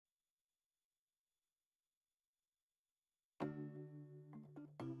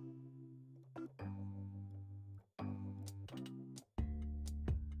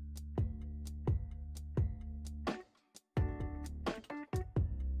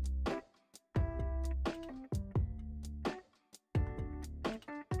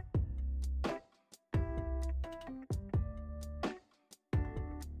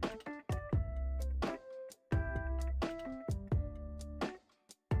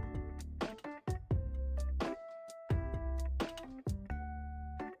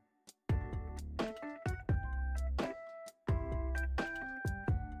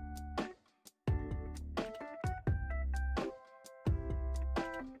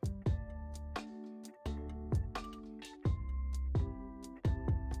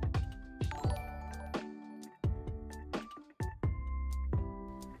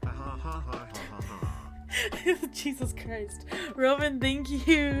Jesus Christ. Roman, thank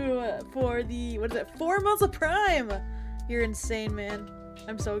you for the, what is it, 4 months of Prime! You're insane, man.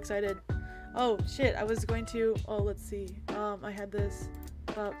 I'm so excited. Oh, shit, I was going to, oh, let's see. I had this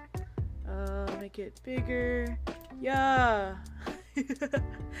up. Make it bigger. Yeah!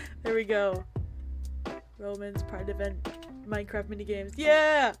 There we go. Roman's Pride event, Minecraft minigames.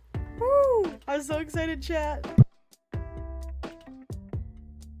 Yeah! Woo! I'm so excited, chat.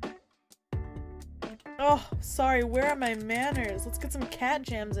 Oh, sorry, where are my manners? Let's get some cat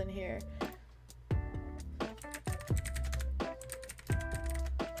jams in here.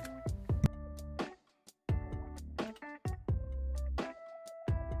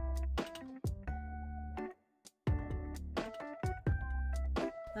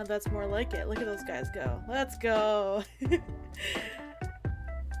 Now that's more like it. Look at those guys go. Let's go!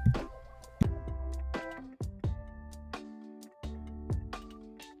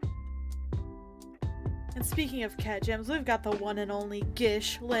 And speaking of cat gems, we've got the one and only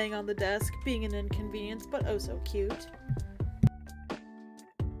Gish laying on the desk, being an inconvenience, but oh so cute.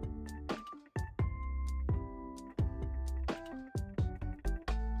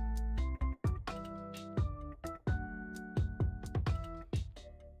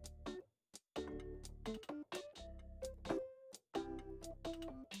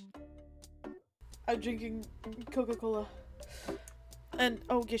 I'm drinking Coca-Cola. And,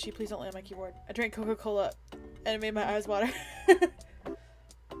 oh, Gishy, please don't lay on my keyboard. I drank Coca-Cola, and it made my eyes water.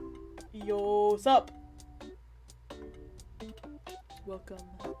 Yo, sup? Welcome.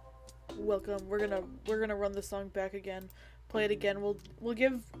 Welcome. We're gonna run the song back again. Play it again. We'll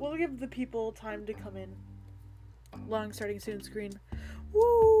give the people time to come in. Long starting soon screen.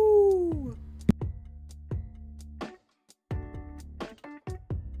 Woo!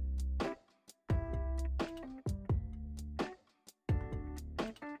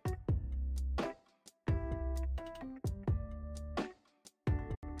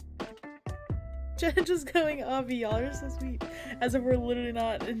 Jen just going, Avi, y'all are so sweet. As if we're literally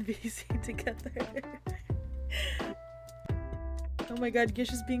not in VC together. Oh my god,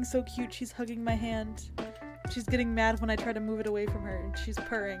 Gish is being so cute. She's hugging my hand. She's getting mad when I try to move it away from her, and she's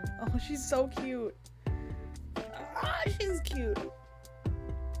purring. Oh, she's so cute. Ah, she's cute.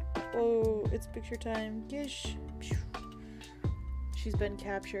 Oh, it's picture time. Gish. She's been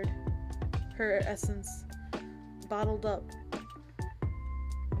captured. Her essence bottled up.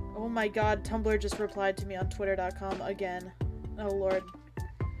 Oh my god, Tumblr just replied to me on twitter.com again. Oh lord.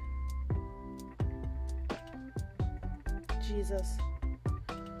 Jesus.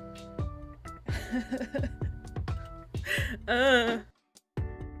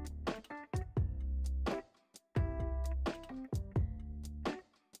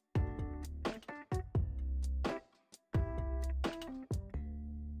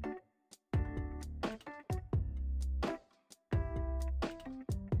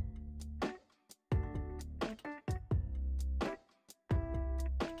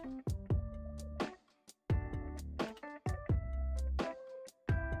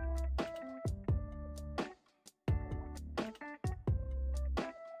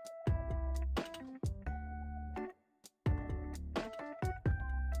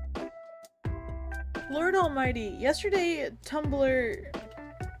 Lord Almighty, yesterday Tumblr,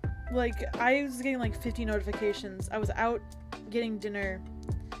 like, I was getting like 50 notifications. I was out getting dinner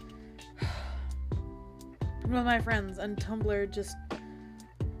with my friends, and Tumblr just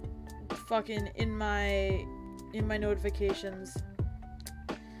fucking in my notifications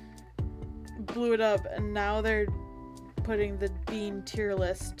blew it up, and now they're putting the Bean tier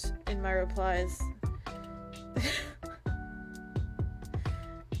list in my replies.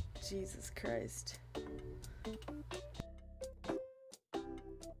 Jesus Christ.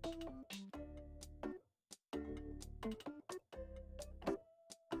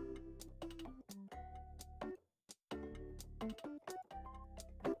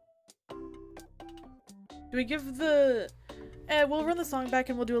 Do we give the... we'll run the song back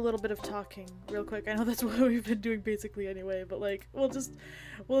and we'll do a little bit of talking real quick. I know that's what we've been doing basically anyway, but like, we'll just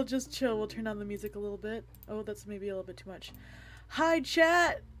chill. We'll turn down the music a little bit. Oh, that's maybe a little bit too much. Hi,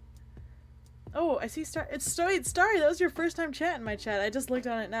 chat! Oh, I see Star- it's Starry! That was your first time chatting my chat. I just looked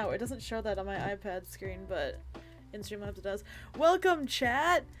on it now. It doesn't show that on my iPad screen, but in Streamlabs it does. Welcome,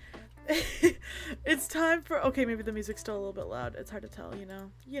 chat! It's time for- okay, maybe the music's still a little bit loud. It's hard to tell, you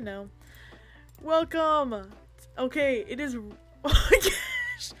know? You know. Welcome! Okay, it is- oh my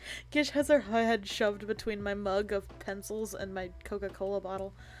gosh! Gish has her head shoved between my mug of pencils and my Coca-Cola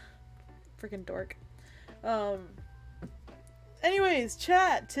bottle. Freaking dork. Anyways,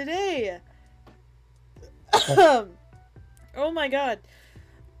 chat, today! Oh my god.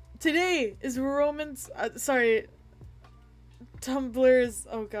 Today is Roman's, sorry, Tumblr's,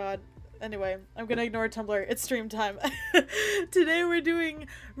 oh god. Anyway, I'm gonna ignore Tumblr. It's stream time. Today we're doing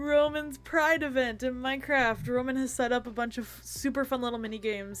Roman's Pride event in Minecraft. Roman has set up a bunch of super fun little mini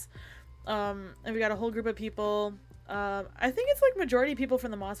games. And we got a whole group of people. I think it's like majority people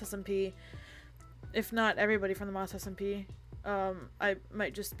from the Moss SMP. If not everybody from the Moss SMP. I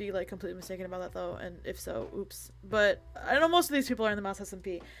might just be like completely mistaken about that though, and if so, oops. But I know most of these people are in the Moss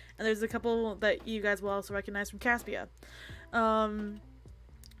SMP, and there's a couple that you guys will also recognize from Caspia.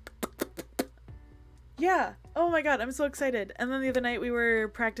 Yeah, oh my god, I'm so excited. And then the other night we were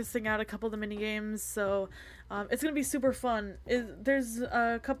practicing out a couple of the mini games, so it's gonna be super fun. There's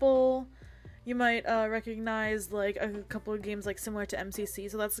a couple you might recognize, like a couple of games like similar to MCC,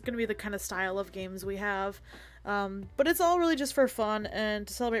 so that's gonna be the kind of style of games we have. But it's all really just for fun and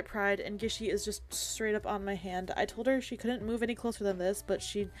to celebrate Pride, and Gishi is just straight up on my hand. I told her she couldn't move any closer than this, but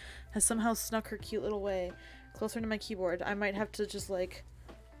she has somehow snuck her cute little way closer to my keyboard. I might have to just like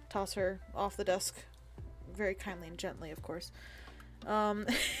toss her off the desk very kindly and gently, of course.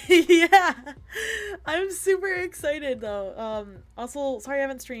 Yeah, I'm super excited though. Also, sorry I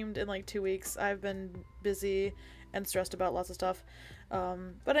haven't streamed in like 2 weeks. I've been busy and stressed about lots of stuff.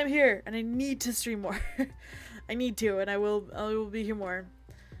 But I'm here and I need to stream more. I need to, and I will be here more.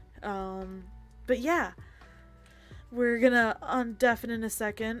 But yeah, we're gonna undeafen in a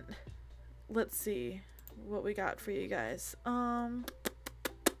second. Let's see what we got for you guys.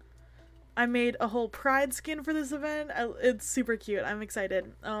 I made a whole Pride skin for this event. It's super cute. I'm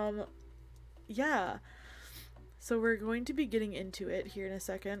excited. Yeah. So we're going to be getting into it here in a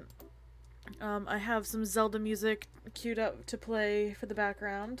second. I have some Zelda music queued up to play for the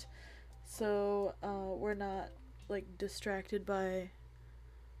background, so we're not like distracted by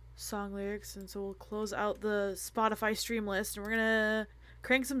song lyrics, and so we'll close out the Spotify stream list and we're gonna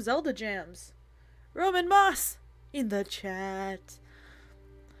crank some Zelda jams. Roman Moss in the chat.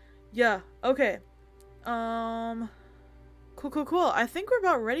 Yeah, okay. Cool. I think we're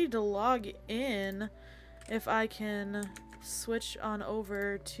about ready to log in. If I can switch on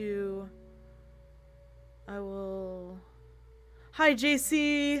over to... I will... Hi,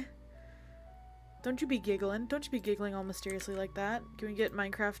 JC! Don't you be giggling. Don't you be giggling all mysteriously like that. Can we get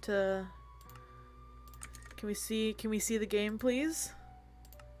Minecraft to... Can we see the game, please?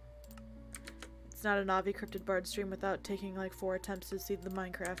 It's not a Navi Cryptid Bard stream without taking like 4 attempts to see the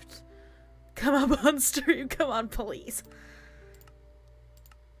Minecraft come up on stream. Come on, please.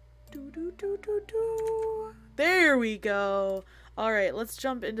 There we go. Alright, let's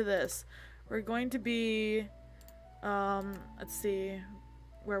jump into this. We're going to be, let's see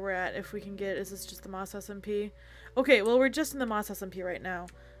where we're at, if we can get, is this just the Moss SMP? Okay, well we're just in the Moss SMP right now.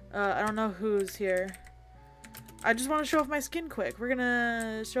 I don't know who's here. I just want to show off my skin quick. We're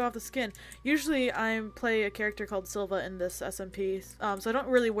gonna show off the skin. Usually I play a character called Silva in this SMP, so I don't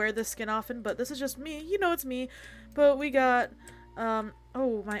really wear this skin often, but this is just me. You know it's me. But we got,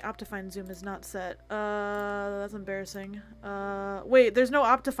 oh, my Optifine zoom is not set. That's embarrassing. Wait, there's no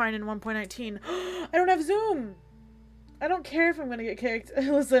Optifine in 1.19. I don't have zoom! I don't care if I'm gonna get kicked.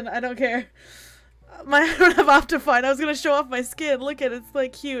 Listen, I don't care. I don't have Optifine. I was gonna show off my skin. Look at it, it's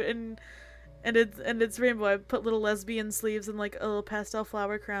like cute and it's rainbow. I put little lesbian sleeves and like a little pastel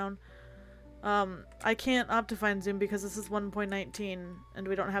flower crown. I can't Optifine zoom because this is 1.19 and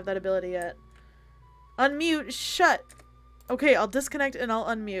we don't have that ability yet. Unmute, shut! Okay, I'll disconnect and I'll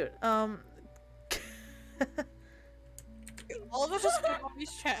unmute. All of us just put on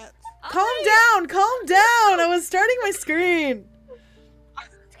these chats. Calm down! Calm down! I was starting my screen!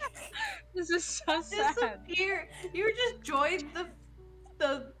 This is so sad. You just joined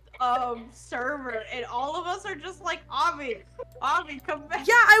the server and all of us are just like, Avi, come back.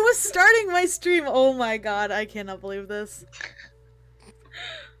 Yeah, I was starting my stream! Oh my god, I cannot believe this.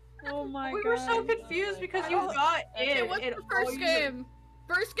 Oh my god. We were so confused because you got in. Okay, what's the first game?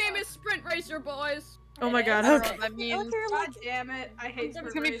 First game is Sprint Racer, boys. Oh my god, I don't know okay. what that means. God damn it, I hate Sprint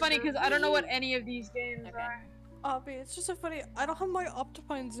It's gonna be funny Racer. because I don't know what any of these games Okay. are. Avi, it's just so funny. I don't have my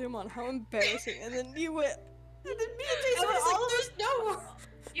Optifine zoom on. How embarrassing! And then you went. And then me and Jason And was all like, of "There's no."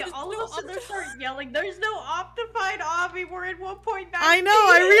 Yeah, There's all no of a sudden start yelling, there's no Optifine, Avi, we're in 1.9. I know,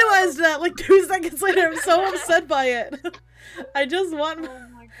 I realized that like 2 seconds later. I'm so upset by it. I just want Oh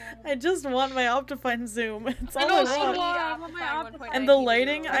my god. my Optifine zoom. It's all I know, I so want. do I. I want my Optifine. And the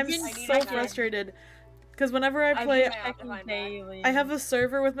lighting, I've I'm been so checking- frustrated. Because whenever I I've play, been checking daily. I have a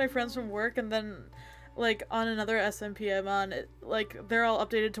server with my friends from work, and then like on another SMP I'm on, like they're all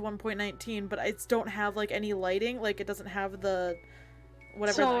updated to 1.19, but I don't have like any lighting. Like it doesn't have the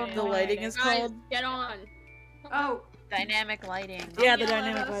whatever So the lighting is Guys, called. get on. Oh, Dynamic lighting. Yeah, the yeah,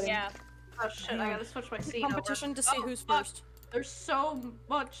 dynamic that's- lighting. Yeah. Oh shit, I gotta switch my scene over. Competition to see Oh, who's fuck. first. There's so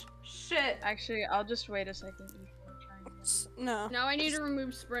much shit. Actually, I'll just wait a second before trying. No. Now I need to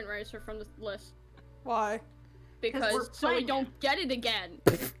remove Sprint Racer from the list Why? we're because so we playing don't get it again.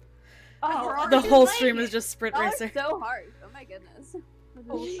 Oh, The already whole playing stream it. is just Sprint That was Racer. so hard. Oh my goodness.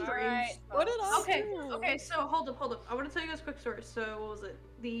 Whole streams. Alright. What did I Okay, do? okay, so hold up. I want to tell you guys a quick story. So, what was it?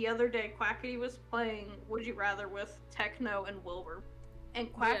 The other day, Quackity was playing Would You Rather with Techno and Wilbur.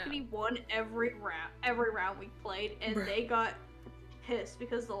 And Quackity won every round we played, and Bruh. they got pissed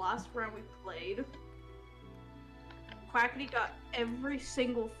because the last round we played, Quackity got every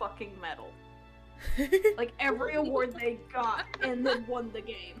single fucking medal. Like, every award they got, and then won the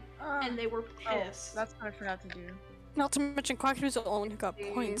game. And they were pissed. That's what I forgot to do. Not to mention, Quackity was the only one who got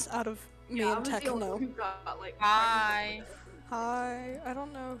points out of me yeah, I and was the only Techno. one who got, like, Hi. Hi. I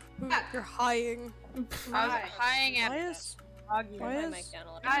don't know who Ah. you're highing. I was Hi. highing Why at is Augie. why Turn my is mic down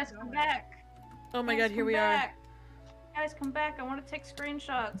a little Guys, bit. come back. Oh my Guys, god, here come we are. back. Guys, come back. I want to take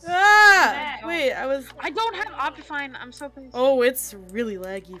screenshots. Ah! back. Wait, I was. I don't have Optifine. I'm so pissed. Oh, it's really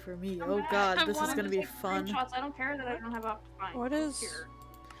laggy for me. Come Oh back. god, I this is wanted gonna to be take fun. Screenshots. I don't care that I don't have Optifine. What is- Here.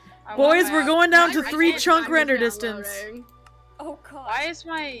 I Boys, want we're my- going down to I 3 can't chunk find render it distance. downloading. Oh god. Why is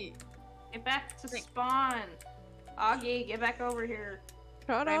my Get back to spawn. Augie, get back over here.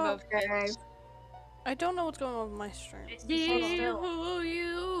 shut rainbow up? fix? I don't know what's going on with my stream. It's Be so still. who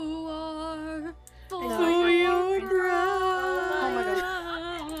you are. Who you Oh my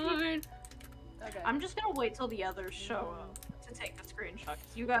bride. Okay. I'm just gonna wait till the others show up to take the screenshot,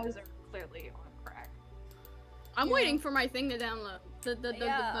 because you guys are clearly on crack. I'm waiting for my thing to download.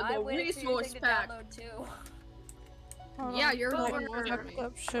 Yeah, I The waited for your resource thing to pack. download too. Hold Yeah, on. you're Oh, the one we're- working me.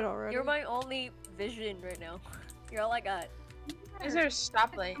 Up shit already. You're my only vision right now. You're all I got. Is there a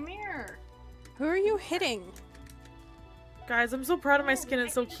stoplight? Come here. Who are you hitting? Guys, I'm so proud of my skin.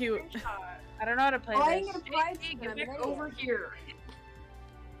 It's so cute. I don't know how to play Oh, I this. didn't get a prize. Hey, I'm get an back idiot. over here.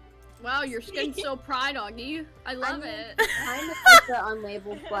 Wow, your skin's so pride, Augie. I love it. Kind of like the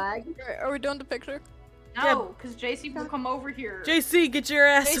unlabeled flag. Are we doing the picture? No, because JC will come over here. JC, get your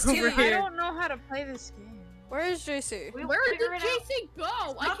ass JC, over I here. don't know how to play this game. Where is JC? We'll Where did figure it out. JC go?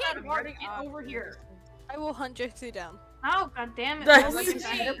 I Not that can't. hard to get over here. I will hunt JC down. Oh, god damn it. That's- Let Can me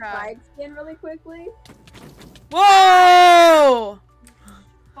I see. get a pride skin really quickly? Whoa!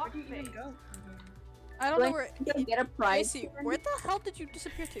 Fuck Where do you even me. go? I don't Do know I where. Can I get a pride JC, skin? where the hell did you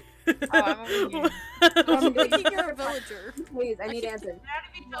disappear to? Oh, I'm over here. I'm thinking you're a villager. Please, I need keep- answers. Get out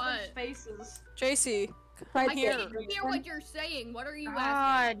of each other's What? faces. JC, Pride I Here. can't hear what you're saying. What are you asking?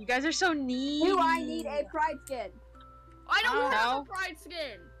 God, you guys are so needy. Do I need a pride skin? I don't have No. a pride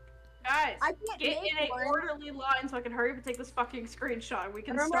skin. Guys, I can't get make in a one. orderly line so I can hurry up and take this fucking screenshot and we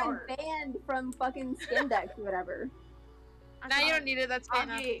can Remember, start. I'm banned from fucking skin decks or whatever. Now you don't need it. That's good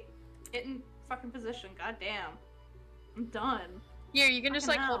enough. Augie, get in fucking position. God damn. I'm done. Here, you can just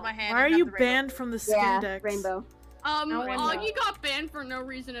like Fucking hold hell. my hand. Why are and have you the rainbow. banned from the skin Yeah, decks? rainbow. No rainbow. Augie got banned for no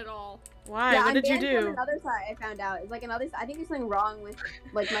reason at all. Why? Yeah, What I'm did you banned from do? another side. I found out it's like another. I think there's something wrong with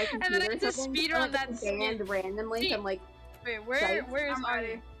like my computer. And then I or had to something. speed I, run like, that banned skin. randomly See, from like. Wait, where Right. is I'm Augie?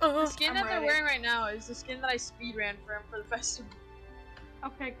 ready. The skin I'm that they're ready. wearing right now is the skin that I speed ran for him for the festival.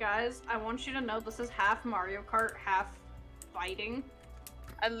 Okay, guys, I want you to know this is half Mario Kart, half fighting.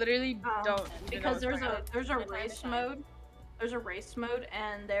 I literally don't. even know Because what's there's going on. a Time to race shine. mode. There's a race mode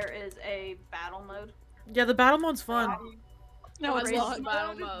and there is a battle mode. Yeah, the battle mode's fun. no, The it's race not. The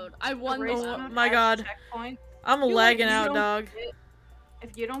battle mode. I The won race this Oh one. mode my has god. checkpoints. I'm You- lagging you out, don't dog.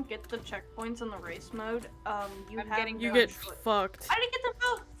 If you don't get the checkpoints in the race mode, you I'm have getting You no get choice. fucked. I didn't get to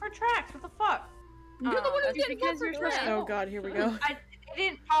vote for tracks. What the fuck? You're the one who's That's getting because for you're trash. supposed Oh god, here we go. It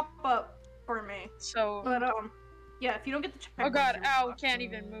didn't pop up for me. So. But yeah, if you don't get the checkpoints. Oh god, you're ow, fucked. can't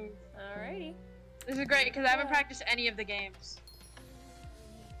even move. Alrighty. This is great because I haven't practiced any of the games.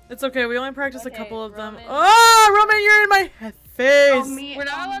 It's okay, we only practiced a Okay, couple of them. Roman. Oh, Roman, you're in my face! Oh, me, We're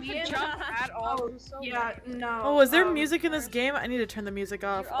not allowed me to and- jump at all. Oh, This is so yeah, weird. no. Oh, is there music in this game? I need to turn the music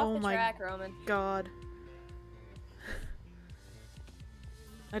off. You're off Oh the my track, Roman. god.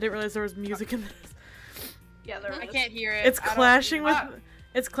 I didn't realize there was music in this. Yeah, there I is. can't hear it. It's I don't- clashing with Ah,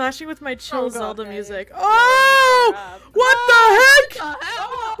 it's clashing with my chill Oh god, Zelda yeah, music. yeah. Oh! What the heck? What the hell?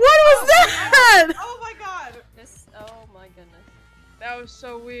 Oh, What was that? oh my god! This. Oh my goodness. That was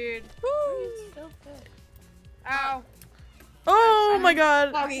so weird. It's so good. Ow. Oh my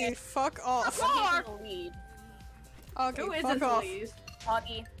god. Augie, fuck off. Augie's in the lead. Augie, Who is fuck it, off. please?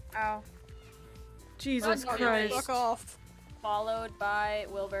 Augie, Ow. Jesus Augie, Christ. Fuck off. followed by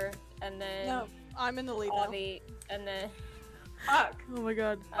Wilbur, and then No, I'm in the lead now. Avi, and then Fuck. Oh my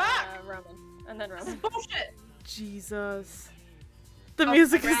god. Fuck! Roman, and then This is Roman. bullshit! Jesus. The Oh,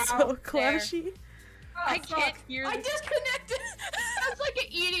 music is wow, so there. clashy. I can't hear I this. disconnected. It's like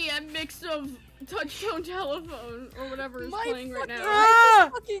an EDM mix of touchtone telephone or whatever is My playing right fucking- now. Ah!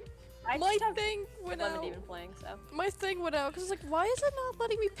 Fucking I my just have thing went Lemon out. Demon playing, so. My thing went out because like, why is it not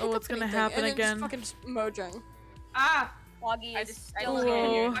letting me pick Oh, up it's gonna anything? happen and then again. Just fucking just mojang. Ah! Foggy I is just- still I in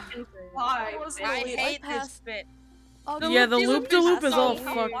can't here. hear. Fucking fly. I Wait, hate this passed- bit. Yeah, the loop-de-loop is all so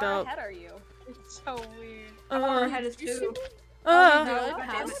How fucked far up. ahead are you? It's so weird. Our Uh, head is too. uh, Did I No,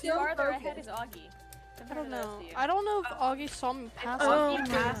 pass How I'm much still farther focused. ahead is Augie? I don't Compared to the rest know. of you? I don't know if Augie saw me If pass. Oh, Augie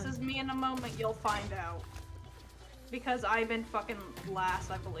man. passes me in a moment, you'll find out. Because I've been fucking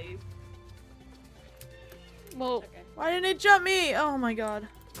last, I believe. Well, Okay. why didn't it jump me? Oh my god.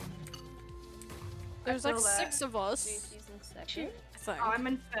 there's I like feel that. 6 of us. She's in second. I think. Oh, I'm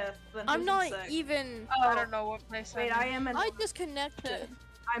in 5th. Then I'm who's in not 6th? even. Oh, I don't know what place Wait, I am in. I disconnected.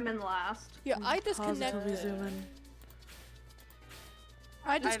 I'm in last. Yeah, I Positively disconnected. zoom in.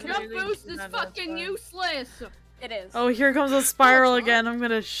 I just Jump disconnected. literally boost did is not know fucking that. useless. It is. Oh, here comes a spiral No, it's not. again. I'm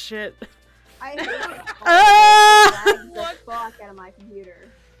gonna shit. I hate it. Ah! Lagged the fuck out of my computer.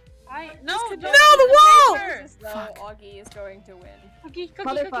 No, No, don't the do wall! paper. As though Augie is going to win. Cookie, cookie,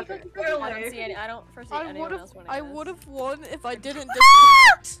 Motherfucker. cookie, cookie, Really? I don't see any. I don't foresee I anyone would have. else winning. I this. would have won if I didn't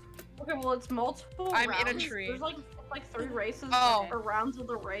disconnect. Okay, well, it's multiple I'm in a rounds. tree. There's like 3 races Oh. or rounds of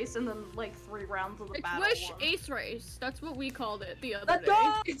the race, and then like 3 rounds of the It's battle. Wish one. Ace Race. That's what we called it the other Let's day.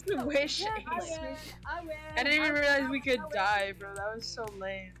 go! It's the wish. I Ace. win! I win! I didn't even I realize win, we could I win. die, bro. That was so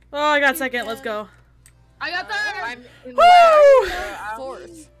lame. Oh, I got second. Let's go. I got that. I'm in Woo! last, bro. I'm-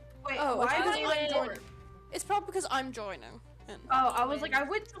 4th. Wait, Oh, why it's did because you I'm win? joining. It's probably because I'm joining. And Oh, I was like, I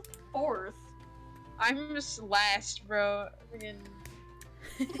went to 4th. I'm just last, bro. Freaking-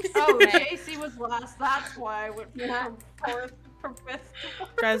 Oh, Right. JC was last. That's why I went Yeah. from 4th from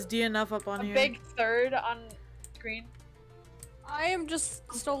 5th. Guys, D enough up on A here. big third on screen. I am just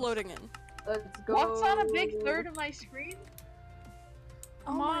still loading in. Let's go. What's on a big third of my screen?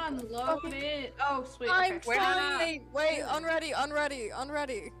 Come Oh my on, God. load Fucking- it. Oh, sweet. I'm Okay. Where did I- trying. Wait, unready.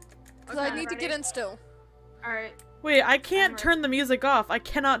 Because I Okay, need to get ready? in still. Alright. Wait, I can't I'm turn the music off. I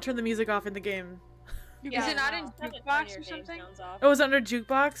cannot turn the music off in the game. Yeah, Is it not no. in Have it turn jukebox your or game something? sounds off. Oh, is it under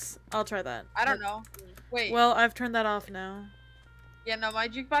jukebox? I'll try that. I don't know. Wait. Well, I've turned that off now. Yeah, no, my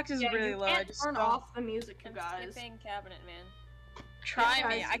jukebox is Yeah, really you low. I can't just turn don't off the music, you I'm guys. skipping cabinet, man. try Yeah,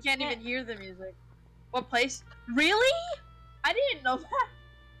 me. guys, I you can't even can't- hear the music. What place? Really? I didn't know that.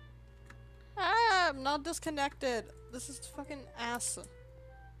 Ah, I'm not disconnected. This is fucking ass.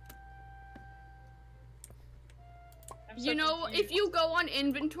 I'm so You know, if confused. you go on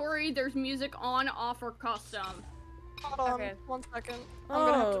inventory, there's music on, off, or custom. Hold on, Okay. 1 second. I'm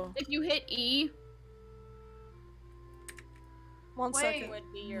gonna have to. Oh. If you hit E, 1 Wait. second.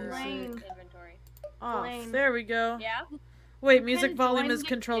 Would be your Lane. inventory. Off. Lane. There we go. Yeah? Wait, You music can volume join is the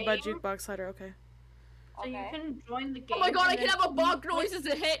controlled by game. jukebox slider. Okay. So you Okay. can join the game. oh my god, I and can then have a when you bonk noise as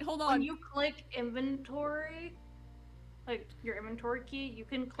a hit. Hold When on. you click inventory, like your inventory key, you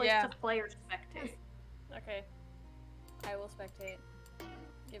can click Yeah. to play or spectate. Okay. I will spectate.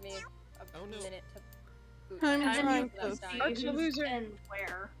 Give me a minute to boot. I'm my trying computer to- this time. See Such a who's loser. and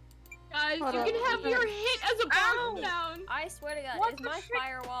where. Guys, Hold you on. can have your hit as a Ow. bonk down. I swear to God, What is the my frick?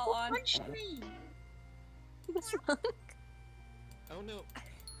 firewall on? Punch me. Oh no.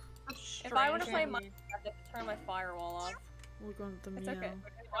 If I want to play Strange. Minecraft, I have to turn my firewall off. We're going with the It's meow. okay.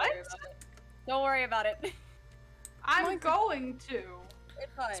 What? Don't worry about it. I'm Minecraft. going to.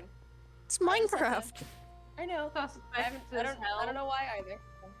 It's fine. It's Minecraft. I know. Suspect I don't know why either.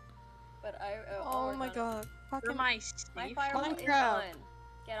 But I'll Oh work my on it. god. For Fucking my My Steve. firewall is Minecraft. on.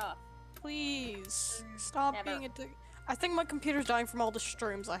 Get off. please stop Never. being a dick. I think my computer's dying from all the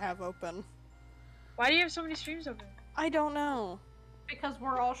streams I have open. Why do you have so many streams open? I don't know. Because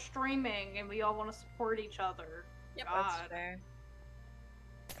we're all streaming and we all want to support each other. Yep. God. That's fair.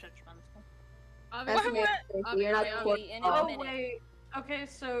 Judgmental. That's Obviously, me. You're not Obviously, supporting in all. a Oh minute. wait. Okay,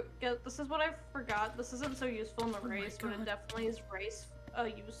 so this is what I forgot. This isn't so useful in the Oh my race, but it God. definitely is race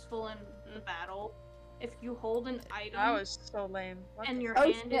useful in the battle. If you hold an item That was so lame. What in the your Oh,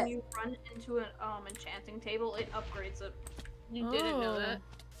 hand shit. and you run into an enchanting table, it upgrades it. you didn't know Oh. that.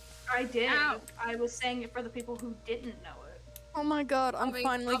 I did. Ow. I was saying it for the people who didn't know it. Oh my god, I'm Avi,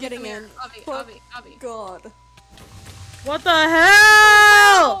 finally Avi, getting come here. in. Avi, Fuck. Avi. God. What the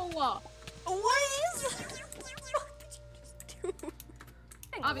hell? Oh! What is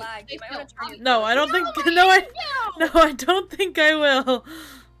I'm Avi, lagged. stay You might wanna still. turn Avi. your- No, I don't think. No, I don't think I will.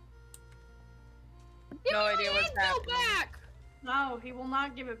 Give No me idea my what's anvil happening. back! No, he will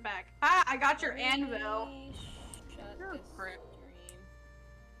not give it back. Ah, I got your anvil. Shut You're a this prick.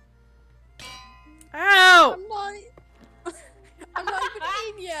 stream. Ow! I'm not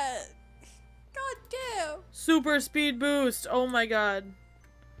even in yet. God damn. Super speed boost. Oh my god.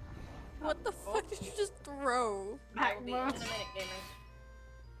 What the fuck did you just throw? I will be in a Magma. minute, gamers.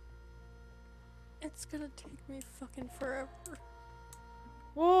 It's gonna take me fucking forever.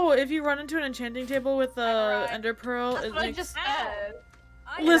 Whoa, if you run into an enchanting table with a Alright. ender pearl, That's it what I makes... just Ow.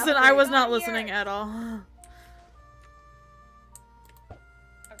 said. Listen, I was not here. listening at all.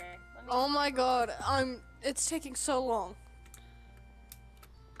 Okay, let me. Oh my god, it's taking so long.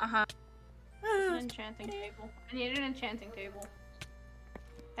 Uh-huh. An enchanting table. I need an enchanting table.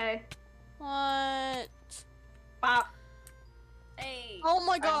 Hey. What? Bop. Hey. Oh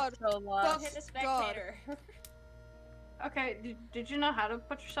my I'm god. so lost. Hit the God. spectator. Okay, did you know how to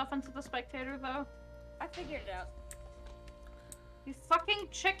put yourself into the spectator though? I figured it out. You fucking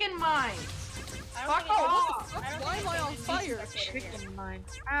chicken mines! I Fuck think it- off! I don't Why think am I it's on in fire? spectator here. Chicken mine.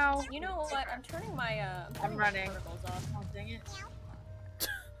 Ow. You know what? I'm turning my I'm running. particles off. Oh, dang it.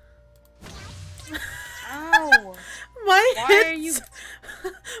 Ow. My Why hits, are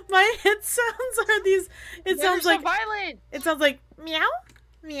you- my hit sounds are these. It They're sounds so like violent. it sounds like meow,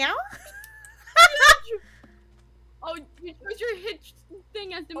 meow. Oh, you chose your hit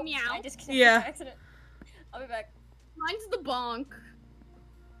thing as the Oops, meow. I disconnected Yeah. by accident. I'll be back. Mine's the bonk.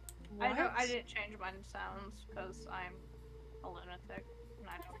 I know I What? didn't change mine sounds because I'm a lunatic and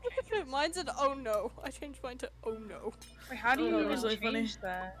I don't Look change at it. Mine's an oh no. I changed mine to oh no. Wait, how do you Oh, even that's really funny. change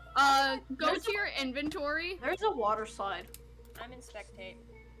that? Go to your inventory. There's a water slide. I'm in spectate.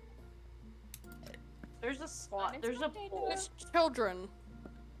 There's a slot. in There's a spectator. pool. It's children.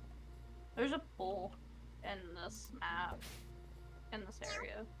 There's a pool in this map. In this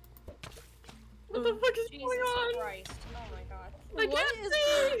area. What the fuck is Jesus going on? Christ. Oh my god. I What can't is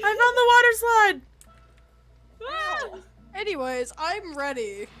see. I found the water slide. Ah! Anyways, I'm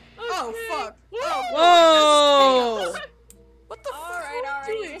ready. Oh Okay. fuck. Whoa! What the fuck? Alright, are alright.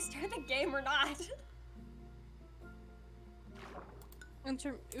 you You doing? gonna start the game or not?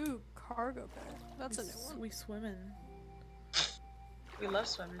 Ooh, cargo bag. That's a new one. We swimming. We love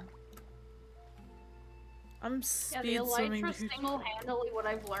swimming. I'm Yeah, the speed swimming. Elytra dude. single-handedly what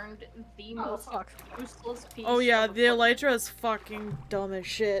I've learned the Oh most fuck. useless piece. Oh yeah, of the Elytra is fucking dumb as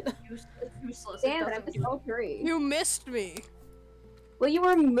shit. useless. Damn it it, I'm doesn't so tree. You missed me. Well, you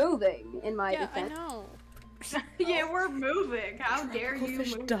were moving in my Yeah, I defense. know. Yeah, we're moving. How dare you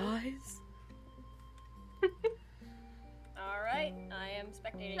Fish move? dies. Alright, I am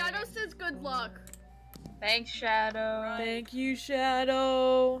spectating. Shadow says good luck. Thanks, Shadow. Thank you,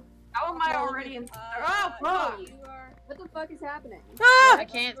 Shadow. How am I already in? Oh, fuck! You are. What the fuck is happening? Ah! I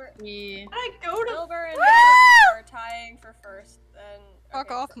can't see. How did I go to? Wilbur and Ah! Wilbur are tying for first. Then. Fuck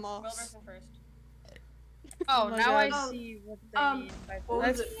okay, off, so Moss. Wilbur's in first. Oh, Oh my now God. I see what they Um, mean by What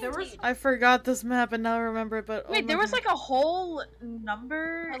was That's- it? There was. I forgot this map and now I remember it, but oh Wait, my there was God. like a whole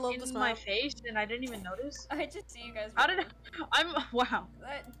number I love this in my map. face and I didn't even notice. I just see you guys. How did I'm wow.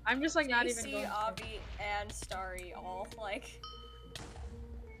 That I'm just like not even JC, going. Avi, and Starry all like.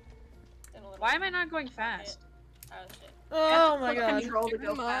 in a little Why am I not going bucket. fast? Oh shit. Oh my Click God. Control to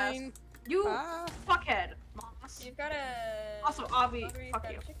go fast. Mine. You Ah. fuckhead. Moss. You've got a. Also, Avi, Wilbur, you've fuck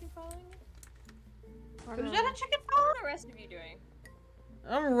got you. a chicken following you? I Was know. that a chicken What farm? are the rest of you doing?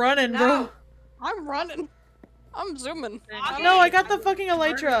 I'm running, No. bro. I'm running. I'm zooming. Augie, No, I got the fucking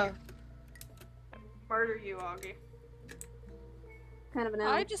Elytra. Murder you, Augie. Kind of an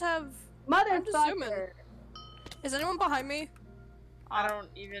I just have. mother I'm just zooming. fucker. Is anyone behind me? I don't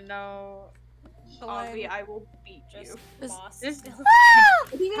even know. Avi, I will beat Just you. Is- Moss. this- still-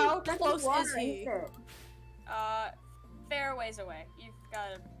 If he How gets stuck in close water, is I he? hate it. Fair ways away.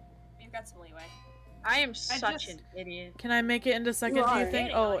 You've got some leeway. I am such just- an idiot. Can I make it into second, do are. you think?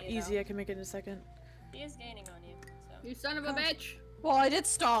 Gaining Oh, on you, easy, though. I can make it into second. He is gaining on you. So. You son of a bitch. Well, I did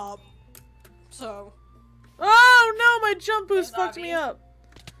stop. So. Oh no, my jump boost There's fucked me Avi. up.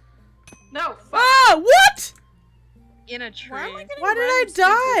 No, fuck. Ah, what? In a tree. Why am I getting Why did random I stickers?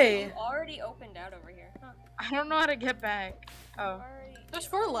 die? You already opened out over here. Huh. I don't know how to get back. Oh. Already. There's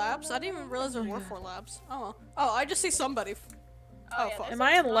 4 labs. I didn't even realize there Oh my were God. 4 labs. Oh well. Oh, I just see somebody. Oh, fuck. there's Am a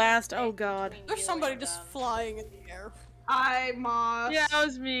I in tunnel last? space Oh, God. between There's you somebody and, just flying in the air. Hi, Moss. Yeah, that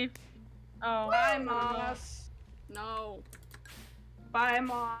was me. Oh. Bye, Moss. No. Bye,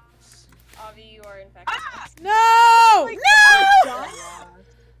 Moss. Avi, you are infected. Ah! No! No!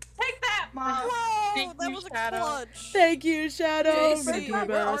 Take that, Moss. Whoa, Thank that you, was a Shadow. clutch. Thank you, Shadow. JC, For doing my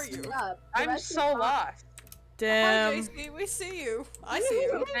where are best. you? Up. The I'm rest so is lost. Damn. Hi, JC. We see you. I see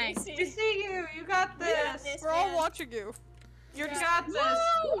you. Thanks. We see you. You got We got this. this. We're all man. watching you. You got this.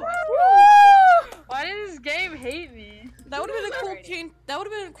 Why does this game hate me? That would have been a cool Alrighty. chain. That would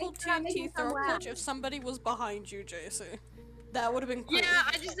have been a cool Thanks for not TNT making throw some clutch laugh. if somebody was behind you, JC. That would have been cool. Yeah,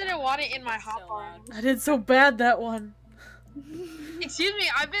 I just didn't want it in my So hot bar. loud. I did so bad that one. Excuse me,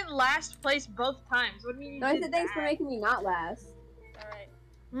 I've been last place both times. What do you mean? No, I said thanks for making me not last. Alright.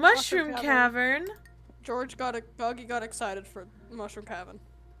 Mushroom Mushroom cavern. Augie got excited for Mushroom Cavern.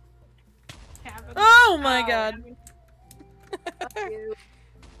 Cabin. Oh my Ow. god. You.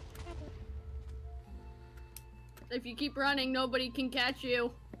 If you keep running, nobody can catch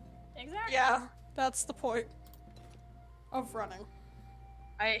you. Exactly. Yeah, that's the point of running.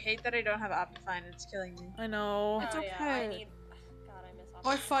 I hate that I don't have Optifine. It's killing me. I know. It's Oh, yeah, I okay. need... God, I miss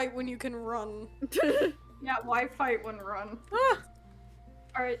Why all fight when you can run? Yeah, why fight when run? Ah,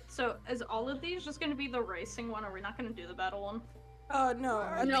 Alright, so is all of these just gonna be the racing one? Are we not gonna do the battle one? No.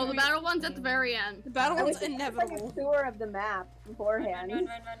 I No, think the we- battle one's at the very end. The battle I one's wish it was like inevitable. a tour of the map Run, beforehand. run,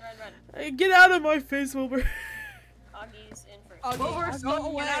 run, run, run, run. Hey, get out of my face, Wilbur. Augie's in first. Augie, Well, we're go so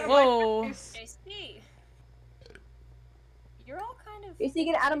away. get out of Whoa. my face. JC! You're all kind of... JC,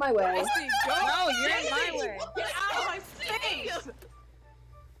 get out of my way. JC, go! No, you're in my way. Get out of my face!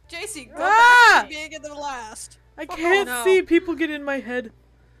 JC, go Ah! back to being in the last. I can't no. see. People get in my head.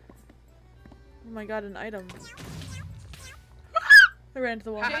 Oh my god, an item. I ran into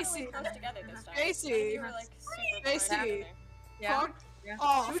the wall. We're JC. really close together this time. JC. We were like super JC. far together. Yeah. Fuck Yeah.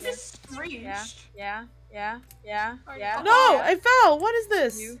 off. You just screeched. Yeah. Yeah. No, I fell. What is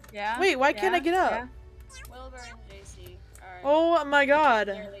this? You. Yeah. Wait, why can't I yeah, get up? yeah. Wilbur and JC are Oh my god.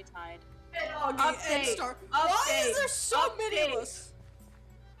 nearly tied. Augie and Update. Star. Why is there so many of Update. us?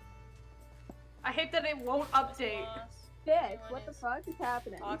 I hate that it won't update. Bitch, what the fuck is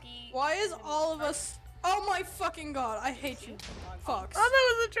happening? Augie. Why is all of us? Oh my fucking god! I hate you. Augie. Fucks. Oh,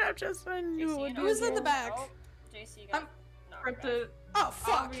 that was a trap chest. I knew it JC would and be. Who's in Augie. the back? Oh, JC got I'm- knocked For back. the Oh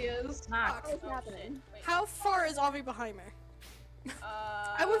fuck! obvious. Not. What's Oh, happening? shit. Wait. How far is Avi behind me?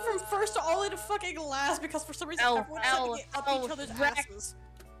 I went from first to all the way to fucking last because for some reason L, everyone tried L, to get up L, each other's wreck. asses.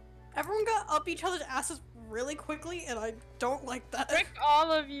 Everyone got up each other's asses really quickly, and I don't like that. Frick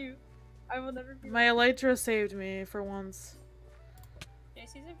all of you. I will never be. My elytra saved me for once.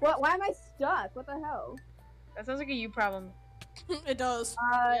 JC's in What? first. Why am I stuck? What the hell? That sounds like a you problem. It does.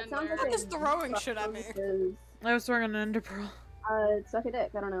 It sounds like Everyone is a- throwing shit at me. is, I was throwing an ender pearl. suck a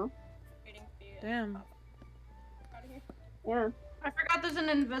dick. I don't know. Waiting for you. Damn. Out of here. Yeah. I forgot there's an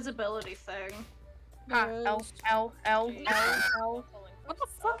invisibility thing. Ah, L, Yes. L, L, JC. L, L, What the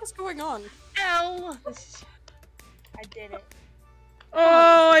fuck is going on? L. I did it.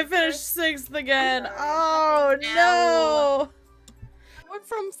 Oh, I finished 6th again. Sorry. Oh Ow. no. I went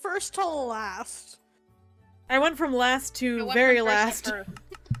from first to last. I went from last I to went very from first last. to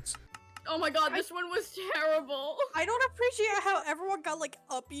first. Oh my god, this one was terrible. I don't appreciate how everyone got like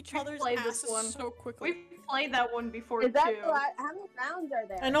up each We other's played this asses one. so quickly. We've played that one before Is that too. the last? How many rounds are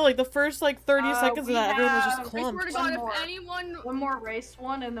there? I know, like the first like 30 seconds of we that, everyone was have- just I I swear clumped. to god, One if more. anyone... One more race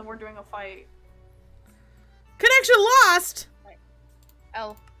one, and then we're doing a fight. Connection lost.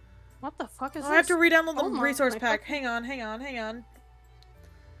 L. What the fuck is Oh, I have to re-download the Oh my resource God. pack. Hang on, hang on, hang on.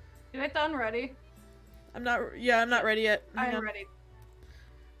 You guys done ready? I'm not. Yeah, I'm not ready yet. Hang I'm on. ready.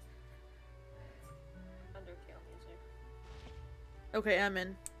 Undertale music. Okay, I'm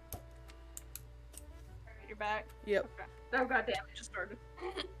in. Alright, you're back. Yep. Okay. Oh goddamn, it just started.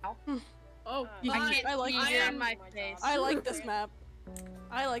 Oh, You fine. can't I like see this it map. on my Oh face. I like this map.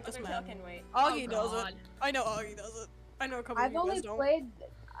 I like this Undertale map. can wait. Augie Oh, does it. God. I know Augie does it. I know a couple I've of you only guys don't. played.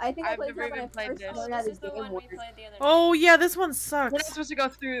 I think I I've played never that when I even played first this. learned Oh, how this to is the game one we work. played the other night. Oh yeah, this one We're sucks. not supposed to go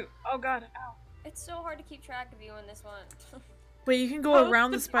through. Oh god. Ow. It's so hard to keep track of you in this one. Wait, you can go Oh,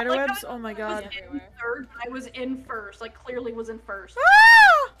 around the the- spider like, webs? Oh my I god. was in Everywhere. third, I was in first. Like clearly was in first.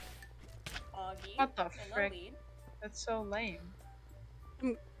 Ah! Augie What the in frick? the lead. That's so lame.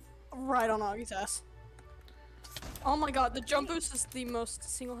 Right on Augie's ass. Oh my god, the jump boost is the most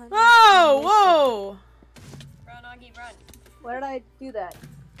single-handed. Whoa! Whoa! Run, Augie, run. Why did I do that?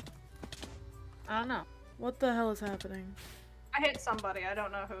 I don't know. What the hell is happening? I hit somebody. I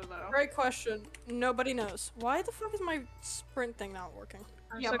don't know who though. Great question. Nobody knows. Why the fuck is my sprint thing not working?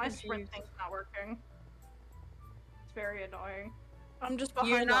 I'm Yeah, so my confused. sprint thing's not working. It's very annoying. I'm just You're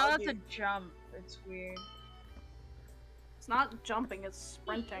behind not allowed Augie. to jump. It's weird. It's not jumping, it's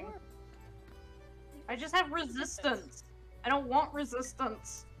sprinting. I just have resistance. I don't want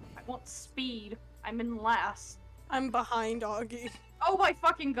resistance. I want speed. I'm in last. I'm behind Augie. Oh my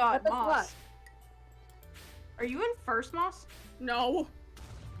fucking god, What the Moss. fuck? Are you in first, Moss? No.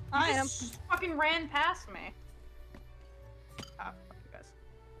 I You am. just fucking ran past me. Ah, fuck you guys.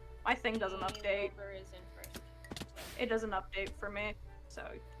 My thing doesn't update. Wilbur is in first. It doesn't update for me. So,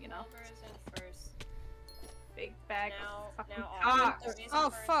 you know. Wilbur is in first. Big bag Now, of fucking now cock. Avi. Oh,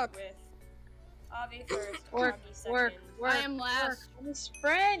 fuck. With Avi first, Work, Augie second. work, work. I am last, I'm a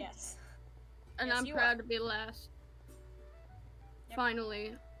sprint. Yes. and Yes, I'm you proud are. to be last. Yep.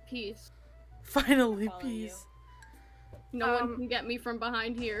 Finally, peace. Finally, Follow you. peace. No one can get me from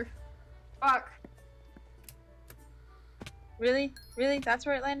behind here. Fuck. Really? Really? That's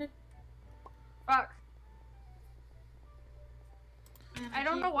where it landed? Fuck. I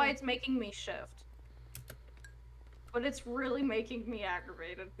don't know why it's making me shift. But it's really making me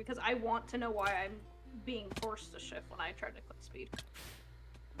aggravated because I want to know why I'm being forced to shift when I try to click speed.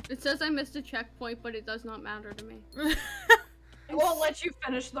 It says I missed a checkpoint, but it does not matter to me. It won't let you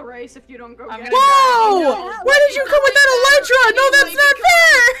finish the race if you don't go I'm get gonna it. Whoa! Yeah, Why did you come with that Elytra? No, that's not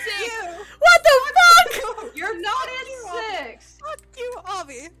fair! What the fuck? You're not in 6! Fuck you,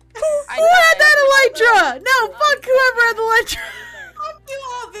 Avi. Who had that Elytra? No, fuck whoever had the Elytra. Fuck you,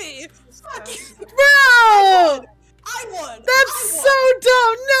 Avi. Fuck you. Bro! I won. That's so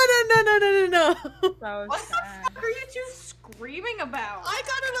dumb! No. So What the sad. fuck are you two screaming about? I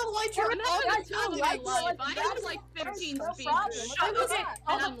got an Elytra. I'm not Avi gonna got tell an my Elytra. life. I have like 15 No speed problem. boosts. Shut What okay, was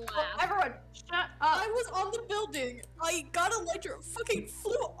And also, I'm last. everyone, shut I up. was on the building. I got an Elytra. Fucking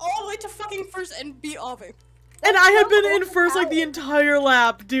flew all the way to fucking first and beat Avi. And I had been in first like the entire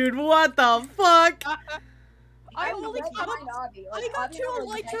lap, dude. What the fuck? I I'm only right got behind Avi. I Like, got Avi 2 and I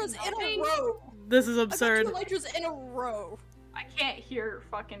were Elytras neck and in neck. a row. This is I absurd. got 2 Elytras in a row. I can't hear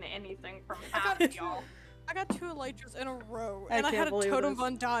fucking anything from I half got of y'all. I got 2 Elytras in a row, I and I can't had a believe totem this. of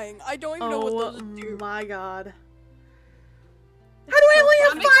undying. I don't even know what Oh those do. my god. How do I I'm only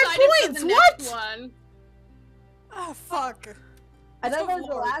have excited 5 for points? the What? next one. Oh fuck. I Let's thought go that was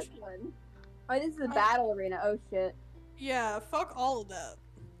the large. last one. Oh, this is the battle arena. Oh shit. Yeah, fuck all of that.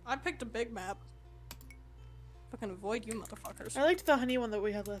 I picked a big map. Fucking avoid you motherfuckers. I liked the honey one that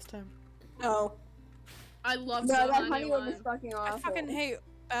we had last time. No. I love No, the that honey honey one was one. fucking I awful. fucking hate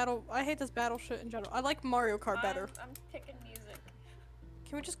battle. I hate this battle shit in general. I like Mario Kart better. I'm picking music.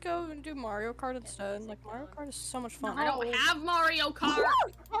 Can we just go and do Mario Kart instead? Like, Mario Kart is so much fun. I don't have Mario Kart.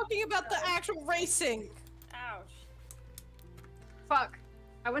 I'm talking about the actual racing. Ouch. Fuck.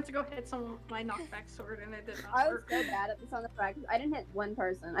 I went to go hit some with my knockback sword and it did not I was work. so bad at this on the practice. I didn't hit one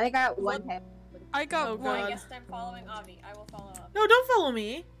person. I think I got one hit. I got Oh, one. God. I guess I'm following Avi. I will follow Avi. No, don't follow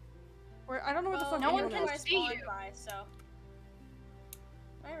me. Where I don't know where the Well, fuck no one anyone can is. see you. By, so.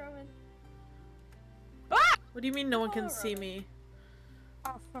 Hi, Roman. What do you mean no one can Oh, see Roman. me?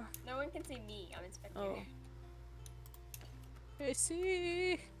 Oh fuck. No one can see me. I'm in spectator. Oh. Hey,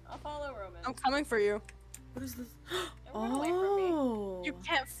 see. I'll follow Roman. I'm coming for you. What is this? Don't run away from me. Oh. You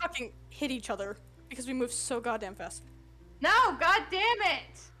can't fucking hit each other because we move so goddamn fast. No, god damn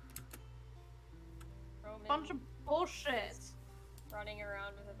it! Roman Bunch of bullshit. running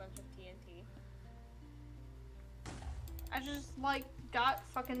around with a bunch of TNT. I just like got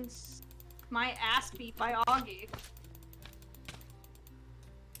fucking my ass beat by Augie.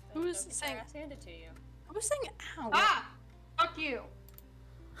 Who is Don't get saying- your ass handed to you. I was saying ow. Ah! Fuck you.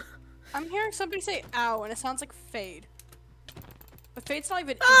 I'm hearing somebody say ow and it sounds like Fade. But Fade's not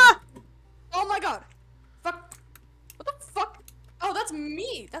even Ah! in. Oh my god. Fuck. What the fuck? Oh, that's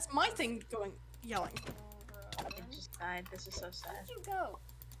me. That's my thing going yelling. I just died. This is so sad. Where'd you go?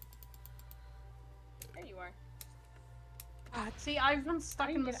 There you are. See, I've been stuck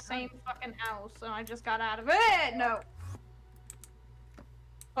I in the get out. same fucking house and I just got out of it. No.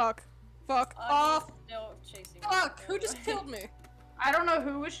 Fuck. Fuck Augie's off. still chasing me. Fuck. Who just killed me? I don't know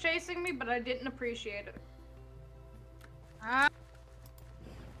who was chasing me, but I didn't appreciate it. Ah,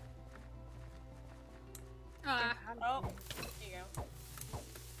 Ah, Oh, here you go.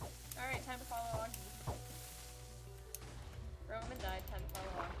 Alright, time to follow Augie. Roman died, time to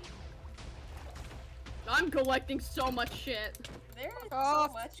follow Augie. I'm collecting so much shit. There is off.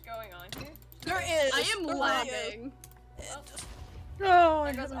 so much going on here. There is. I am There lagging. Oh,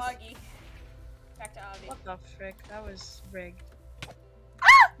 I There goes goodness. Augie. Back to Avi. what the frick? That was rigged.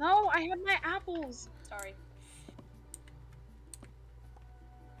 No, I had my apples. Sorry.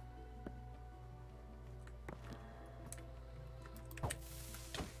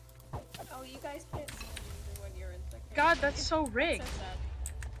 Oh, you guys can't see me when you're in spectator. God, that's so So rigged. sad.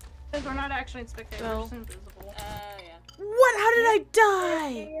 Because we're not actually in spectators, Well. it's invisible. Yeah. What? How did I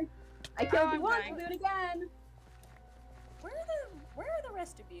die? I killed Oh, you once. my. I'll do it again. Where are the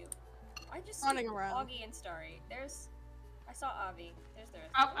rest of you? I just Running see around. Augie and Starry. I saw Avi. There's the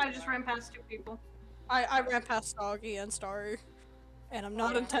rest. Oh, I just ran past 2 people. I ran past Doggy and Starry. And I'm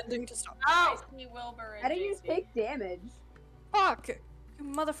not Yeah. intending to stop. I Oh! see Wilbur and How do you JC. take damage? Fuck! You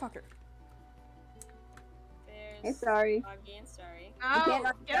motherfucker. There's Hey, sorry. Augie and Starry. can't No!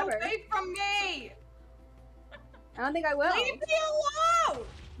 knock Get over. away from me! I don't think I will. Leave me alone!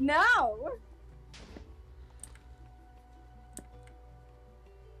 No!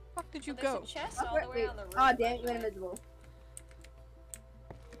 Fuck did you There's go? a chest Oh, all the way wait. on the roof. Oh, damn, you went invisible.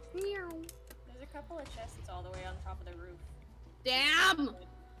 There's a couple of chests all the way on top of the roof. Damn!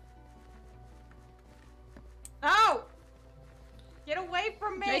 No! Get away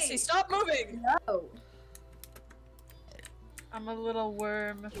from me! Macy, stop moving! No. I'm a little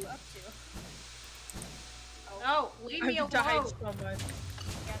worm. What are you up to? No, leave me I've died alone! so much.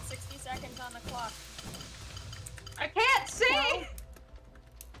 You got 60 seconds on the clock. I can't see!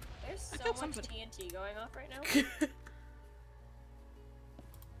 There's so killed much somebody. TNT going off right now.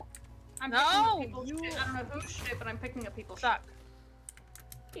 I'm No, picking up people's you- shit. I don't know whose shit, but I'm picking up people's Suck.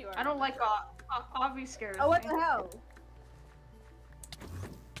 You are. shit. I don't like Avi scares Oh, what me. the hell?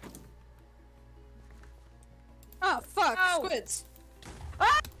 Oh, fuck, Ow. squids.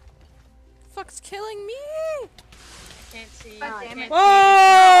 Ah! Fuck's killing me! Can't see. God I damn can't it.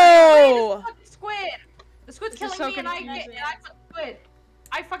 Whoa! Fucking squid! The squid's This is killing so me, and I confusing. put the squid.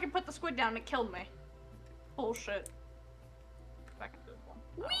 I fucking put the squid down and it killed me. Bullshit. Back to this one.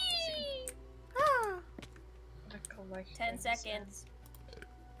 Whee! The collection 10 is seconds.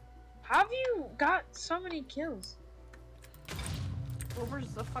 How have you got so many kills?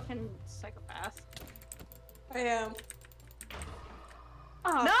 Wilbur's the fucking psychopath. I am.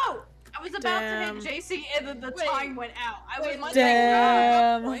 Oh. No! I was about Damn. to hit JC and then the Wait. time went out. I was my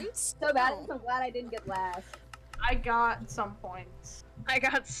Damn. points? So bad, I'm so glad I didn't get last. I got some points. I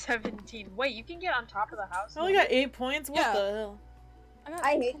got 17. Wait, you can get on top of the house? I only got 8 points? What Yeah. the hell?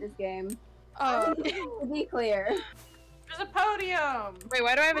 I hate this game. To be clear. There's a podium! Wait,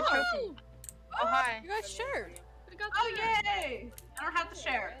 why do I have a Whoa. trophy? Oh, hi. you guys shared. Oh yay! I don't have to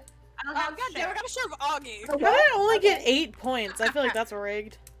share it. I don't Oh, have god to damn, share I gotta share with Augie. How did I only get 8 points? I feel like that's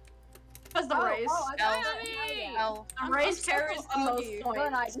rigged. Because the race. I got L. it. L. The I'm race so carries the most ugly. Well, no,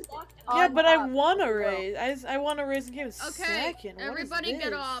 I points. just Yeah, on but I top. won a race. I won a race and came Okay, second. What is everybody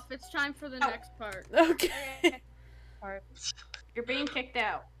get this? off. It's time for the Oh. next part. Okay. Alright. You're being kicked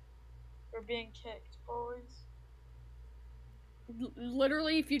out. We're being kicked, boys.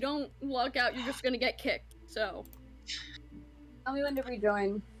 Literally, if you don't log out, you're just gonna get kicked. So, Tell me when to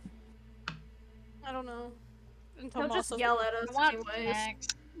rejoin. I don't know. Until He'll just Moss yell at us I want anyways. snacks.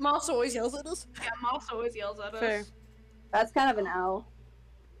 Moss always yells at us. Yeah, Moss always yells at us. Fair. That's kind of an L.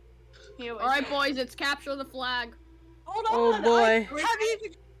 He always all right, boys, it's capture the flag. Hold Oh, on. boy. I haven't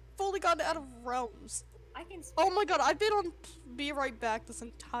even fully gotten out of realms. I can speak. Oh my god, I've been on Be Right Back this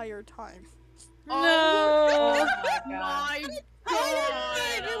entire time. No. Oh my god. My I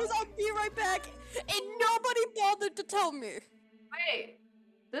didn't! It God. was on Be Right Back, and nobody bothered to tell me. Wait,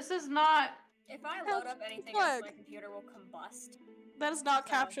 this is not. If I load up anything else, Flag. my computer will combust. That is not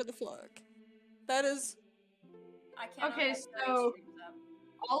capture the flag. That is. I can't. Okay, so-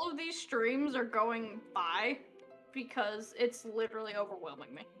 All of these streams are going by because it's literally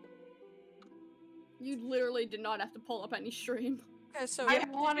overwhelming me. You literally did not have to pull up any stream. Okay, so I did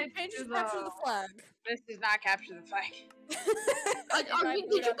you wanted change to, the capture the though. flag. This does not capture the flag.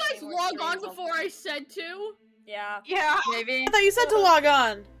 Did you guys log on before I said to? Yeah, Yeah. Maybe. I thought you said to log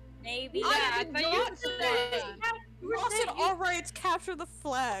on. maybe. Yeah, I did thought you not said say. that. Moss said, alright, it's capture the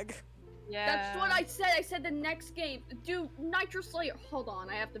flag. Yeah. That's what I said. I said the next game. Dude, Nitro Slayer. Hold on,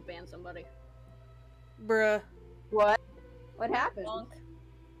 I have to ban somebody. Bruh. What? What happened? Bonk.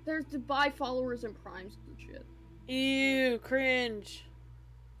 There's to buy followers and primes and shit. Ew, cringe.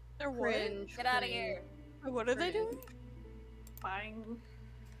 They're what? Cringe. Get out of cringe. here. What are they doing? Fine.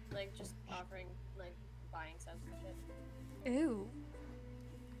 Like, just offering, like, buying subs and shit. Ew.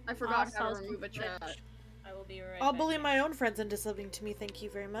 I forgot how Sounds to remove a chat. I will be right I'll back. bully my own friends into subbing to me. Thank you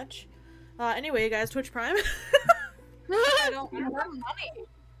very much. Anyway, guys, Twitch Prime. I don't. I don't have money.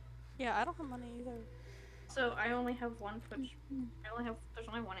 Yeah, I don't have money either. So I only have one Twitch. There's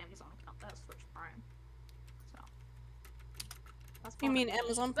only one Amazon account that has Twitch Prime. So. That's You fine. mean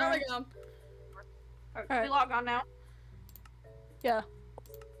Amazon There Prime? we go. Alright, Alright. we log on now. Yeah.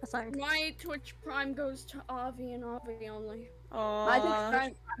 That's fine. My Twitch Prime goes to Avi and Avi only. I think Aww.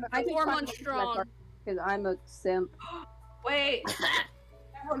 Prime- I think 4 Prime months is my strong. part, because I'm a simp. Wait.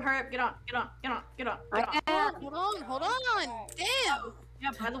 Everyone, hurry up! Get on! Get on! Get on! Get on! Get on! I am. Hold on! Damn! Yeah.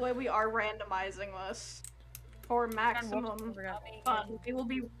 By the way, we are randomizing this for maximum fun. We will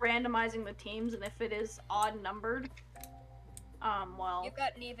be randomizing the teams, and if it is odd numbered, well, You've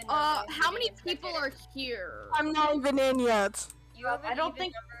got an even number. if How you're many being people spectator. are here? I'm not even in yet. You have an I don't even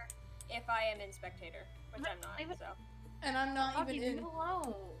think- number if I am in spectator, which I'm not, Leave it- so. And I'm not Avi, even leave in. it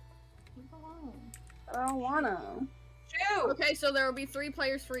alone. Leave it alone. I don't wanna. Shoot! Okay, so there will be 3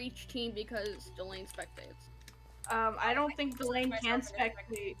 players for each team because Delane spectates. I don't think Delane can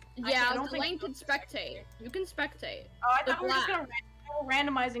spectate. Yeah, I don't think Delane can spectate. You can spectate. Oh, I The thought we were just black. gonna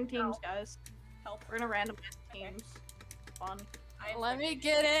randomizing teams, guys. We're gonna randomize teams. Fun. Let me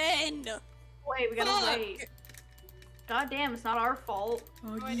get in. Wait, we gotta Fuck. wait. God damn, it's not our fault.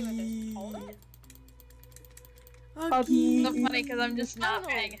 Augie. It's so funny because I'm just not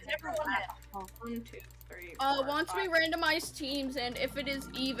paying attention. Everyone has 1, 2, 3. Once we randomize teams and if it is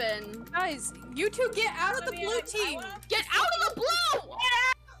even, Guys, you two get out of the blue team. get out of the blue!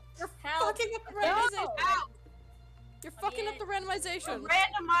 You're fucking up the randomization. You're fucking up the randomization.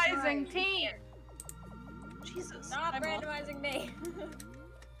 Randomizing team. Jesus. Not randomizing me.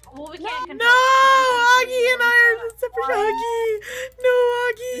 Well, we can't No, control. Augie and I are separate. Augie, no,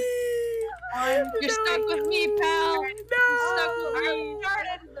 Augie. You're stuck with me, pal. No.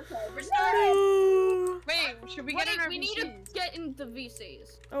 We're starting. No. Wait, should we get in our we need to VCs? get into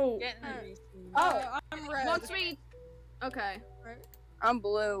VCs. Oh, Get in our VCs. Oh, I'm red. Once we, okay. I'm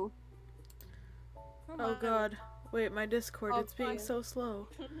blue. oh God. Wait, my Discord, it's being so slow.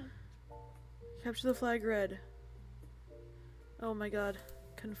 Capture the flag red. Oh my God.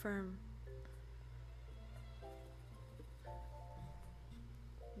 Confirm.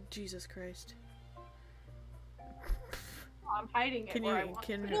 Jesus Christ. I'm hiding it. Can where I you,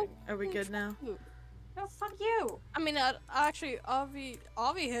 want are we good now? No, fuck you. I mean, actually, Avi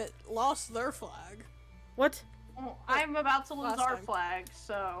lost their flag. What? Oh, I'm about to lose Last our time. flag,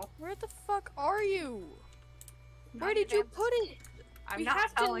 so. Where the fuck are you? Where did you put it? I'm We not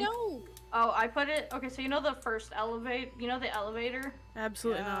have telling. to know. Oh, I put it. Okay, so you know the first elevate. You know the elevator?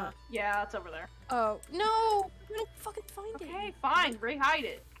 Absolutely Yeah. not. Yeah, it's over there. Oh no! We don't fucking find Okay, it. fine. Re-hide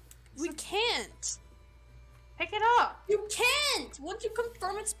it. We can't. Pick it up. You can't. Once you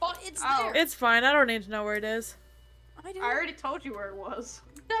confirm its spot, it's Oh. there. It's fine, I don't need to know where it is. I I already told you where it was.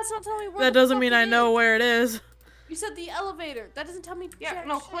 That's not telling me where That the doesn't fuck mean it I know is. where it is. You said the elevator. That doesn't tell me. Yeah, jack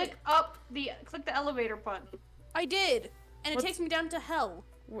no. shit. Click the elevator button. I did, and it What's- takes me down to hell.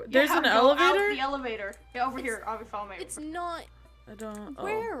 There's Yeah, an go out elevator? the elevator. Yeah, over It's- here. I'll follow me. It's not. I don't. Oh.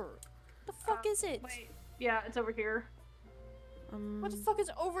 Where? The fuck is it? Wait. Yeah, it's over here. What the fuck is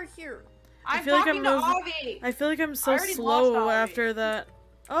over here? I'm feel like talking I'm to moving- Avi. I feel like I'm so already lost slow Avi. after that.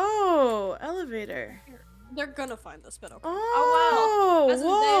 Oh, elevator. They're gonna find this bit. Okay. Oh, As in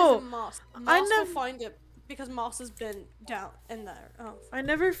whoa. there's a Moss. I Moss will never- find it because Moss has been down in there. Oh, I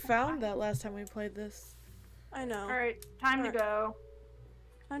never found that last time we played this. I know. All right, time to go.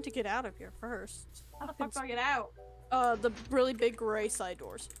 Time to get out of here first. How the fuck do I get out? The really big gray side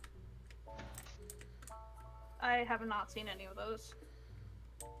doors. I have not seen any of those.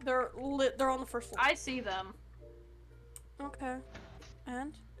 They're lit. They're on the first floor. I see them. Okay.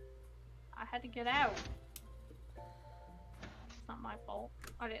 And? I had to get out. It's not my fault.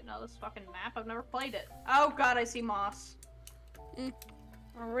 I didn't know this fucking map. I've never played it. Oh god, I see moss. A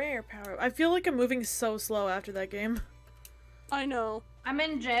rare power. I feel like I'm moving so slow after that game. I know. I'm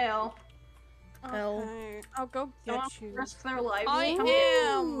in jail. L. Okay. I'll go Don't get you. risk their life. I Come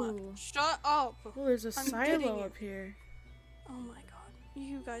am. Ooh. Shut up. Oh, there's a I'm getting silo it. up here. Oh my god.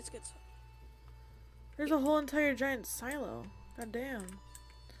 You guys get so. There's a whole entire giant silo. God damn.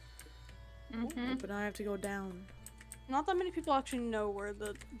 Mhm. But now I have to go down. Not that many people actually know where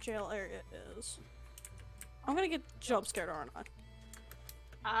the jail area is. I'm gonna get jump scared, aren't I?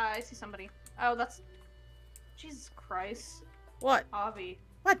 I see somebody. Oh, that's. Jesus Christ. What? Avi.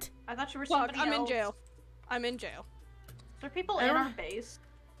 What? I thought you were Fuck, somebody I'm in else. jail. I'm in jail. There are people I in don't- our base.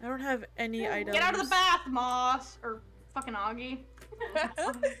 I don't have any items. Get out of the bath, Moss! Or fucking Augie.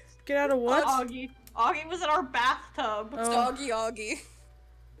 Get out of what? Augie. Augie was in our bathtub. Oh, Doggy Augie.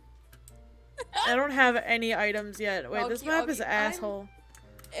 I don't have any items yet. Wait, this Augie, map is Augie, asshole.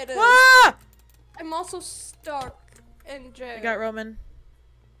 It is. Ah! I'm also stuck in jail. I got Roman.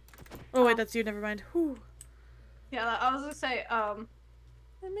 Oh wait, that's you. Never mind. Whew. Yeah, I was gonna say, I'm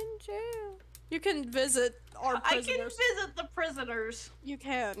in jail. You can visit our I can prisoners. visit the prisoners. You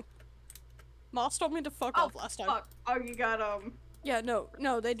can. Moss told me to fuck Oh, off last time. fuck. Augie got, Yeah,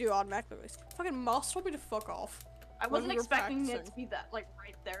 no, they do automatically. Fucking Moss told me to fuck off. I When wasn't we were expecting it to practicing. be that, like,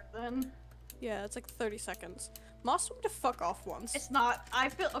 right there then. Yeah, it's like 30 seconds. Moss told me to fuck off once. It's not, I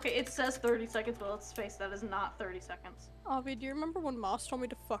feel, okay, it says 30 seconds, but let's face that is not 30 seconds. Avi, do you remember when Moss told me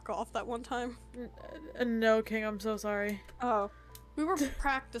to fuck off that one time? No, King. I'm so sorry. Oh. We were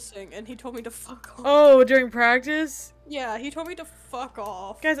practicing and he told me to fuck off. Oh, during practice, Yeah, he told me to fuck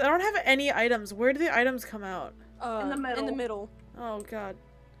off. guys. I don't have any items. Where do the items come out? In the middle. In the middle. Oh god.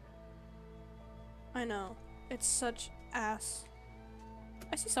 I know. It's such ass.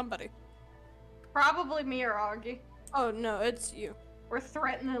 I see somebody. Probably me or Augie. Oh no, it's you. We're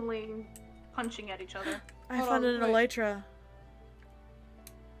threateningly punching at each other. I Hold found on, an wait. elytra.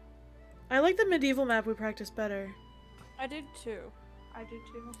 I like the medieval map we practiced better. I did too. I do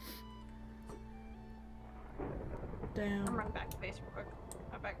too. Damn. I'm running back to base real quick.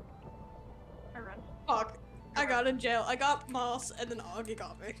 I'm back. I run. Fuck. I got in jail. I got Moss, and then Augie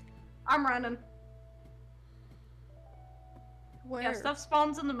got me. I'm running. Where? Yeah, stuff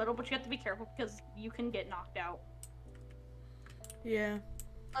spawns in the middle, but you have to be careful because you can get knocked out. Yeah.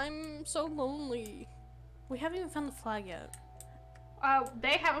 I'm so lonely. We haven't even found the flag yet.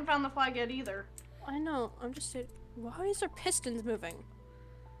 They haven't found the flag yet either. I know. I'm just saying. Why is our pistons moving?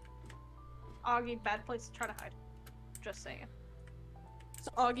 Augie, bad place to try to hide. Just saying.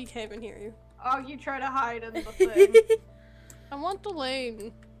 So Augie can't even hear you. Augie, try to hide in the thing. I want the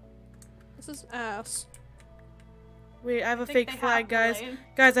lane. This is ass. Wait, I have a Think fake they have flag, the guys. lane.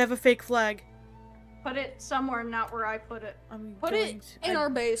 Guys, I have a fake flag. Put it somewhere, not where I put it. I'm Put going it to, in our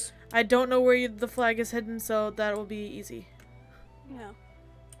base. I don't know where the flag is hidden, so that will be easy. Yeah.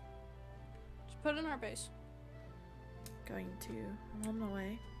 Just put it in our base. Going to. I'm on my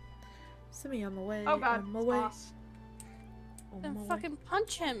way. Send me on my way. Oh god, On my it's way. Moss. On Then my way. fucking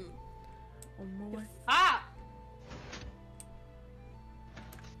punch him. On my way. Ah!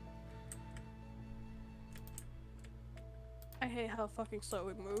 I hate how fucking slow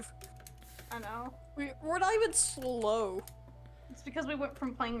we move. I know. We're not even slow. It's because we went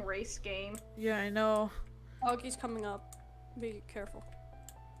from playing race game. Yeah, I know. Augie's coming up. Be careful.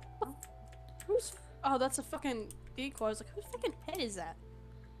 Who's? Oh, that's a fucking decoy. I was like, whose fucking head is that?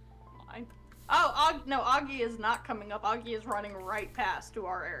 Mine. Oh, no, Augie is not coming up. Augie is running right past to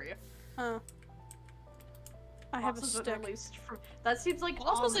our area. Huh. I have a Moss was stick. released from. That seems like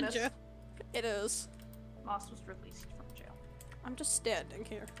Moss was in ominous. jail. It is. Moss was released from jail. I'm just standing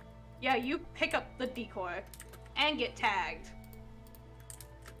here. Yeah, you pick up the decoy and get tagged.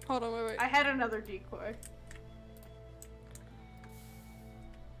 Hold on, wait. I had another decoy.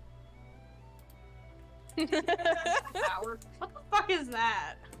 Power. What the fuck is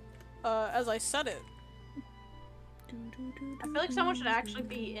that? As I said it. I feel like someone should actually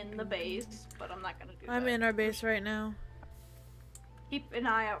be in the base, but I'm not gonna do that. I'm in our base right now. Keep an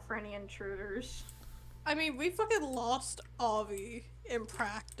eye out for any intruders. I mean, we fucking lost Avi in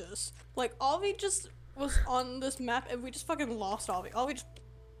practice. Like, Avi just was on this map and we just fucking lost Avi. Avi just.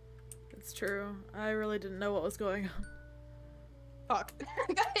 It's true. I really didn't know what was going on. Fuck.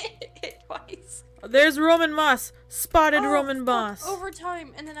 Got hit twice. There's Roman Moss! Spotted Oh, Roman fuck. Moss!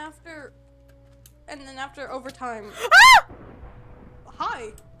 Overtime, and then after. And then after overtime. Ah!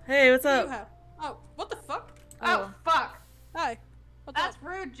 Hi. Hey, what's What do you up? have? Oh, what the fuck? Oh, fuck! Hi. What's That's up?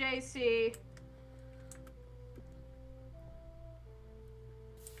 rude, JC.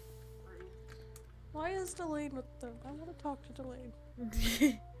 Why is Delane with them? I want to talk to Delane.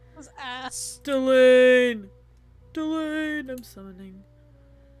 His ass. Delane! Delane! I'm summoning.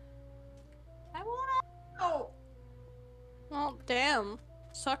 I wanna. Oh Well, damn.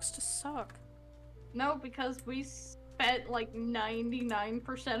 Sucks to suck. no, because we spent like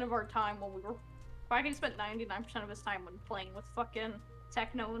 99% of our time when we were. Viking spent 99% of his time when playing with fucking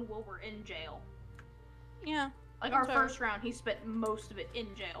Techno and Will were in jail. Yeah. Like our Okay. first round, he spent most of it in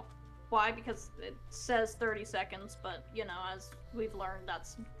jail. Why? Because it says 30 seconds, but you know, as we've learned,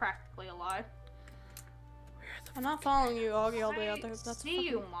 that's practically a lie. I'm not following you, Augie, all the way out there. That's See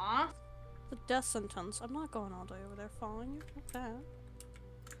you, Ma. the death sentence. I'm not going all day over there following you. Fuck that.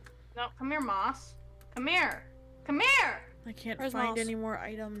 No, come here, Moss. Come here. Come here. I can't Where's find Moss? any more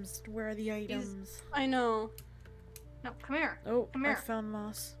items. Where are the items? I know. No, come here. Oh, come I here. found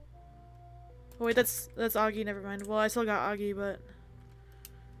Moss. Oh wait, that's Augie, never mind. Well, I still got Augie, but...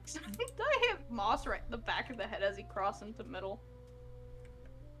 Did I hit Moss right in the back of the head as he crossed into middle?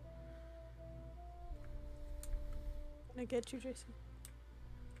 Can I get you, Jason?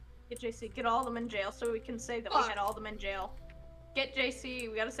 Get JC. Get all of them in jail so we can say that we had all of them in jail. Get JC.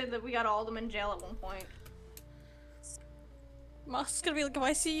 We gotta say that we got all of them in jail at one point. Moss is gonna be like, if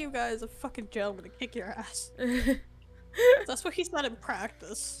I see you guys in fucking jail, I'm gonna kick your ass. That's what he said in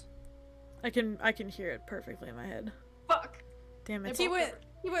practice. I can hear it perfectly in my head. Fuck. Damn it. He went,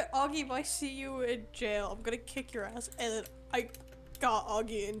 Augie, if I see you in jail, I'm gonna kick your ass. And then I got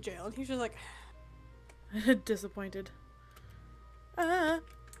Augie in jail, and he's just like, Disappointed. Ah.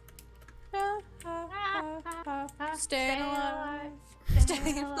 Staying alive.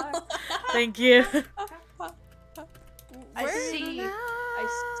 Staying alive. Thank you. I Where- see you. I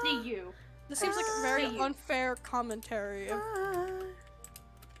see you. This seems like a I very see you. unfair commentary of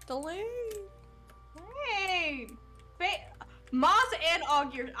Delane. Hey! Maz and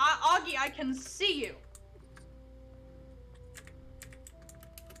Augie, Augie, I can see you.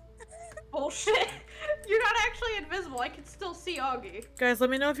 bullshit. You're not actually invisible. I can still see Augie. Guys, let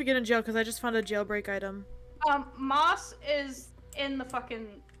me know if you get in jail, because I just found a jailbreak item. Moss is in the fucking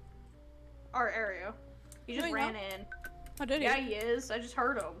our area. He just No, he's ran not. in. Oh, did he? Yeah, he is. I just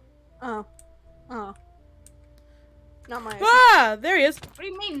heard him. Oh. Oh. Not my. Ah! There he is! What do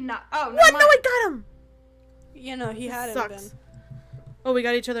you mean not? Oh, What? never No, mind. I got him! You know, he had it Sucks. been. Oh, we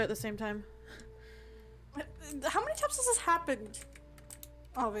got each other at the same time. How many times has this happened?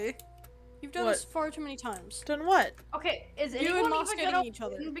 Avi? You've done What? this far too many times. Done what? Okay, is You and anyone Moss even getting gonna each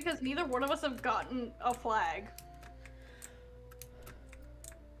other. win? Because neither one of us have gotten a flag.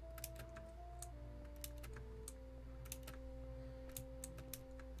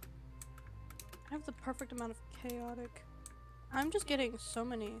 I have the perfect amount of chaotic. I'm just getting so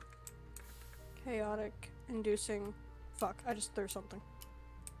many chaotic inducing. Fuck, I just threw something.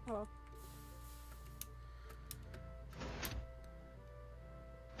 Oh well.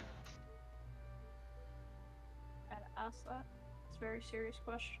 I had to ask that. It's a very serious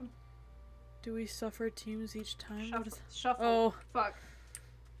question. Do we suffer teams each time? What Shuffle. is... Shuffle. Oh, Fuck.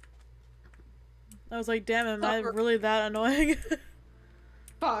 I was like, damn, am I Suffer. really that annoying?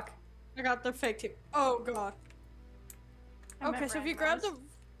 Fuck. I got the fake team. Oh god. I meant Okay, so if you grab randomized.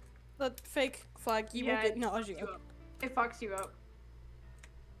 the fake flag, you Yeah, will get it fucks nausea. you up. It fucks you up.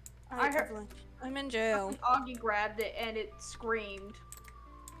 I I heard- Evelyn. I'm in jail. Augie grabbed it and it screamed.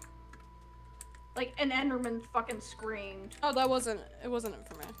 Like an Enderman fucking screamed. Oh, that wasn't. It wasn't it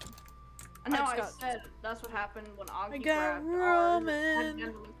for me. And now just I got- said that's what happened when Augie I got grabbed ours. Roman. Had an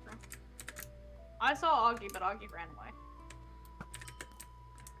Enderman scream. I saw Augie, but Augie ran away.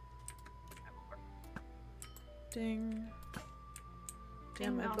 Ding.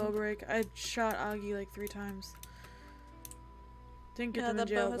 Damn, Ding my dong. bow break. I shot Augie like 3 times. Didn't get Yeah, them in that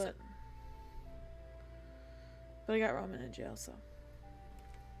bow jail, has- but I got Roman in jail, so.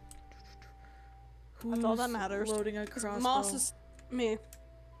 That's all that Who's matters. Loading a 'Cause crossbow. Moss is me.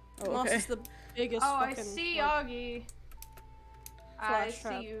 Oh, Moss okay. is the biggest Oh, I fucking. see like, Augie. I flash see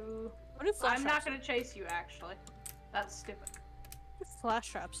trap. you. What do flash I'm traps not gonna chase you, actually. That's stupid. What do flash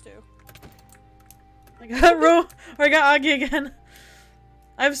traps do? I got I got Augie again.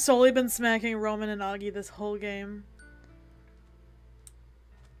 I've solely been smacking Roman and Augie this whole game.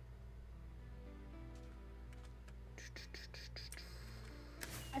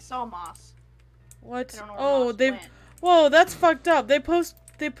 I saw Moss. What? I don't know where Oh, Moss they. went. Whoa, that's fucked up. They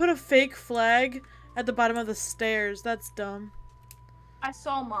put a fake flag at the bottom of the stairs. That's dumb. I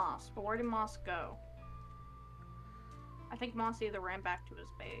saw Moss, but where did Moss go? I think Moss either ran back to his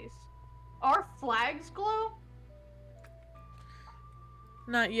base. Are flags glow?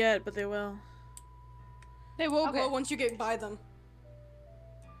 Not yet, but they will. They will Okay. glow once you get by them.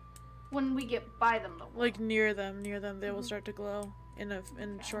 When we get by them, though. Like near them, they Mm-hmm. will start to glow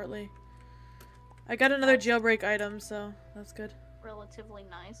in shortly. I got another jailbreak item, so that's good. Relatively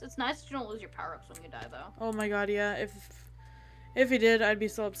nice. It's nice that you don't lose your power-ups when you die, though. Oh my god, yeah. If he did, I'd be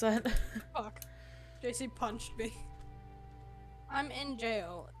so upset. Fuck. JC punched me. I'm in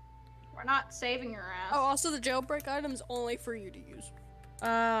jail. We're not saving your ass. Oh, also the jailbreak item's only for you to use.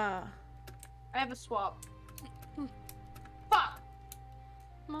 Ah. I have a swap. Fuck!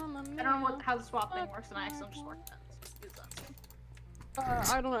 Mama I don't know how the swap thing works, and I accidentally just worked that. So use that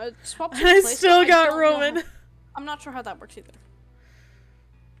soon. I don't know. It swaps And in I place, still but I got don't know Roman. how- I'm not sure how that works either.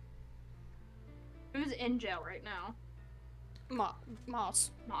 Who's in jail right now?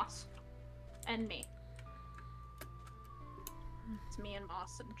 Moss. Moss. And me. It's me and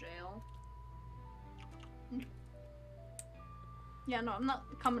Moss in jail. Yeah, no, I'm not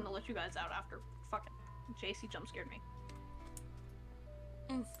coming to let you guys out after fucking JC jump scared me.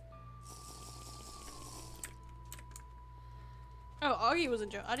 Oh, Augie was in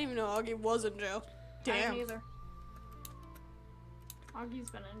jail. I didn't even know Augie was in jail. I Damn. didn't either. Augie's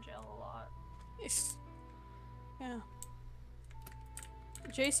been in jail a lot. It's- Yeah.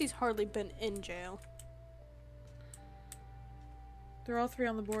 JC's hardly been in jail. They're all 3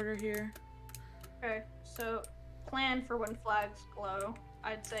 on the border here. Okay, so plan for when flags glow.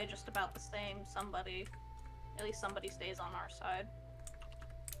 I'd say just about the same. At least somebody stays on our side.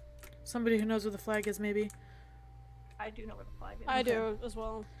 Somebody who knows where the flag is, maybe. I do know where the flag is. I do as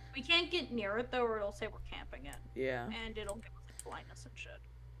well. We can't get near it though, or it'll say we're camping it, Yeah. and it'll give us blindness and shit.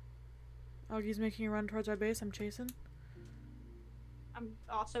 Augie's making a run towards our base. I'm chasing. I'm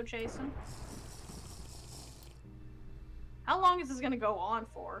also chasing. How long is this gonna go on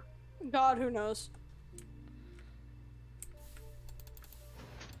for? God, who knows?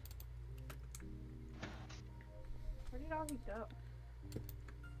 Where did Augie go?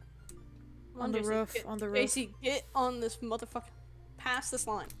 Come On the JC, roof, get- on the roof. JC, get on this motherfucker. Pass this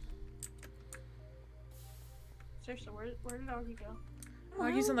line. seriously, where did Augie go?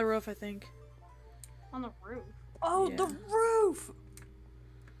 Augie's on the roof, I think. On the roof. Oh, Yeah. the roof!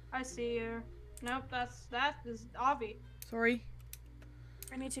 I see you. Nope, that is Avi. Sorry.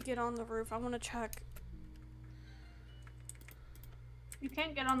 I need to get on the roof. I want to check. You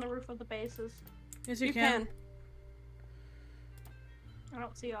can't get on the roof of the bases. Yes, you can. I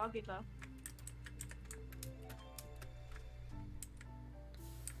don't see Augie though.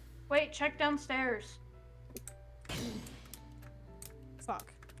 Wait, check downstairs.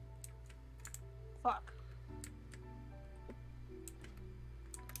 Fuck. Fuck.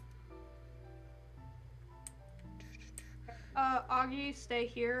 Augie, stay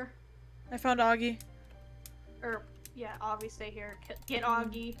here. I found Augie. Or, yeah, Avi, stay here. Get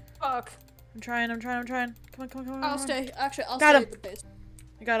Augie. Fuck. I'm trying. Come on. I'll stay. Actually, I'll Got stay him. at the base.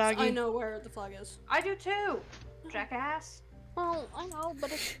 I got Augie. I know where the flag is. I do too, jackass. Well, I know,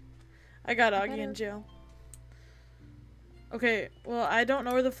 but it's... I got Augie better. in jail. Okay, well, I don't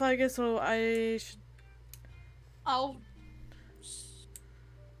know where the flag is, so I should... I'll...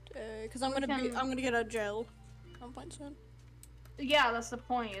 Because I'm We can- gonna get out of jail some point soon. Yeah, that's the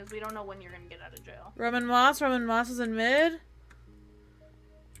point, is we don't know when you're gonna get out of jail. Roman Moss is in mid.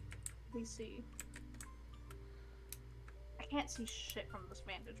 We see. I can't see shit from this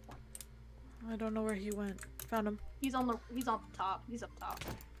vantage point. I don't know where he went. Found him. He's on the top. He's up top.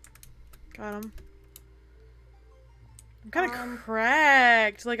 Got him. I'm kind of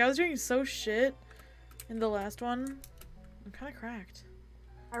cracked. Like, I was doing so shit in the last one. I'm kind of cracked.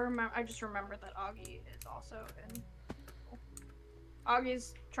 I just remember that Augie is also in.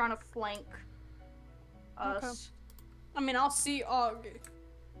 Augie's trying to flank us. Okay. I mean, I'll see Augie.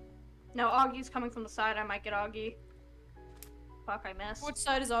 No, Augie's coming from the side. I might get Augie. Fuck, I missed. Which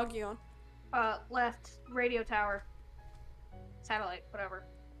side is Augie on? Left. Radio tower. Satellite, whatever.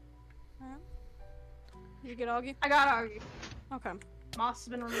 You get Augie? I got Augie. Okay. Moss has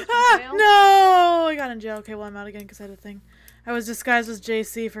been released from Ah, jail. no! I got in jail. Okay, well, I'm out again because I had a thing. I was disguised as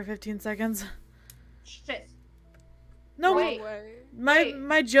JC for 15 seconds. Shit. No, Wait. No way.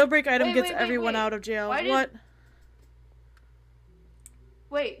 my jailbreak item Wait, gets wait, everyone wait. out of jail. Why did- What?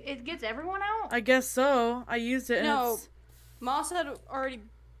 Wait, it gets everyone out? I guess so. I used it and No. it's... Moss had already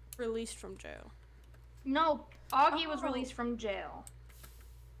released from jail. No, Augie was Oh. released from jail.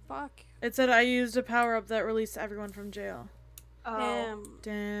 Fuck. It said I used a power-up that released everyone from jail. Oh. Damn.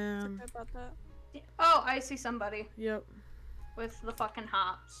 Damn. Forgot about that. Oh, I see somebody Yep. with the fucking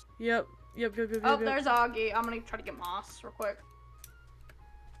hops. Yep. Oh, Yep. there's Augie. I'm gonna try to get Moss real quick.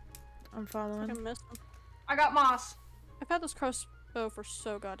 I'm following. I missed him. I got Moss. I've had this crossbow for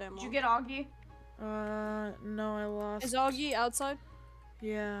so goddamn Did long. you get Augie? No, I lost. Is Augie outside?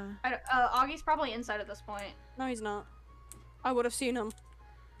 Yeah. Augie's probably inside at this point. No, he's not. I would have seen him.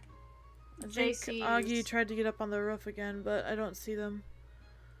 I think JC's. Augie tried to get up on the roof again, but I don't see them.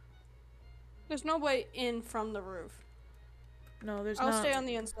 There's no way in from the roof. No, there's I'll not. stay on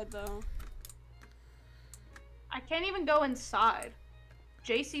the inside though. I can't even go inside.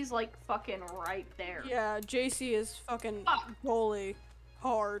 JC's like fucking right there. Yeah, JC is fucking Fuck. goalie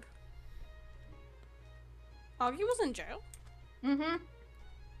hard. Augie was in jail? Mm-hmm.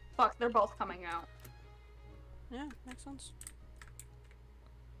 Fuck, they're both coming out. Yeah, makes sense.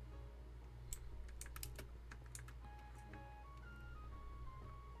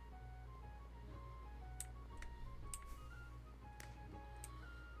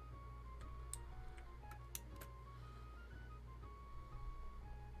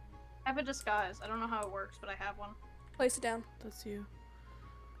 I have a disguise. I don't know how it works, but I have one. Place it down. That's you.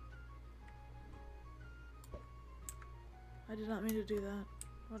 I did not mean to do that. Can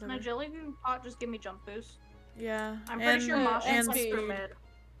Whatever. agility pot just give me jump boost? Yeah. I'm pretty and- sure Moss and just went speed. through mid.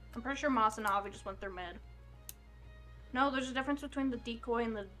 I'm pretty sure Moss and Avi just went through mid. No, there's a difference between the decoy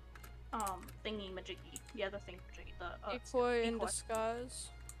and the thingy majiggy. The other thing majiggy. The Decoy in decoy. disguise.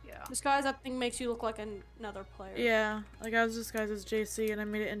 Yeah. Disguise, that thing makes you look like another player. Yeah. Like I was disguised as JC and I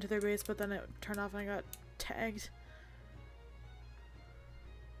made it into their base, but then it turned off and I got tagged.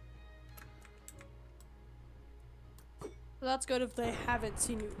 So that's good if they haven't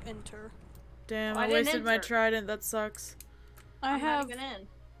seen you enter. Damn, Well, I I didn't wasted my enter. trident. That sucks. I I'm have not even in.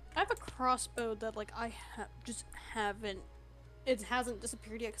 I have a crossbow that like I just haven't. It hasn't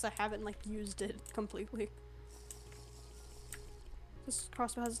disappeared yet because I haven't like used it completely. This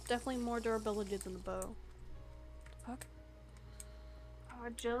crossbow has definitely more durability than the bow. Fuck.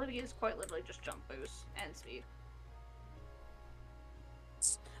 Agility is quite literally just jump boost and speed.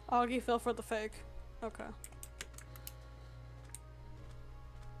 Augie fell for the fake. Okay.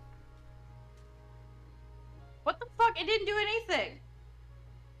 What the fuck? It didn't do anything.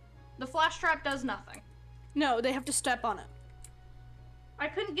 The flash trap does nothing. No, they have to step on it. I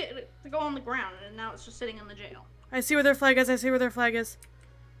couldn't get it to go on the ground, and now it's just sitting in the jail. I see where their flag is. I see where their flag is.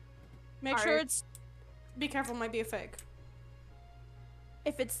 Make sure it's. Be careful, might be a fake.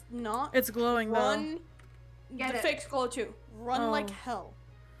 If it's not, It's glowing though. run. Get The it. fakes glow too. Run like Oh. hell.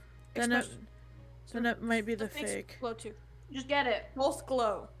 Then it, Especially- then it might be the fakes fake. glow too. Just get it. Both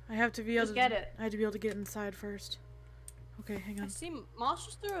glow. I have to be able Just to get it. I have to be able to get inside first. Okay, hang I on. see Moss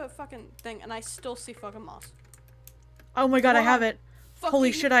just threw a fucking thing, and I still see fucking Moss. Oh my god, I Run. have it.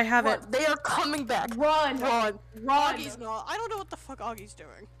 Holy Fucking shit, I have run. it. They are coming back. Run! Run. Run! Augie's not. I don't know what the fuck Augie's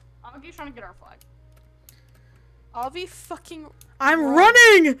doing. Augie's trying to get our flag. Augie fucking. I'm Run.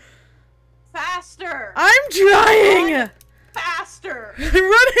 running! Faster! I'm trying! Faster! I'm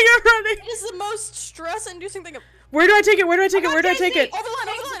running! It is the most stress-inducing thing. Where do I take it? Where do I take it? Where do I take it? Over the line,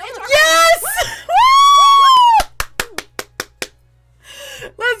 over the line, over the line. Yes!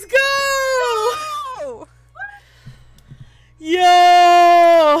 Woo! Let's go! Oh!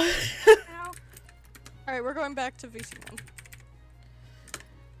 Yo! Alright, we're going back to VC1.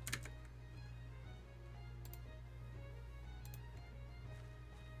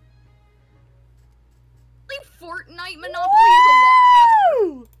 Fortnite Monopoly is a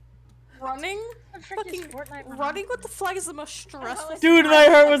lot faster. Running? Fucking running with the flag is the most stressful. Dude, my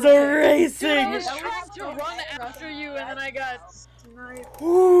heart was I racing. was trying to run after you and then I got sniped. It felt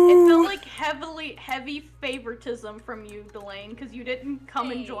Ooh. like heavy favoritism from you, Delane, because you didn't come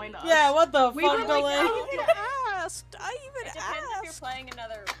and join us. Yeah, what the We fuck, were like, Delane? I even asked. I even It depends if you're asked. playing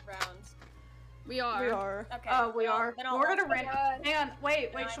another round. We are. We are. Okay. Oh, we then I'll- are. then I'll We're gonna also- run. Hang on,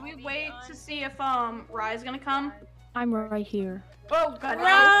 wait. Then I Should we will be wait on. to see if Rye's gonna come? I'm right here. Oh god.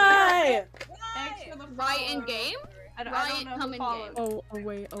 Right! Thanks for the Right in follow. game? I don't Right, know come who in followed. game. Oh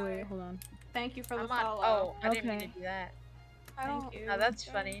wait, hold on. Thank you for the I'm on. follow. Oh, I didn't mean to Okay. do that. I don't. Thank you. Oh, that's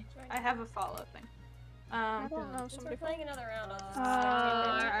funny. I have a follow thing. I don't know. Since Somebody. we're playing another round, I'll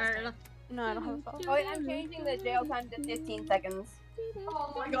just No, I don't have a follow. Oh, wait, I'm changing the jail time to 15 seconds.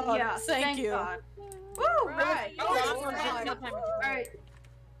 Oh my God, Yeah, thank you. God. Woo! Right. Oh, Alright.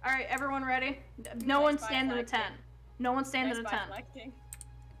 Alright, everyone ready? No one stand in a tent. No one stand in a tent.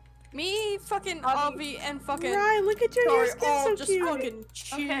 Me, fucking Avi, and fucking. Ryan, look at your Sorry, all skin, so just cute. fucking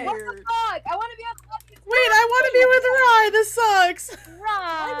cheered. Okay. What the fuck? I want to be on the podcast. Wait, I want to be with Rye. This sucks.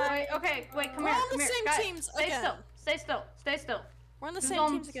 Wait, okay, wait, come We're here, on come the here. same Guys, teams stay again. still. Stay still. Stay still. We're on the Who's same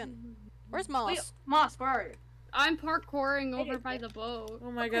on- teams again. Where's Moss? Wait, Moss, where are you? I'm parkouring over by the boat. Oh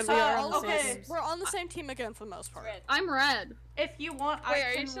my Okay, god, so we are on the okay. same teams. We're on the same team again for the most part. I'm red. If you want, Wait, I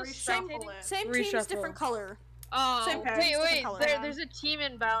are can you still reshuffle it. Same teams, Reshuffle. different color. Oh. Same Okay. teams, Wait, different color. there's a team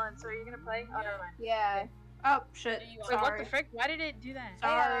imbalance. Are you gonna play? Oh, never mind. Yeah. Oh, shit. Do you Wait, what Sorry. the frick? Why did it do that?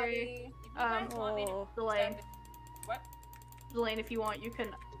 Sorry. Oh. Delane. What? Delane, if you want, you can.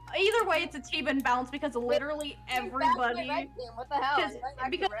 Either way, it's a team imbalance because literally everybody. What the hell? Because- I'm going back to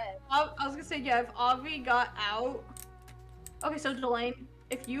because- red. I was gonna say, yeah, if Avi got out. Okay, so Delane,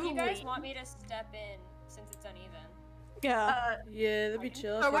 if Do you, you guys leave, want me to step in since it's uneven? Yeah. Yeah, that'd be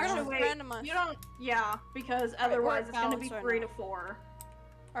chill. So we're actually, gonna wait, randomize. you don't, yeah, because otherwise it's gonna be balanced right 3 now. to 4.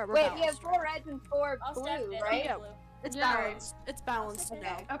 Alright, we're Wait, balanced. we have 4 reds and 4 I'll step blue, in right? for blue. It's Yeah. balanced. It's balanced Okay.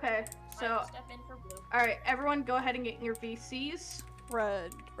 now. Okay, I so, will step in for blue. alright, everyone go ahead and get your VCs.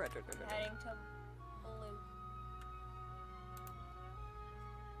 Red. Heading to blue.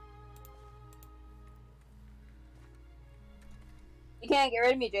 You can't get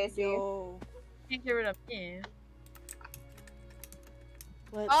rid of me, JC. Yo. Can't get rid of me.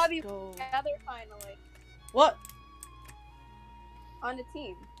 Let's Avi go. together finally. What? On the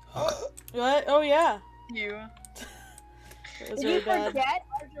team. What? Oh yeah. You. It was Did really you bad. forget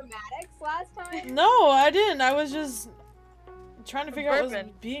our dramatics last time? No, I didn't. I was just trying to figure out what was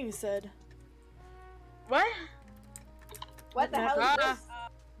Bourbon. being said. What? What the hell is Ah.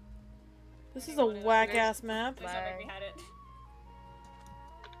 this? This is a whack ass map. Please don't make me hide it.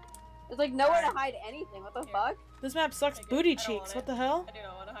 There's like nowhere to hide anything. What the fuck? This map sucks Take it. booty I don't cheeks. want What it. the hell? I do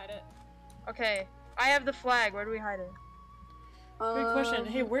not want to hide it. Okay. I have the flag. Where do we hide it? Great question.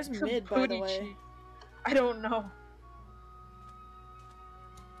 Hey, where's mid, by the Booty way? cheek. I don't know.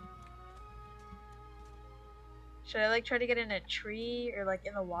 Should I like try to get in a tree or like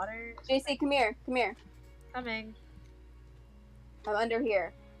in the water? JC, come here. Come here. Coming. I'm under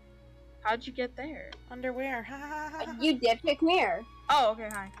here. How'd you get there? Underwear. Ha, ha, ha, ha. You dipshit, come here. Oh, okay,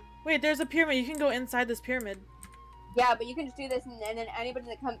 hi. Wait, there's a pyramid. You can go inside this pyramid. Yeah, but you can just do this, and then anybody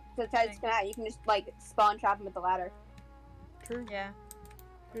that comes to try to come out, you can just like spawn trap them with the ladder. True. Yeah.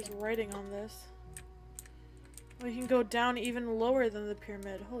 There's writing on this. We can go down even lower than the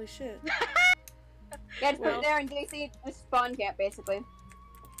pyramid. Holy shit. Yeah, just put Well- it there, and JC just spawn camp basically.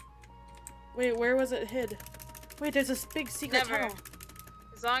 Wait, where was it hid? Wait, there's this big secret Never. tunnel.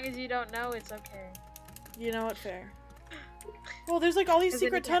 As long as you don't know, it's okay. You know what? Fair. Well, there's like all these 'Cause then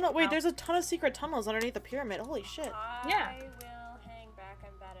secret you can't tunnels. Wait, tell. there's a ton of secret tunnels underneath the pyramid. Holy shit. Yeah. I will hang back.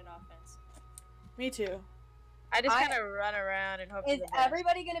 I'm bad at offense. Me too. I just I- kind of run around and hope for Is the best.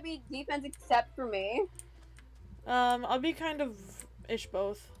 everybody gonna be defense except for me? I'll be kind of ish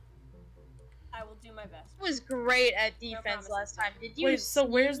both. I will do my best. I was great at No defense promises. last time. Did you Wait, so see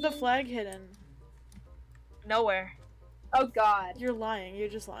where's the me? flag hidden? Nowhere. Oh god. You're lying. You're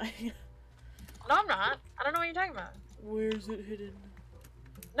just lying. No, I'm not. I don't know what you're talking about. Where's it hidden?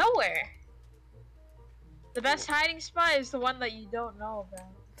 Nowhere. The best hiding spot is the one that you don't know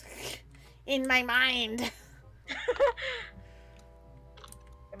about. In my mind.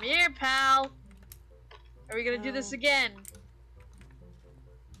 Come here, pal. Are we gonna do this No. again?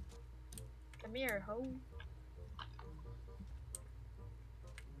 Come here, ho.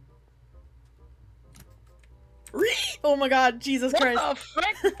 Oh my god, Jesus What Christ. the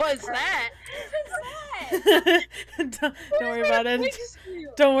frick was that? don't worry about it. Quick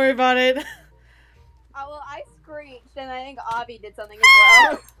steal. Don't worry about it. Well, I screeched, and I think Avi did something as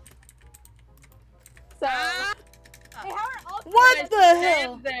well. So, Ah! hey, how are all What three of the us-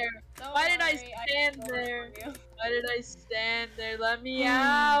 hell? Stand there. Don't Why did I worry, stand can go there? for you. Why did I stand there? Let me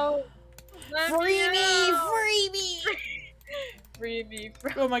out. Let Free me! out. Free me! Free me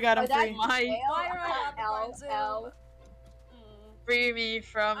from Oh my god, I'm Oh, that's free. my- fail. Why do I have to L, find Zoom? L. free me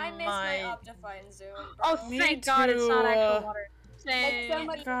from I miss my Optifine Zoom. Oh, bro. Me thank God it's not too. actual water. Like Thank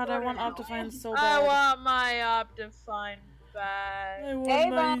somebody God, I want ordered Optifine so I bad. want my Optifine back. I want Hey,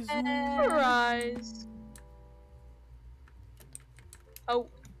 my Brian. Zoom. Rise. Oh,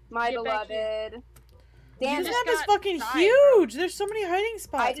 My Get back here. beloved. Damn This it. just map is got fucking died, huge! There's so many hiding I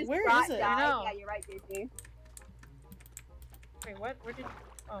spots. just Where got is it? died. know. Yeah, you're right, JC. wait, what? Where did?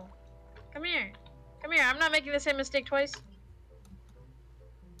 Oh, come here. Come here. I'm not making the same mistake twice.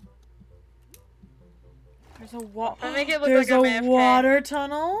 There's a wa- I make it look There's like I'm a AFK. water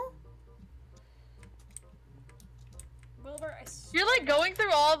tunnel? Wilbur, I swear You're like to God. going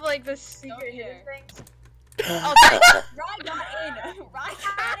through all of like the secret here. hidden things. Oh, Oh, thank Ryan got in! Ryan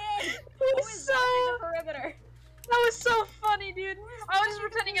got in! Who That was is so. watching the perimeter? That was so funny, dude. I was just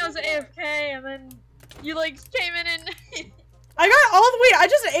pretending I was AFK, and then you like came in and. I got all the- wait, I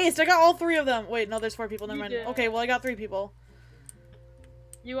just aced. I got all 3 of them. Wait, no, there's 4 people. Never You mind. did. Okay, well, I got 3 people.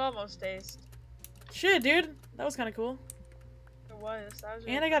 You almost aced. Shit, dude. That was kind of cool. It was. That was.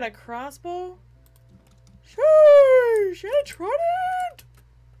 And I got a crossbow. Sheesh! And a trident!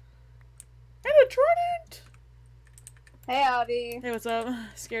 And a trident! Hey, Avi. Hey, what's up?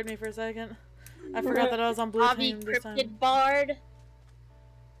 Scared me for a second. I forgot that I was on blue Avi team this time. Cryptid Bard.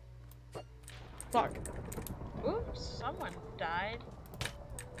 Fuck. Oops, someone died.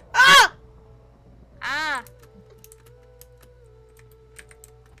 Ah! Ah!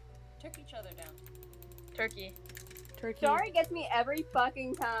 Took each other down. Turkey. Turkey. Sorry gets me every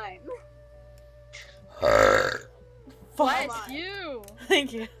fucking time. Fuck. Bless you!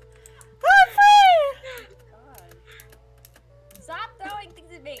 Thank you. I'm free! God. Stop throwing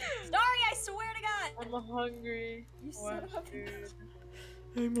things at me! Sorry, I swear to God! I'm hungry. You son What, of a dude?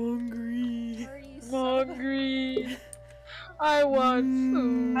 I'm hungry. Sorry, you I'm son of a- hungry. I want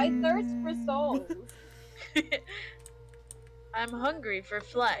food. I thirst for souls. I'm hungry for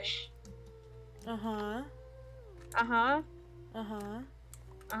flesh. Uh-huh. Uh-huh. Uh-huh.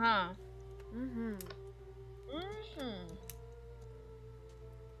 Uh-huh. Mm-hmm. Mm-hmm.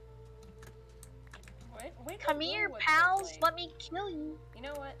 Wait, Come wait, here, wait, pals. wait. Let me kill you. You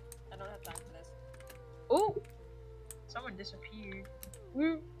know what? I don't have time for this. Ooh. Someone disappeared.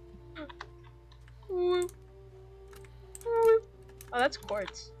 Woo. Woo. Woo. Oh, that's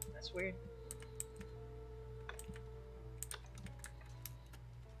quartz. That's weird.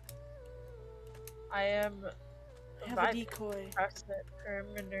 I am I have a reviving decoy. across the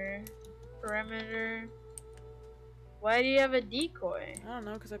perimeter. Perimeter. Why do you have a decoy? I don't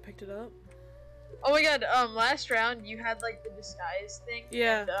know, because I picked it up. Oh my god, last round you had like the disguise thing.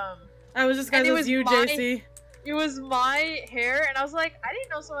 Yeah. And, I was disguised it as was you, my- JC. it was my hair, and I was like, I didn't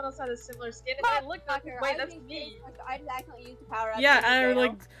know someone else had a similar skin, and I looked up, Fucker, wait, I that's just me. I just accidentally used the power up. Yeah, in and I jail.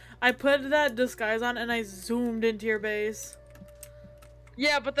 like I put that disguise on and I zoomed into your base.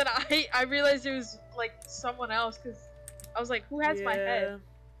 Yeah, but then I realized it was like someone else, because I was like, who has my head?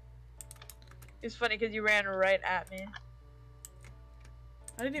 It was funny because you ran right at me.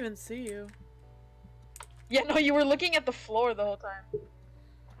 I didn't even see you. Yeah, no, you were looking at the floor the whole time.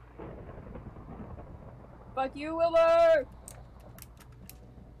 Fuck you, Wilbur!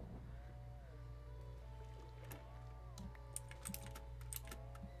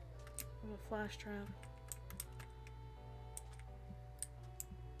 a flash trap.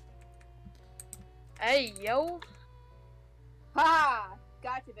 Hey, yo. Ha!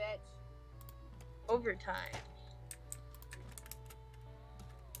 Gotcha, bitch. Overtime.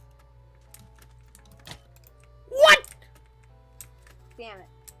 What? Damn it.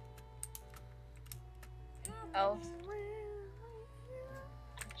 Oh.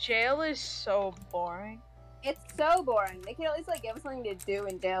 Jail is so boring. It's so boring. They could at least like give us something to do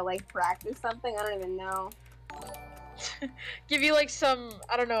in jail, like practice something. I don't even know. Give you like some,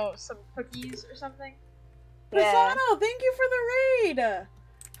 I don't know, some cookies or something. Yeah. Pisano, thank you for the raid.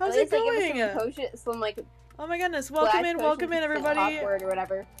 How's it At least, like, going? give us some potions, some like Oh my goodness! Welcome flash in, welcome potions in, with, everybody. like, Hotword or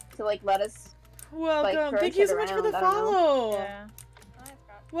whatever to like let us. Welcome. throw Thank you shit so much for the around, I don't know. follow. Yeah.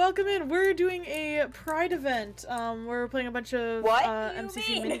 Welcome in. We're doing a Pride event. We're playing a bunch of What?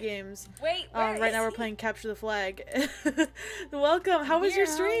 MCC mini games. Wait, Right now we're playing Capture the Flag. Welcome. How was your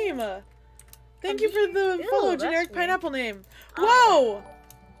stream? Thank you for the Ew, follow, that's generic weird. pineapple name. Whoa!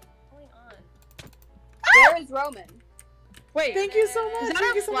 Going on? Where is Roman? Wait. Thank you so Is much. that Thank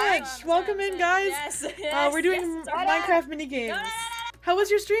our you so flag? much. Welcome in, guys. Yes, yes, We're doing yes, it's our Minecraft flag. mini games. No, no, no, How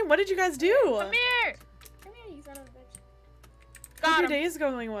was your stream? What did you guys do? Come here. Come here, you son of a bitch. Hope Got your him. day is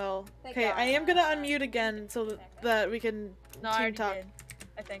going well. Thank Okay, God. I am gonna unmute again so that we can No, I team already talk. did.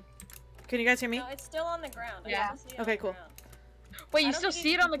 I think. Can you guys hear me? No, it's still on the ground. Yeah. I still see it Okay, on the cool. ground. Wait, I you don't still think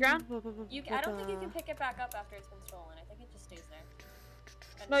see you it on the ground? I don't think you can pick it back up after it's been stolen. I think it just stays there.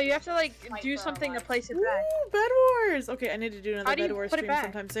 And No, you have to like fight do for our something to lives. place it Ooh, back. Bed Wars! Okay, I need to do another How do you Bed Wars put it stream back?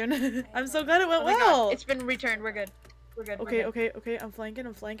 sometime soon. I'm so glad it went Oh my well! God, it's been returned. We're good. We're good. Okay, we're good. okay, I'm flanking,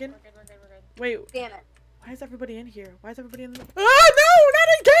 We're good, we're good, we're good. Wait, Damn it. why is everybody in here? Why is everybody in the- Oh, no!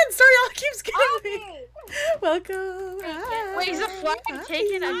 Not again! Sorry, all keeps getting me! Avi! Welcome! Hey, Hi! Wait, is the flag Hi.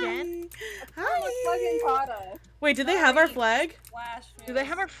 taken again? Someone fucking Hi! caught us. Wait, did they have our Sorry. flag? Flash Do they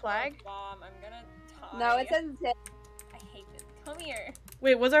have our moves. flag? Bomb. I'm gonna die. No, it says it's hit. I hate this. Come here.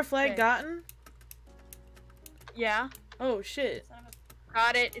 Wait, was our flag Okay. gotten? Yeah. Oh, shit. Son of a...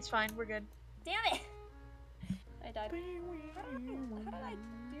 Got it. It's fine. We're good. Damn it! I died. How did I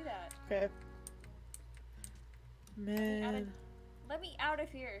do that? Okay. Man. Let me out of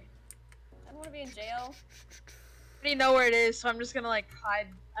here. I don't want to be in jail. I already know where it is, so I'm just gonna like hide.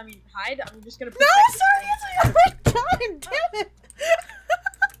 I mean, hide. I'm just gonna. No, protect sorry, it's my time. Damn it.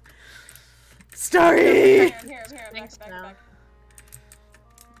 Story. I'm here. I'm Thanks, back. now.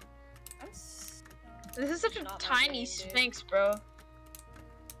 I'm s- This is such a Not my tiny game, dude. sphinx, bro.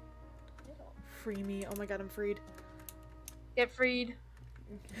 Little. Free me. Oh my god, I'm freed. Get freed.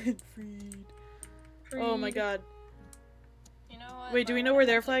 freed. Oh my Freed. god. You know what? Wait, do My we know one where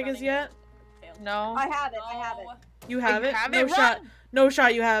their actually flag is running yet? failed. No. I have it. I have it. No. You have it? Have No it. shot. Run! No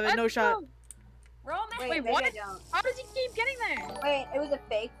shot, you have it. No Let's shot. go. Roman. Wait, Wait, maybe what? I don't. How does he keep getting there? Wait, it was a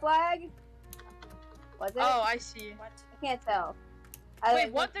fake flag? Was it? Oh, I see. What? I can't tell.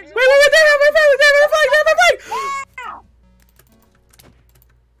 Wait, what? There's Wait, they have my flag! They have my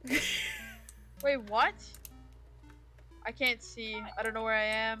flag! Wait, what? I can't see. I don't know where I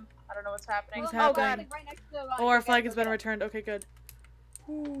am. I don't know what's happening. What's Oh happening? god. Right next to the Oh, our flag has been returned. Okay, good.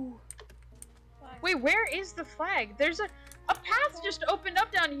 Wait, where is the flag? There's a path just opened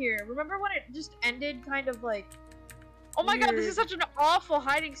up down here. Remember when it just ended kind of like... Oh my god, this Weird. is such an awful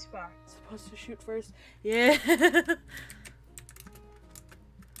hiding spot. Supposed to shoot first. Yeah.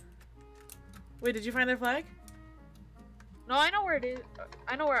 Wait, did you find their flag? No, I know where it is.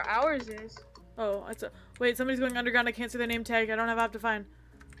 I know where ours is. Oh, it's a wait. Somebody's going underground. I can't see their name tag. I don't have Optifine.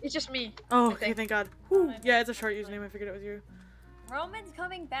 It's just me. Oh, I okay. think. Thank God. Whew. Yeah, it's a short username. I figured it was you. Roman's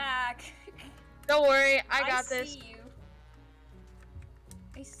coming back. Don't worry, I got see this. You.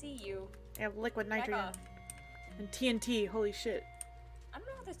 I see you. I have liquid Back nitrogen off. and TNT. Holy shit. I don't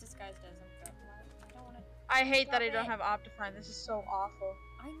know what this disguise does. I don't want to. I hate that I Stop don't it. have Optifine. This is so awful.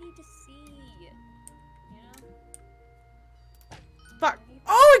 I need to see. You know. Fuck.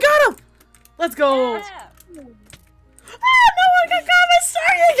 Oh, we got him. Let's go. Yeah. Ah, no one can comment.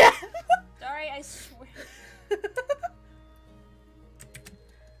 Sorry again. Sorry, I swear.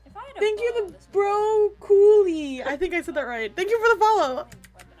 If I had a Thank you, bow, the this would bro Cooley. I think I said that right. Thank you for the follow. be a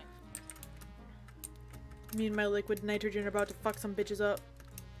weapon I Me and my liquid nitrogen are about to fuck some bitches up.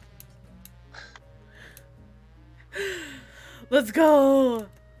 Let's go.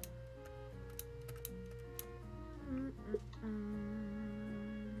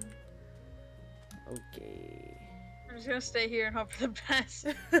 Okay. I'm just gonna stay here and hope for the best.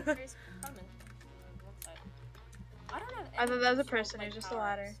 can- There's coming. One side. I don't have. I thought any that was a actual, person, it like, was just a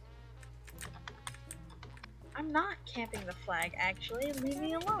ladder. powers. I'm not camping the flag, actually. Leave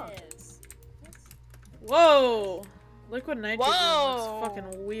me alone. It is. Yes. Whoa. Liquid nitrogen Whoa. looks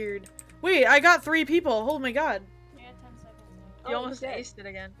fucking weird. Wait, I got 3 people. Oh my god. You got 10 seconds. You Oh, almost shit. aced it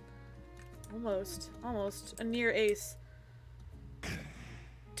again. Almost. A near ace.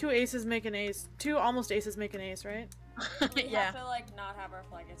 2 aces make an ace. 2 almost aces make an ace, right? We Yeah. have to like not have our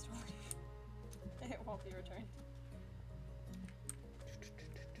flag destroyed. It won't be returned.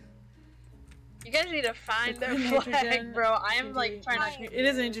 You guys need to find their Liquid flag, nitrogen, bro. I am like CD. trying to. It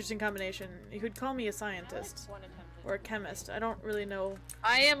is an interesting combination. You could call me a I like scientist one attempt at or a it. chemist. I don't really know.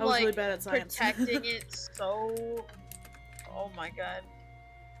 I am I was like really bad at science. protecting it so. Oh my god.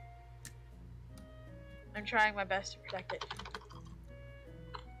 I'm trying my best to protect it.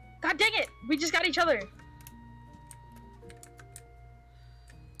 God dang it! We just got each other.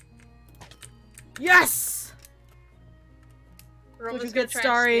 Yes! We're Look almost a gonna good try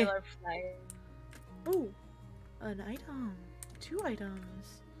starry. and steal our flag. Ooh. An item. 2 items.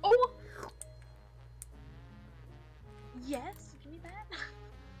 Oh. Yes, give me that.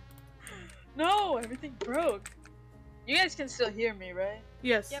 No, everything broke. You guys can still hear me, right?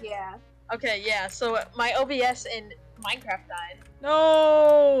 Yes. Yeah. Okay, yeah. So my OBS in Minecraft died.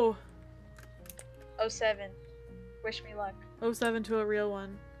 No! 07. Wish me luck. 07 to a real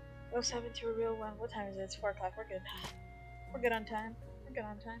one. 07 to a real one. What time is it? It's 4 o'clock. We're good. We're good on time. We're good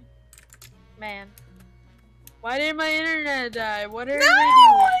on time. Man. Why did my internet die? What are they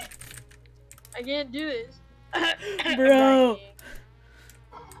doing? I can't do this. Bro. Sorry.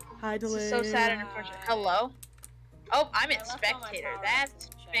 High This delay. is so sad and unfortunate. Hello? Oh, I'm in I left all my spectator. power That's ups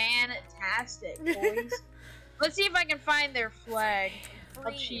in check. fantastic, boys. Let's see if I can find their flag. I'll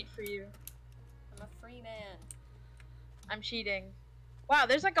Free. cheat for you. I'm a free man. I'm cheating. Wow,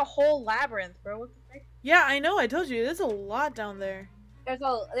 there's like a whole labyrinth, bro. What the frick? Yeah, I know. I told you. There's a lot down there. There's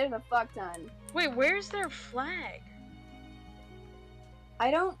a fuck ton. Wait, where's their flag? I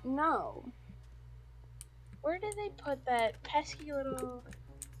don't know. Where did they put that pesky little...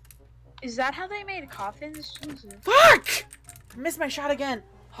 Is that how they made coffins? Jesus. Fuck! I missed my shot again.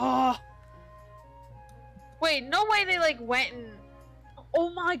 Oh. Wait, no way they like went and... Oh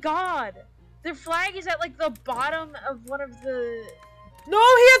my god! Their flag is at like the bottom of one of the... No,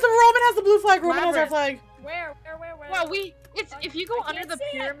 Roman has the blue flag. Roman has our Labyrinth. flag. Where? Wow, it's if you go I under can't the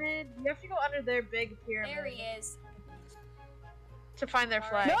see it. pyramid, you have to go under their big pyramid There he is. to find their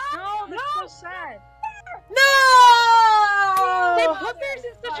flag. Alright. No, that's so sad. They No! put theirs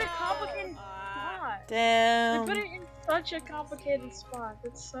in such a complicated spot. Damn. They put it in such a complicated spot.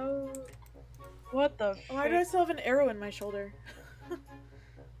 That's so... What the Why do I frick? still have an arrow in my shoulder?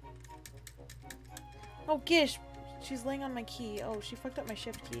 Oh, Gish. She's laying on my key. Oh, she fucked up my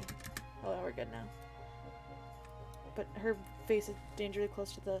shift key. Oh, we're good now. But her face is dangerously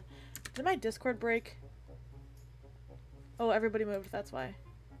close to the... Did my Discord break? Oh, everybody moved. That's why.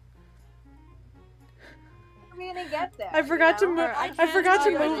 We're gonna get there. I forgot to you move. know? I forgot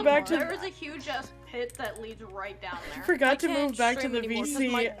to do move it back to. There is a huge ass pit that leads right down I there. forgot to can't move back to stream the anymore 'cause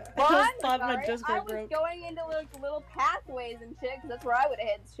VC. my- I Well, just I'm thought my sorry. I Discord was broke. going into like little pathways and shit, 'cause that's where I would have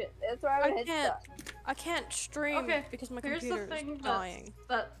hit shit. That's where I would I have hit can't. stuff. I can't stream Okay, because my Here's the computer thing is dying.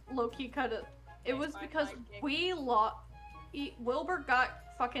 that low-key kind of... It was my because flag kicked. we lost... Wilbur got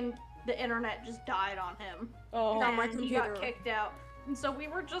fucking... The internet just died on him. Oh, No, my and he got computer. kicked out. And so we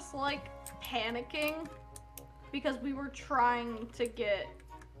were just like panicking because we were trying to get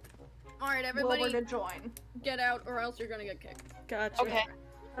Alright, Wilbur everybody, to join. get out or else you're gonna get kicked. gotcha. Okay.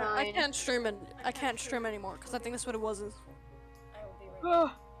 I Fine. can't stream it. I can't stream anymore because I think that's what it was. I will be right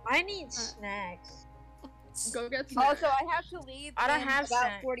back. I need snacks. Go get snacks. Also, I have to leave I don't in have about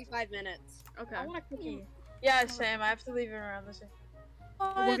snacks. 45 minutes. Okay. I want a cookie. Yeah, Sam, I have to leave it around the same.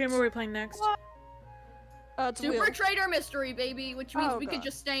 What game are we playing next? It's Wheel. Super Trader Mystery, baby, which means Oh, we could God.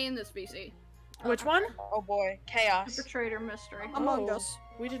 just stay in this VC. Which one? Oh boy, chaos. Perpetrator mystery. Among Oh. Us.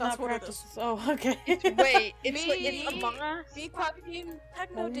 We did That's not what it practice. Oh, okay. Wait, it's like Me- it's Among Us. Me copying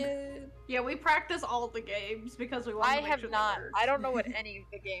Techno did. Yeah, we practice all the games because we want I to make have sure they not. work. I don't know what any of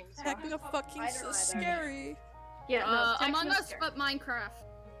the games are. Techno fucking I don't so either. scary. Yeah, no, Among Techno's Us, scary. but Minecraft.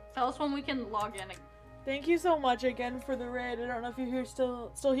 Tell us when we can log in. Thank you so much again for the raid. I don't know if you're here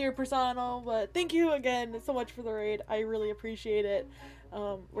still here, Persano, but thank you again so much for the raid. I really appreciate it.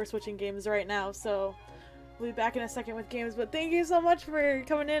 We're switching games right now, so we'll be back in a second with games. But thank you so much for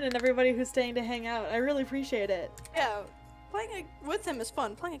coming in and everybody who's staying to hang out. I really appreciate it. Yeah, playing with him is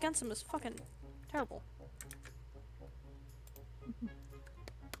fun. Playing against him is fucking terrible.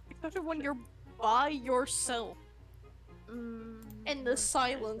 Especially when you're by yourself in the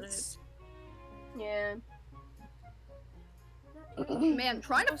silence. Yeah. Man,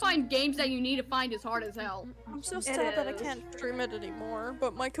 trying to find games that you need to find is hard as hell. I'm so sad that I is. can't stream it anymore,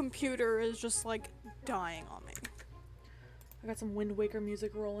 but my computer is just like dying on me. I got some Wind Waker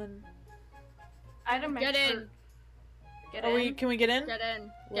music rolling. I had to make Get sure. in. Get Are in. we? Can we get in? Get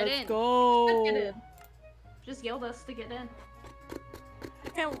in. Get Let's in. go. Get in. Just yelled us to get in.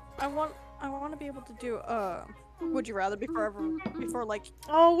 I want to be able to do would you rather before like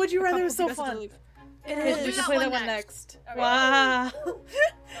Oh, would you a rather? couple It was so of you guys have to fun. leave. It We'll is. do We can that play one that one next. next. Okay. Wow. So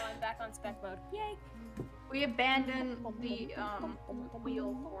I'm back on spec mode. Yay! We abandoned the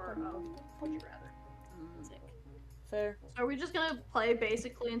wheel for would you rather. Sick. Fair. So are we just gonna play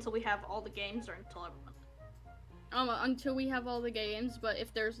basically until we have all the games, or until everyone? Until we have all the games, but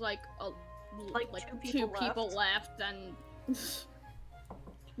if there's like two people left, then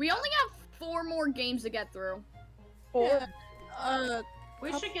we only have 4 more games to get through. Yeah.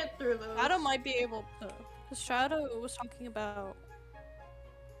 We should get through those. Shadow might be able to. Cause Shadow was talking about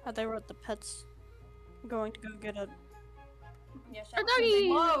how they were at the pets, going to go get a. Yeah, Doggy!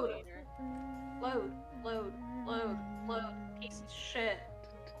 Load. Piece of shit.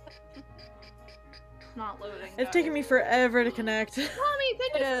 Not loading. It's taking me forever to connect. Tommy,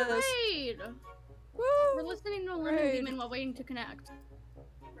 thank you for the Yes. raid! Woo! We're listening to Lemon Raid. Demon while waiting to connect.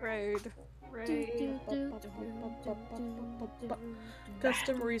 Raid.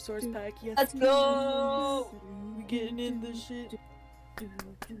 Custom resource pack. Yes. Let's go! We getting in this shit.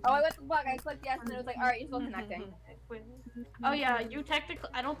 Oh, I went to bug. I clicked yes, and it was like, alright, you're still connecting. Oh yeah, you technically.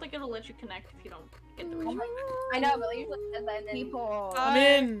 I don't think it'll let you connect if you don't get the resource. I know, but it usually says that, and then People. I'm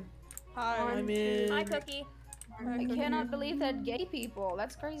in. Hi. I'm in. Hi, Cookie. I cannot believe that gay people.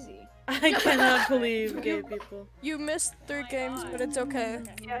 That's crazy. I cannot believe gay people. You missed 3 games, but it's okay.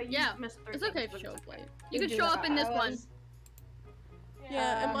 Yeah, you missed It's 13, okay but to show it's play. okay. You can show up in this one.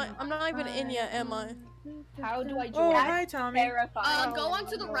 Yeah, I'm not even in yet, am I? How do I join? Oh, hi, Tommy. Terrifying. Go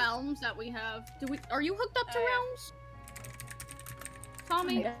onto the realms that we have. Are you hooked up to realms?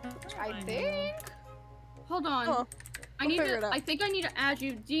 Tommy? I think. Hold on. Oh, I we'll need figure it to. out. I think I need to add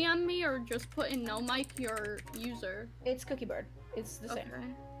you. DM me or just put in no mic your user. It's Cookie Bird. It's the same. Okay.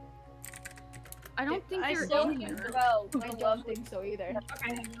 I don't think I you're still in think here. Well, I don't think so either.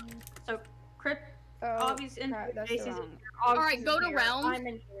 Okay. So, Crypt, Oh, Obvi's in crap, that's Casey's the in wrong. here. Obvi's Alright, in go to here, realms. I'm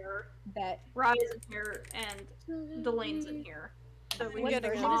in here. Bet. Rise is in here, and Delane's in here. So we What get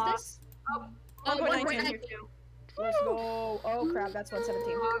version What is Moss. this? Oh, Oh, we're we're in in here too. Let's go. Oh crap, that's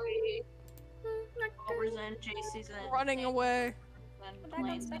 117. Obvi, Oliver's in, JC's in. Running away. And Back on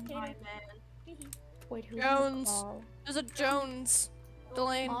Delane's in, spectator. I'm in. Wait, who? Jones. There's a Jones.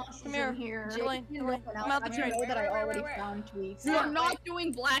 Delane, Moss is come here. in here. Delane, Delane, I'm out the train. know that I Wait, already wait. found tweets. You are not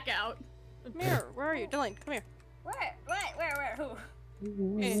doing blackout. Come here. Where are you? Delane, come here. Where?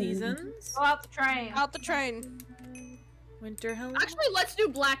 Who? Hey. Seasons. Go out the train. Out the train. Winter Hell. Actually, let's do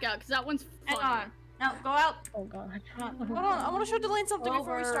blackout because that one's Hang fun. on. No, go out. Oh god. Come on. Hold on, I want to show Delane something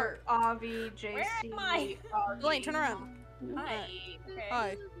before we Over, start. Avi, JC. Where am I? Avi, Delane, turn around. Hi. Okay.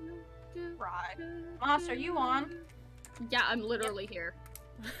 Hi. Rye. Moss, are you on? Yeah, I'm literally here.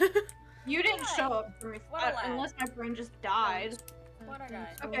 You didn't Hi. show up for me, What a lad. unless my brain just died. What are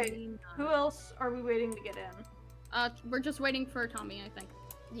guys? Okay, who else are we waiting to get in? We're just waiting for Tommy, I think.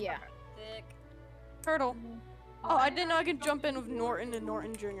 Yeah. Sick. Turtle. Oh, I didn't know I could jump in with Norton and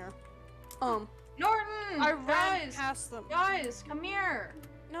Norton Jr. Norton! I ran guys! past them. Guys, come here!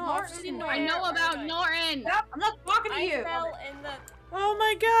 No, I've Norton. seen I Norton. know Where about are you? Norton. Yep, I'm not talking to I you! fell in the. Oh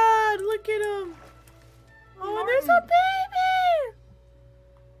my god, look at him. Oh, and there's a baby.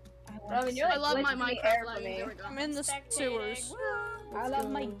 Robin, you're I like love my glitching the Minecraft air for lagging. me. There we go. I'm in the Spectating. sewers. Woo! I love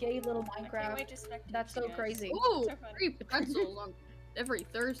my gay little I can't Minecraft. wait to spectate That's so you guys. crazy. Ooh, So fun. free pretzels on every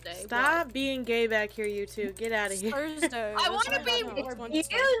Thursday. Stop being gay back here, you two. Get out of It's here. Thursday. I wanna That's be- not how it's Excuse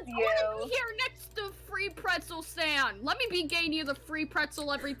Wednesday. I you. want to be here next to free pretzel stand. Let me be gay near the free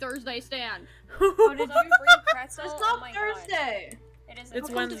pretzel every Thursday stand. Oh, did It's a you? free pretzel. It's Oh not my God. Thursday! It is. It's Welcome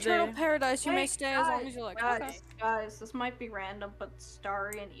to Wednesday. Turtle Paradise. You may Hey, stay as long as you like. Guys, Okay. guys, this might be random, but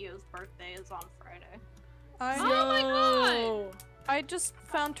Starry and Eo's birthday is on Friday. I, Oh my god! Yo. I just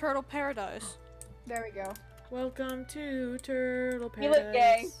found Turtle Paradise. There we go. Welcome to Turtle You Paradise. look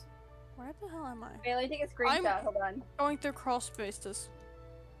gay. Where the hell am I? Okay, let me take a screenshot. Hold on. Going through crawl spaces.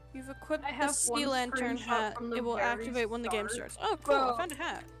 You've equipped I the have sea one lantern screenshot hat. from the It will very activate when the game start. starts. Oh, cool! Whoa. I found a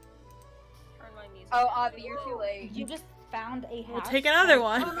hat. Turn my music. Oh, Avi, you're too late. You just found a We'll hat. take another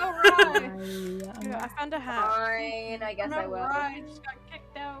one. Oh no, Rye! Yeah, I found a hat. Fine, I guess Oh, I no, will. Rye just got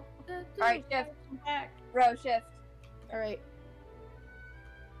kicked out. Alright, shift. Come back. Row, shift. Alright.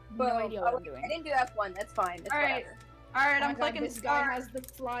 Boom. No idea what Oh, I'm doing. I didn't do F1. That's fine. It's Alright. whatever. Alright, Oh I'm my God, clicking this guy start. has the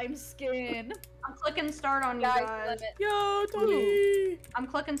slime skin. I'm clicking start on you Guys, guys. limit. Yo, Tommy. I'm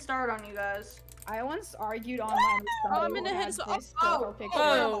clicking start on you guys. I once argued online with somebody I'm gonna who hit had some- this oh, profile picture.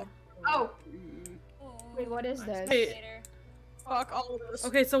 Oh. Oh, Wait, what is this? Wait. Later. Fuck all of this.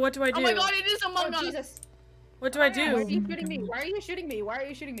 Okay, so what do I do? Oh my god, it is Among Us! Jesus. What do I Why are do? you shooting me? Why are you shooting me? Why are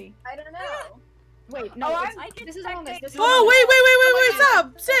you shooting me? I don't know. Wait, no, Oh, this is Among Us. This is Oh, wait,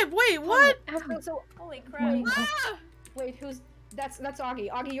 stop! Sib, wait, what? So, Holy crap. wait, who's... That's Augie.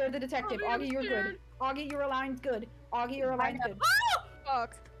 Augie, you're the detective. Augie, I'm Augie, you're scared. good. Augie, you're aligned good. Augie, you're aligned good.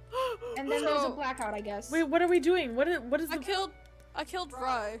 Fuck. And then there's a blackout, I guess. Wait, what are we doing? What is I the... killed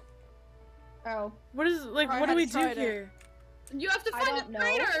Rye. Oh. What is, like, I what do had we do tried it. here? You have to I find don't the know.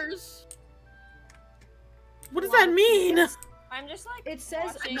 traitors! What does that mean? I'm just like. It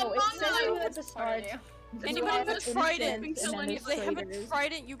says, watching no, it Among says Us. you at the start. Anybody who's tried it, If if they haven't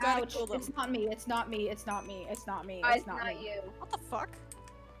tried it, you gotta Ouch, kill them. it's not me, it's not me, it's not me, it's not me, It's it's not not me. you. What the fuck?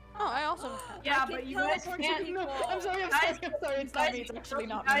 Oh, I also. Yeah, but you guys No, can't. I'm sorry, it's not me, it's actually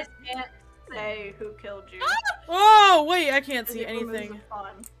not You me. guys can't say who killed you. Oh, wait, I can't see It ruins anything. the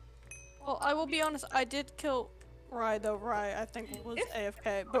fun. Well, I will be honest. I did kill Rye though. Rye, I think, was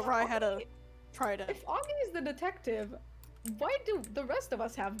AFK, but Rye had a trident. If Augie is the detective, why do the rest of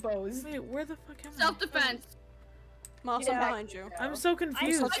us have bows? Wait, where the fuck am I? Self-defense. Moss, I'm behind you. I'm so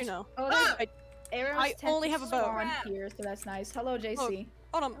confused. Just let you know. Oh, I- arrows I tend only to have a bow. spawn here, so that's nice. Hello, JC.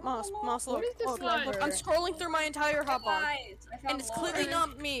 Hold on, Moss, look. What is this Look, lever? look, I'm scrolling through my entire hotbar, Guys, I found and it's Laura. clearly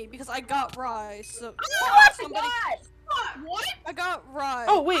not me because I got Rye. So somebody, What? I got Rye.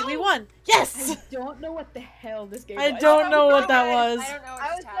 Oh, wait, we won. Yes! I don't know what the hell this game I was. don't know what that I was. don't know what I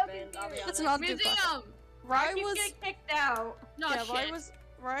just was so happened. I'll be confused. Let's honest. not do that. Museum! Rye I keep was, getting kicked out. No yeah, shit.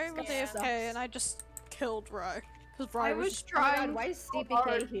 Rye was Yeah. AFK, and I just killed Rye because Rye I was was just Oh my trying. god, why is so CPK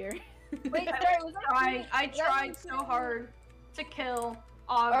hard. here? Wait, sorry, was that Trying. me? I Was that tried me so shooting- hard to kill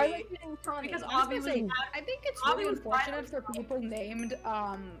Or was I Avi shooting Tommy? because I was Avi gonna was. say, I think it's Avi really was unfortunate for violent. people named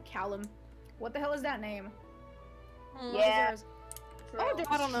Callum. What the hell is that name? Hmm. Yeah. Oh, there's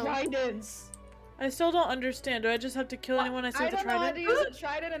I don't know. tridents. I still don't understand. Do I just have to kill anyone I see I with a don't know how to trident? use a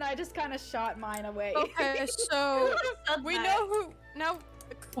trident, and I just kind of shot mine away. Okay, so we know who now.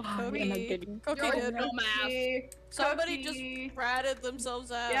 Why am I Cookie, getting- Cookie Yo, did. no math. Somebody Cookie. just ratted themselves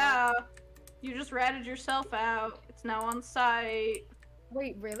out. Yeah. You just ratted yourself out. It's now on site.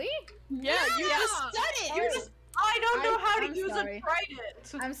 Wait, really? Yeah, you just said it. You just. I don't know how to I'm use sorry. a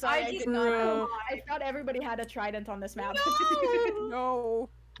trident. I'm sorry, I just did not know. Bro. I thought everybody had a trident on this map. No.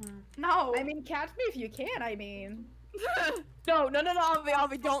 No. I mean, catch me if you can, I mean. No,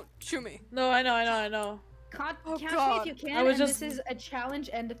 Avi, don't shoot me. No, I know. Catch Oh, me God. if you can, I was and just- this is a challenge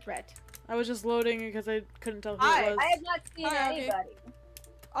and a threat. I was just loading because I couldn't tell who Hi. it was. I have not seen Hi, Avi. anybody.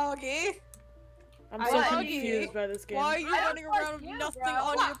 Augie, I'm I so love confused you. by this game. why are you I don't running trust around with you, nothing bro.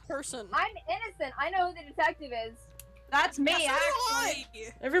 on What? your person? I'm innocent. I know who the detective is. That's me, Yes, so actually. do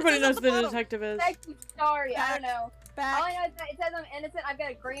I. Everybody It says knows at who the the bottom. detective is. Detective Story. I don't Back. know. All Back. I know is that it says I'm innocent. I've got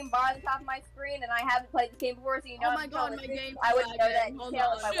a green bar on the top of my screen, and I haven't played this game before, so you know Oh my I'm god, telling my the truth. game's I wouldn't know that lagging. Hold detail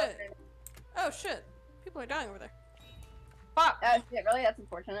on. if I Shit. wasn't innocent. Oh shit. People are dying over there. Fuck. Oh shit, really? That's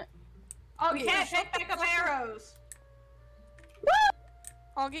unfortunate. Oh, we can't pick back up arrows.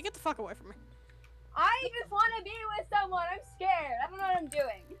 Augie, get the fuck away from me. I just want to be with someone. I'm scared. I don't know what I'm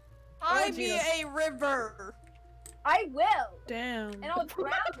doing. I be a river. I will, Damn. and I'll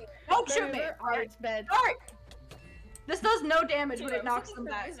drown you. Don't shoot me. River Arts bed. Alright. This does no damage when it knocks them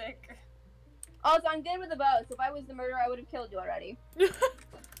back. Also, I'm good with the bow, so if I was the murderer, I would have killed you already.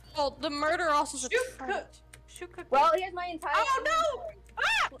 Well, the murder also is a Shoot, trident. Shoot Cookie. Well, here's my entire. Oh, no!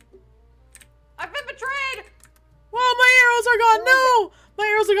 Ah! I've been betrayed! Whoa, my arrows are gone! No! My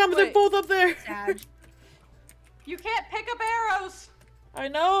arrows are gone, but they're Wait. both up there. Sad. You can't pick up arrows! I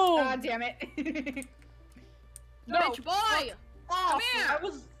know. God damn it. No. Bitch boy! Off. Come here!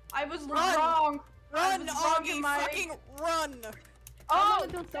 I was Run. wrong. Run, I was wrong in Augie, my- fucking run! Oh, Oh,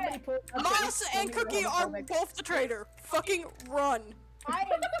 until somebody pulls up Moss the- and Cookie are both the traitor. Fucking run. I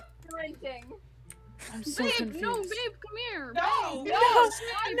am sprinting. I'm so Babe, confused. no, babe, come here! No! No,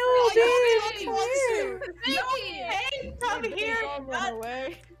 No, babe, babe, come here. Baby! Hey, come here! Don't run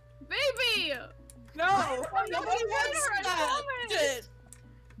away. Baby! No! Nobody wants that shit!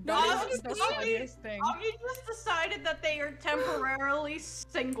 That No, is the Augie- funniest thing. Augie just decided that they are temporarily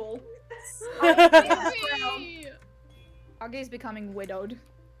single. Baby! Augie's becoming widowed.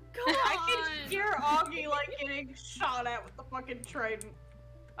 Come I on! can hear Augie like getting shot at with the fucking trident.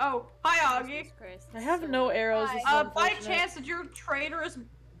 Oh, hi Augie. Jesus Christ, I have no arrows. This is By unfortunate. chance, did your traitorous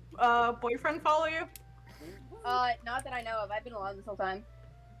boyfriend follow you? Not that I know of. I've been alone this whole time.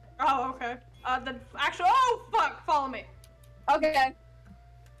 Oh, okay. Then actually, oh fuck, follow me. Okay.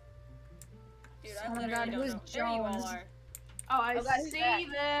 Dude, Oh I my literally God, don't who's know. There you all Jones? are. Oh, I Oh, God, who's see that?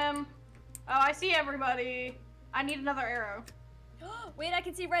 them. Oh, I see everybody. I need another arrow. Wait, I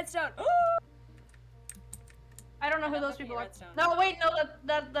can see redstone. I don't know who those people are. No, wait, no,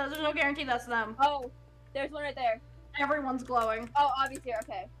 there's no guarantee that's them. Oh, there's one right there. Everyone's glowing. Oh, Obby's here.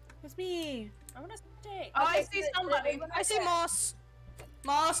 Okay. It's me. I wanna stay. Oh, I Okay, see so somebody. I see Moss.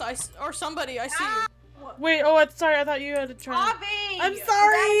 Moss, or somebody. I see Ah! you. Wait, oh, sorry, I thought you had to try. Obby! I'm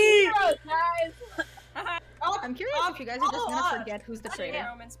sorry! Guys. I'm curious if you guys are just gonna forget who's the traitor.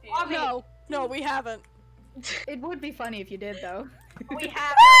 Roman's page. Obby, No, we haven't. It would be funny if you did, though. we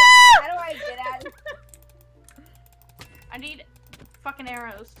have. How do I get out? I need fucking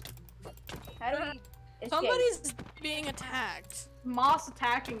arrows. How do we escape? Somebody's being attacked. Moss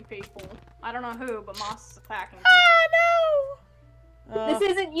attacking people. I don't know who, but Moss is attacking people. Ah, no!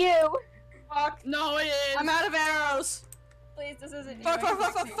 This isn't you. Fuck. No, it is. I'm out of arrows. Please, this isn't you. Fuck, I fuck, can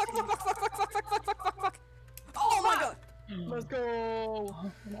fuck, fuck, stay fuck, too. fuck, fuck, fuck, fuck, fuck, fuck, fuck, fuck. Oh my god. Let's go.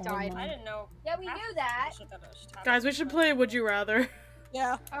 Died. I didn't know. Yeah, we knew that. Shit that just happened. Guys, we should play Would You Rather.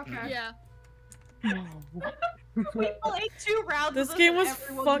 Yeah. Okay. Yeah. We played 2 rounds. This of game was and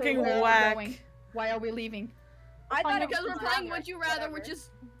everyone's fucking going. Where are we whack. going? Why are we leaving? I thought it Because was we're playing Rather. Would You Rather, which is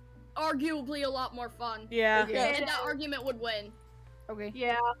arguably a lot more fun. Yeah. Yeah. And that argument would win. Okay.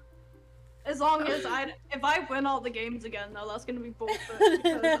 Yeah. As long as if I win all the games again, though, that's gonna be bullshit.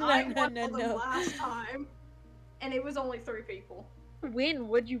 Because I won all them last time, and it was only 3 people. Win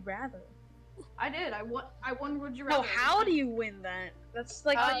Would You Rather? I did. I won. Would you No, rather? how do you win that? That's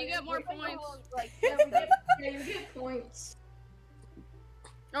like You get more points. Yeah, you get points.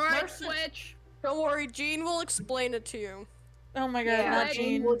 Alright, There's a- switch. Don't worry, Gene will explain it to you. Oh my god, Yeah, not Switch,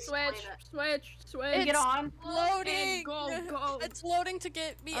 Gene. we'll explain switch, it. switch, switch. Hey, get on. Loading. Go. It's loading to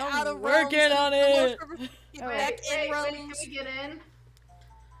get me I'm out of working realms on and it. get Wait, back in wait, can realms. we get in?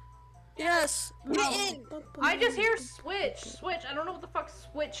 Yes. Get in. I just hear switch. Switch. I don't know what the fuck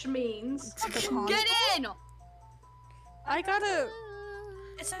switch means. Get in! I gotta.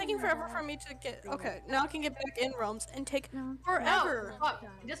 It's taking forever for me to get. Okay, now I can get back in realms and take forever. No, fuck.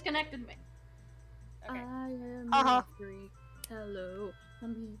 You disconnected me. I am Uh-huh. a freak. Hello.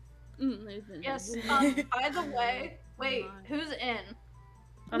 Yes. By the way, wait. Who's in?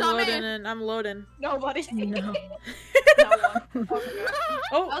 I'm Not me. loading in. I'm loading. Nobody. No. No one. Okay.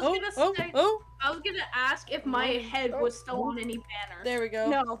 Oh, I was oh, gonna oh, say- oh. I was gonna ask if my head was still on any banner. There we go.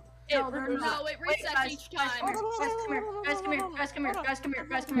 No. No, they're No, not. it Wait, resets guys, each guys, time. come here. Guys, come here. Guys, come here. Guys, come here. Guys, come here.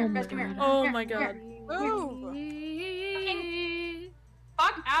 Guys, come here. Guys, come here. Oh Come my here, come god. here. Move.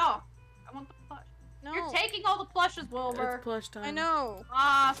 Fuck out. I want the plush. No. You're taking all the plushes, Wilbur. It's plush time. I know.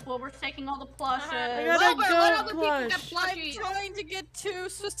 Ah, Wilbur's taking all the plushes. I got a Wilbur, let goat other people get plush. I'm plushies. trying to get 2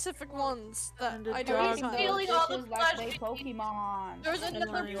 specific ones that And a I dog don't have. stealing all the Let's play plushes. Pokemon. There's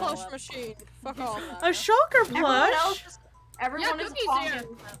another Annoying. plush machine. Fuck off. A shulker Everyone else plush. is, everyone is Cookie's hogging. here.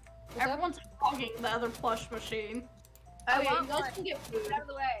 Everyone's hogging the other plush machine. Oh I yeah, want you guys one. can get food Get out of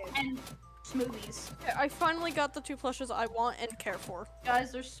the way. and smoothies. I finally got the 2 plushes I want and care for.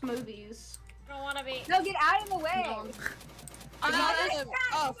 Guys, there's smoothies. I don't wanna be. No, get out of the way. I got this them. guy,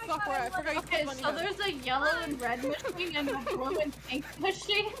 Oh, my fuck, God, right. I forgot you Okay, put money so in. there's a yellow and red machine and a blue and pink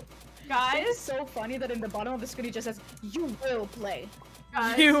machine. It's Guys, so funny that in the bottom of the screen it just says, "You will play.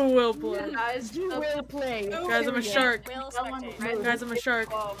 guys, You will play. guys, You the will play." Guys, I'm a Period. shark. Will yellow and spectate. red Guys, I'm a shark.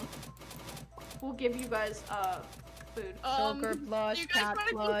 We'll give you guys food. Shulker plush, you guys cat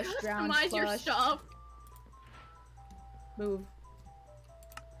wanna plush, drowned customize your plush. stuff? Move.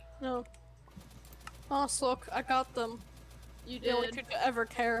 No. Oh, look, I got them. You The only did. two to ever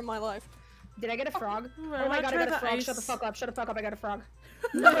care in my life. Did I get a frog? Ooh, Oh I my wanna god, I try got a frog. ice. Shut the fuck up. Shut the fuck up. I got a frog.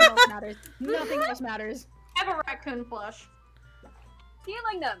 Nothing else matters. Nothing else matters. I have a raccoon plush.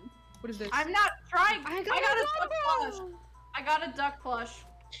 Stealing them. What is this? I'm not trying. I I got got a a duck plush. I got a duck plush.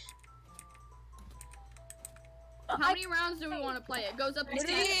 How many rounds do we want to play? It goes up to 10.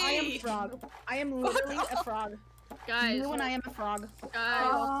 I am a frog. I am literally a frog. Guys, You and I am a frog.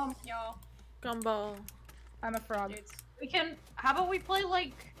 guys. Yo, Gumball. I'm a frog. dudes. We can. How about we play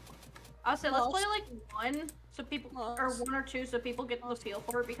like? I'll say let's play like 1, so people, or 1 or 2, so people get the feel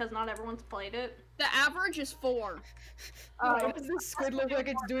for it because not everyone's played it. The average is 4. Why does this squid look like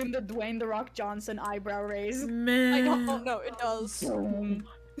it's doing the Dwayne The Rock Johnson eyebrow raise? Man. I don't know, it does.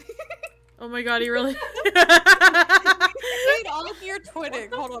 Oh my god, he really. Me and Augie are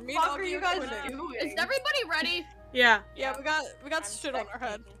twitting. Hold on, me and What are Augie you are guys twitting. doing? Is everybody ready? Yeah. Yeah, we got shit on our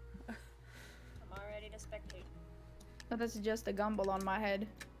head. I'm all ready to spectate. Oh, that's just a gumball on my head.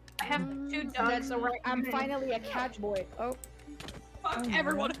 I have 2 ducks. That's So right. I'm finally a cat boy. Oh, Fuck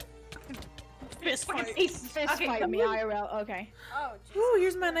Everyone. Fist fight. fist Okay, fight me IRL. Okay. Oh, Jesus. Ooh,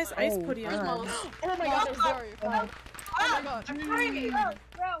 here's my nice ice Oh, podium. wow. Oh my god, there's Dario. Oh, Oh my god. I'm free.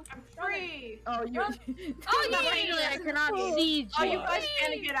 Bro, I'm free. oh you. Oh, yeah. I cannot see Oh, you guys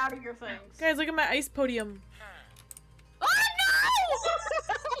can't get out of your things. Guys, look at my ice podium.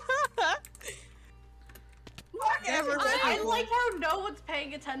 one's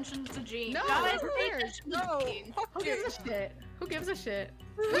paying attention to Jean. No, Guys, who pay cares? attention to Jean. Who gives a shit? Who gives a shit?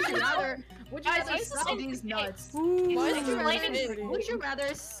 Would you Guys, rather he's suck explaining these the nuts? Ooh, Why is that's he explaining pretty. this? Would you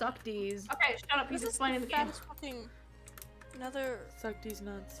rather suck these? Okay, shut up. He's This is explaining the game. fattest fucking. Another. Suck these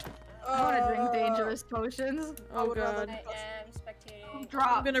nuts. I want to drink dangerous potions. Oh would rather- god. I am spectating.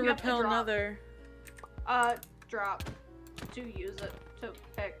 Drop. I'm gonna You have to repel drop. another. Drop. To use it. To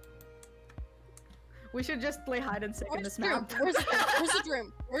pick. We should just play hide and seek in Where's this the dream? map. Where's the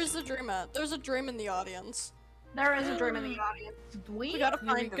dream? Where's the dream at? There's a dream in the audience. There is a dream in the audience. We gotta Here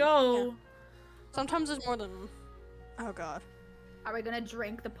we find him. go. Yeah. Sometimes there's more than. Oh god. Are we gonna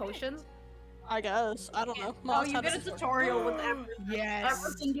drink the potions? I guess. I don't know. Oh, Moss you had get a this before. tutorial with everything. Yes.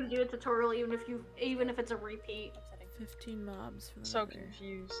 Everything gives you a tutorial, even if it's a repeat. 15 mobs for the So mother.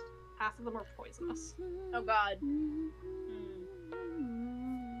 confused. Half of them are poisonous. Oh god.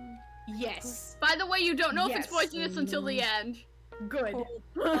 Yes. By the way, you don't know if it's Yes. poisonous until the end. Good.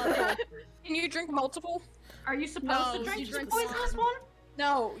 Can you drink multiple? Are you supposed No, to you drink the drink poisonous one?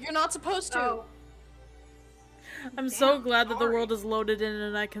 No, you're not supposed to. Oh. I'm so Damn, glad that the sorry. world is loaded in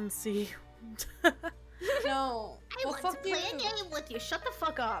and I can see. No. Well, fuck you. with you. Shut the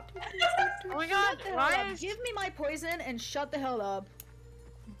fuck up. Oh my god, why is... Give me my poison and shut the hell up.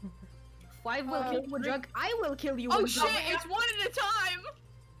 5 will kill you when drunk. I will kill you Oh when shit, drunk. it's one at a time!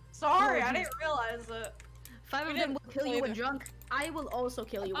 Sorry, I didn't realize it. 5 of We them will didn't kill you when later. drunk. I will also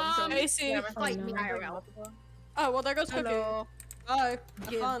kill you when Um, drunk. Casey. Fight me IRL. Oh, well, there goes Cookie. Hello. Bye. Have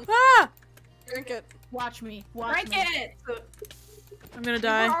Give. fun. Ah! Drink it. Watch me. Watch Drink me. it! I'm gonna We're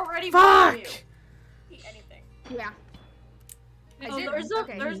die. already Fuck! warning you. Eat anything. Yeah. Oh, did- there's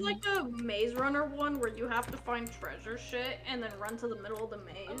okay. there's like a Maze Runner one where you have to find treasure shit and then run to the middle of the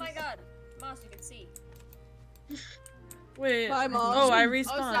maze. Oh my god. Moss, you can see. Wait. Bye, Mom. Oh, I Oh, respawned.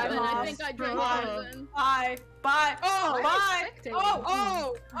 Simon, I Oh. think I drank Bye. poison. Bye. Bye. Oh, Bye. expecting?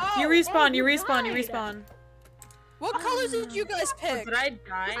 Oh. You respawn, you you respawn, you died. respawn. What colors did you guys pick? Did I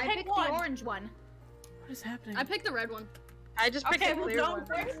die? I Pick picked one. the orange one. What is happening? I picked the red one. I just picked Okay, a well, clear don't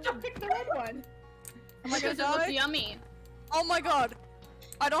one. Pick the red one. Am I Because gonna it looks die? yummy. Oh my god.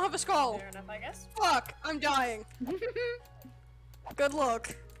 I don't have a skull. Fair enough, I guess. Fuck. I'm dying. Good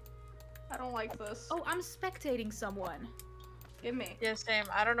luck. I don't like this. Oh, I'm spectating someone. Give me. Yeah, same.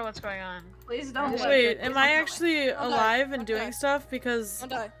 I don't know what's going on. Please don't. let Wait, me. am Please I don't actually Don't die. alive and Don't doing die. stuff? Because Don't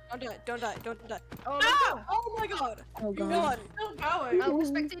die. Don't die. Don't die. Don't die. Oh, Ah! Oh my god. Oh You god. won. let me. Still going. oh, we're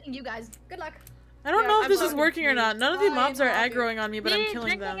spectating you guys. Good luck. I don't Yeah, know if I'm this so is working or not. None of the Bye, mobs are Bobby. aggroing on me, but I'm Me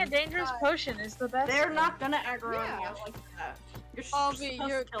killing drinking them. a dangerous potion is the best. They're not gonna aggro on Yeah. you like that. You're Avi, supposed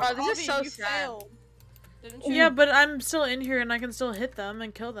you're. to kill Oh, them. this is Avi, so you sad. failed. Didn't you? Yeah, but I'm still in here and I can still hit them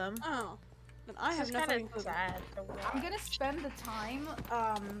and kill them. Oh. Then I This have is nothing. kind of sad. to watch. I'm gonna spend the time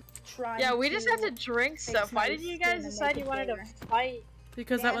trying. Yeah, we just have to to drink stuff. Why my did you skin guys and decide make you it wanted to bigger. fight?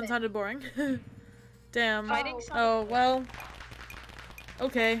 Because that Damn one it. sounded boring. Damn. Fighting Oh, well.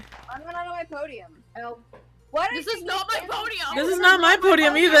 Okay. I'm not on my podium. Oh, What? This is not my podium! This is not my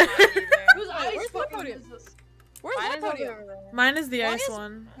podium either. Whose Oh, ice where's my fucking podium? is this? Where's Mine my is over podium? there. Mine is the Why ice is-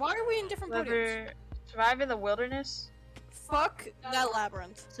 one. Why are we in different podiums? Whoever survive in the wilderness. Fuck that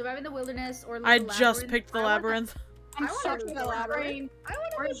labyrinth. surviving the wilderness or I the just labyrinth. picked the I wanna- labyrinth. I'm I wanna searching do the the labyrinth. I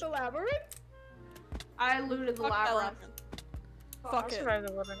want to Where's- the labyrinth. I looted the Fuck that labyrinth. Fuck I'll it. survive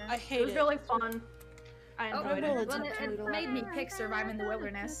the wilderness. I It hate was it. really fun. I Oh, enjoyed it. well, it made me pick surviving the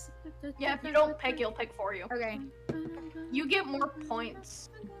wilderness. Yeah, if you don't pick, you'll pick for you. Okay, You get more points,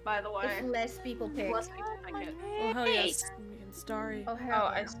 by the if way. less people pick. Less people pick it. Oh, hell yes. Me and Starry. Oh, hell Oh,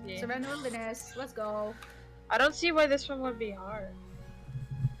 I yeah. see. Surviving the wilderness. Let's go. I don't see why this one would be hard.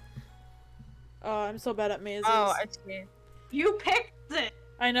 Oh, I'm so bad at mazes. Oh, I see. You picked it!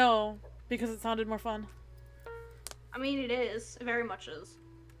 I know, because it sounded more fun. I mean, it is. It very much is.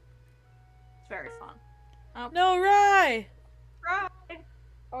 It's very fun. No, Rye! Right.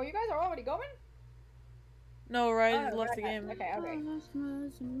 Oh, you guys are already going? No, Rye Oh, left right, the game. Okay, okay.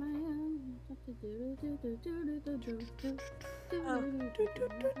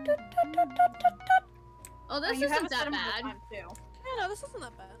 Oh, this You have isn't a set that amount of bad. time, too. Yeah, no, this isn't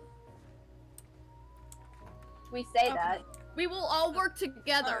that bad. We say Okay. that. We will all work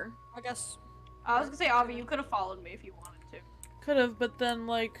together. I guess. I was gonna say, Avi, you could have followed me if you wanted to. Could have, but then,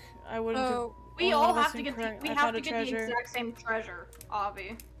 like, I wouldn't have. Oh, We Oh, all that's have to get the, incorrect. we I have found to a get treasure. the exact same treasure,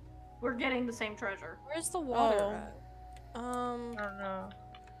 Avi. We're getting the same treasure. where's the water Oh. at? I don't know.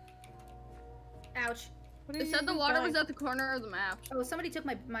 Ouch. What It said the water was at the corner of the map. Oh, somebody took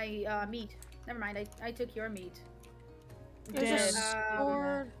my meat. Never mind, I took your meat. There's a Dead.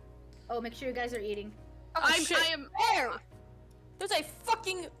 sword. Oh, make sure you guys are eating. Oh, I shit. am. Bear! There's a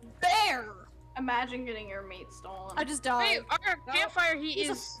fucking bear! Imagine getting your meat stolen. I just died. Wait, our campfire heat He's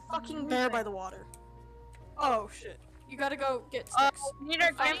is a fucking bear by the water. Oh shit. You gotta go get sticks. We need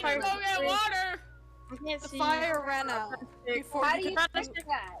our I need to campfire. go get water! I can't The see. fire ran out. Before How you do you could- fix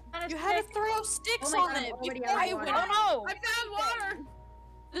that? You had to throw sticks Oh my on God, it. I'm already before out of I water. went Oh I found water!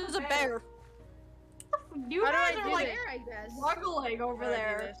 There's a bear. You How do guys I are do like this? I guess. struggling over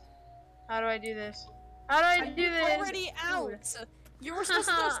there. How do I do this? How do I do this? Already out. You were supposed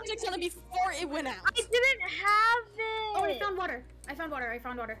to throw sticks on it before it went out. I didn't have it. Oh, I found water. I found water. I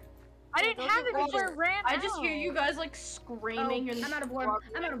found water. I didn't have it before it ran I just out. hear you guys like screaming and I'm out of warm.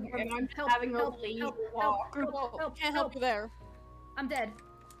 I'm out of struggling, warm. and I'm Help, having help, a lead help, walk. help, Can't help you there. I'm dead.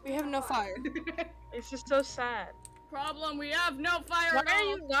 We have no fire. It's just so sad. Problem, we have no fire Why at are all.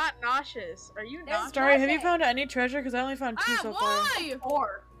 you not nauseous? Are you There's nauseous? Starry, have you nothing. found any treasure? Because I only found 2 so far. Why?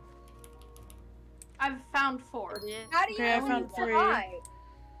 4. I've found 4. How do you Okay, I know found you 3. survived?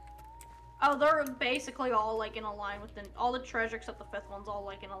 Oh, they're basically all like in a line with all the treasure except the 5th one's all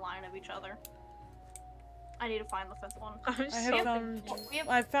like in a line of each other. I need to find the 5th one. I'm I have so found. We have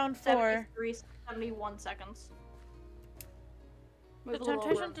I found 4. 71 seconds. The Move a little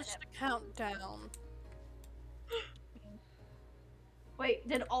temptation over. just to count down. Wait,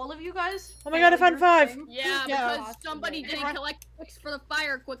 did all of you guys? Oh my God, I fail found your 5. thing? Yeah, Yeah. because somebody didn't collect sticks for the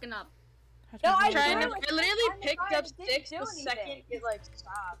fire quick enough. No, I trying to. literally- I literally I'm picked fine, up it didn't sticks do the second anything. it like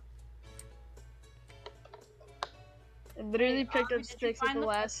stopped. I literally picked up Did you sticks at find the the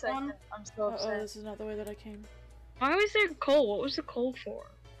last 5th one? second. I'm so Oh, upset. this is not the way that I came. Why was there coal? What was the coal for?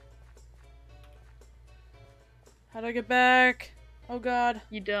 How do I get back? Oh God.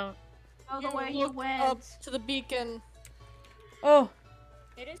 You don't. Oh, the You way you look went. up to the beacon. Oh.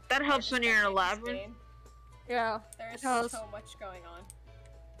 It is That helps hard when you're in a to start this labyrinth. game. Yeah. There's It does. so much going on.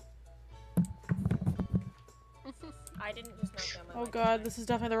 I didn't just knock down my Oh mic, God, did this is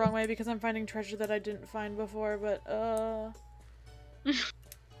definitely the wrong way because I'm finding treasure that I didn't find before, but I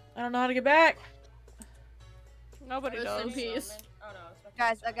don't know how to get back. Nobody Rest in does. peace. Oh no, it's my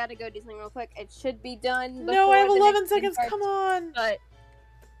Guys, I gotta go do something real quick. It should be done. No, I have before the 11 next seconds. starts, Come on. But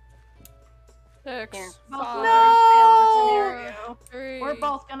 6, Here. 5, No. 3. We're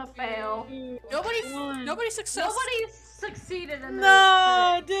both gonna fail. Nobody successful. Nobody succeeded in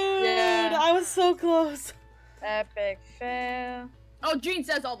No, this. dude. Yeah. I was so close. Epic fail. Oh, Gene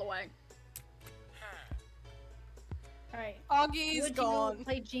says all the way. Alright. Augie's Would gone. you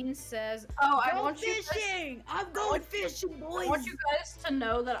play Gene says, Oh, I go want you guys, fishing! I'm going fishing, boys! I want you guys to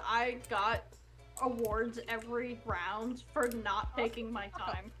know that I got awards every round for not taking my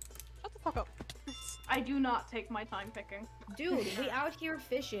time. Shut the fuck up. I do not take my time picking. Dude, we out here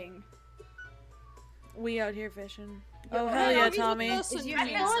fishing. We out here fishing. Yo, Oh hey, hell yeah, Augie's Tommy. with us and Is Gene your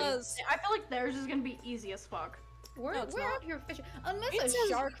name on says- I feel like theirs is gonna be easy as fuck. We're, No, it's we're not. out here fishing. Unless It a says-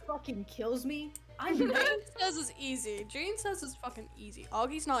 shark fucking kills me, I'm Jane dead. says it's easy. Jane says it's fucking easy.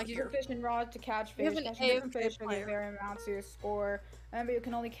 Augie's not Use your here. fishing rod to catch We have fish. an Catching different AFK fish will give player. varying amounts to your score. Remember, you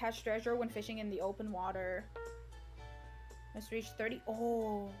can only catch treasure when fishing in the open water. Let's reach 30.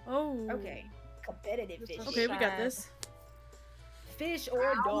 Oh, Oh. okay. Competitive fishing. Okay, we got this. Fish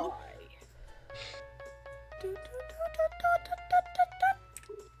or die.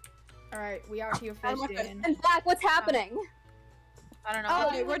 Alright, we out here I'm okay. fishing. in fact, what's happening? I don't know.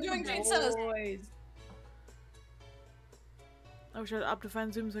 Oh, we're doing Jane says. Boys. I wish I had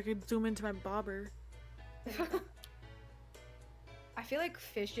Optifine zoom so I could zoom into my bobber. I feel like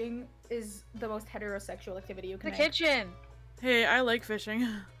fishing is the most heterosexual activity you The can make. kitchen. Hey, I like fishing.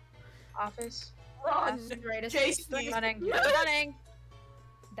 Office. That's the straightest. Jason. Running. Running.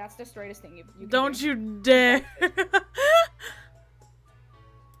 That's the straightest thing you can Don't do. you dare.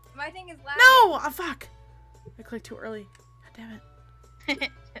 My thing is lagging. No! Ah, fuck. I clicked too early. God damn it.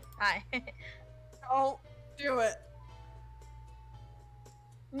 Hi. Oh, do it.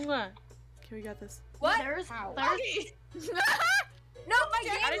 Mwah. Okay, we got this. What? There's How? Augie! No, my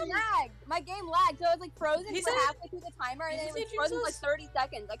game lagged. My game lagged, so I was like frozen He for said- halfway through the timer, and then it he was said frozen for like Jesus. 30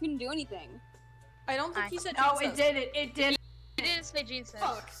 seconds. I couldn't do anything. I don't think he said Oh, Jane it says. did it. It did. You didn't say Gene says.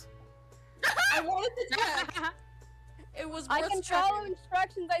 Fuck. I wanted to check. It was I worth can follow checking.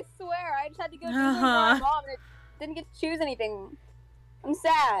 instructions, I swear. I just had to go do Uh-huh. something wrong, Mom, and it didn't get to choose anything. I'm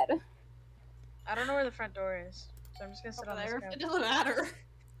sad. I don't know where the front door is, so I'm just gonna sit on this there. couch. It doesn't matter.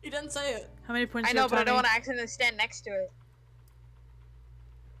 He didn't say it. How many points I do you know, have, but I don't Tommy? want to accidentally stand next to it.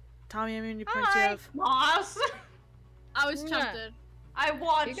 Tommy, how many points do you Hi. have? Moss. I was Mwah. tempted. I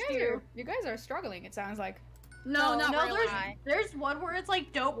watched You guys are struggling, it sounds like. No, not no, really. there's one where it's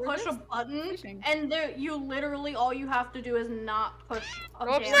like don't We're push a just button, fishing. and there you literally all you have to do is not push a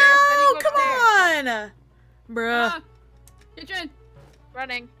Go damn- upstairs. No, Go come upstairs. on! Bruh. Ah, kitchen.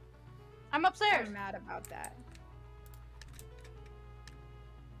 Running. I'm upstairs. I'm mad about that.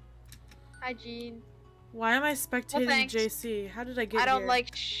 Hi, Jean. Why am I spectating thanks. JC? How did I get I don't here? like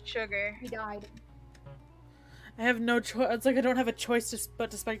sugar. He died. I have no choice. It's like I don't have a choice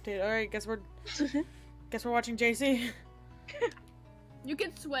but to spectate. All right, guess we're watching JC. You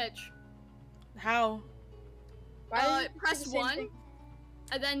can switch. How? Press 1,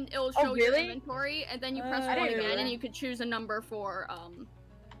 and then it'll Oh, show your really? inventory, and then you press I 1 didn't know again, and that. you could choose a number for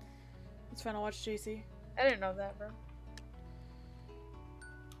It's fun to watch JC. I didn't know that, bro.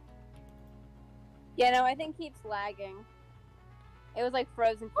 Yeah, no, I think keeps lagging. It was like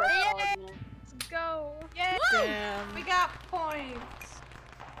frozen for a solid minute. Let's go. Yeah. Damn. We got points.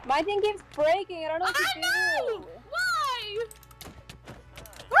 My thing keeps breaking. I don't know what to know! do. Why?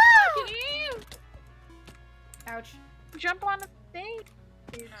 Ouch. Jump on the thing.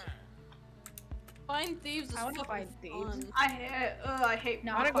 Find thieves is I wanna fucking find thieves. fun. I hate.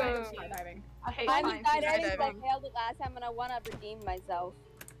 No, I wanna I'm go skydiving. I hate I'm flying. skydiving because I skydiving. failed it last time and I want to redeem myself.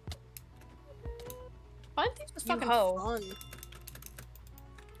 Find thieves is You fucking hoe.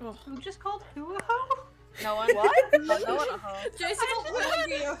 fun. Who just called who a hoe? No one. What? No one. Jason don't want to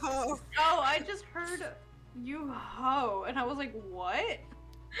be a hoe. Oh, I just heard you hoe, and I was like, what?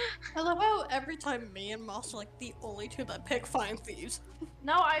 I love how every time me and Moss are like the only two that pick find thieves.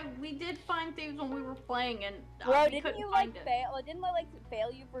 No, we did find thieves when we were playing, and Bro, we didn't couldn't you find like it. fail? Didn't I like fail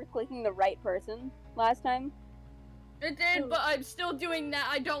you for clicking the right person last time? It did, but I'm still doing that.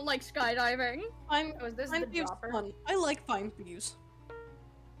 I don't like skydiving. Find Oh, is this find the thieves dropper? fun. I like find thieves.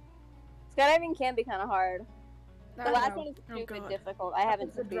 Skydiving can be kind of hard. I The don't last know. one is Oh, stupid God. difficult. I haven't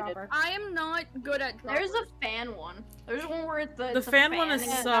It's the succeeded. dropper. I am not good at droppers. There's a fan one. There's one where The it's a fan one and is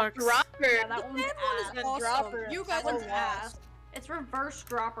you have sucks. to- Dropper. Yeah, that one's That one is ass. The awesome. dropper. You That guys one's are ass. lost. It's reverse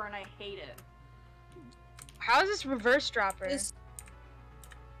dropper, and I hate it. How is this reverse dropper? This-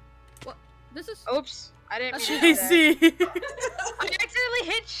 This is. Oops. I didn't That's mean to do that. JC. I accidentally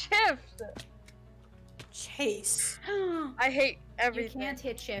hit shift. Chase. I hate You everything. can't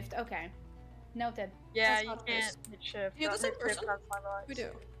hit shift. Okay. Noted. Yeah, That's you not can't nice. hit shift. You the Don't same hit shift person? on Slime Box. We do.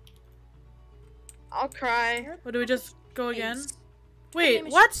 I'll cry. What do we just go again? Chase. Wait, name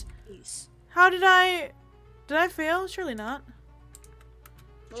is what? Chase. How did I? Did I fail? Surely not.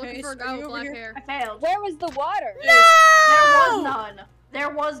 We're looking Chase, for a are guy you with over black here? hair. I failed. Where was the water? There was No! none. There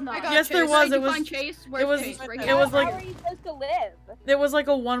was none. I got Yes, there Chase. was. Did It you was. find Chase? Where's was- Chase? Right it here. was How like- are you supposed to live? It was like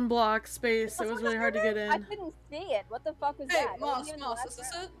a 1 block space. It was really hard to get I in. couldn't see it. What the fuck was Hey, that? Moss, Even the Moss, last is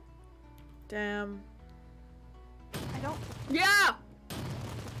this round. it? Damn. Yeah!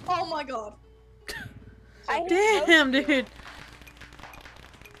 Oh my god. I hate Damn, those two. dude.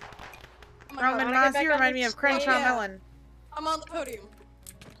 Oh my Roman god. Moss, Moss, you back on remind the me of Crenshaw yeah. Melon. I'm on the podium.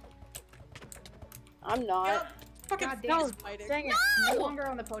 I'm not. Yep. Fucking God damn. fist fighting. Dang it. No longer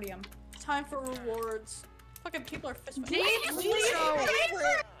on the podium. Time for rewards. Fucking people are fist fighting.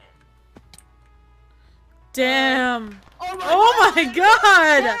 Damn. Oh my Oh my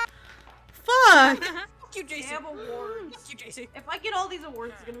god! Fuck! Fuck you, JC. Damn awards. Fuck you, JC. If I get all these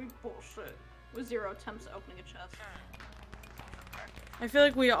awards, it's gonna be bullshit. With 0 attempts at opening a chest. I feel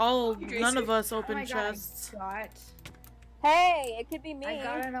like we all, You, none JC. of us Oh open my God, chests. Hey, it could be me. I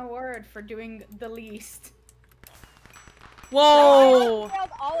got an award for doing the least. Whoa! I failed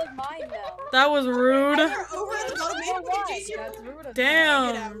all of mine though. That was rude. You're over at the bottom. You know what? JC. That's rude of me.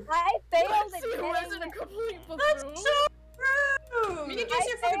 Damn. I failed at It wasn't a getting. complete That's buffoon. so rude. Me and JC I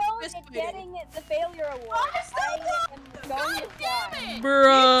are fucking failed fist at fighting. getting the failure award. I am going to cry. Me and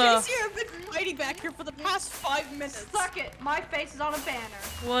Bruh. JC have been fighting back here for the past 5 minutes. Suck it. My face is on a banner.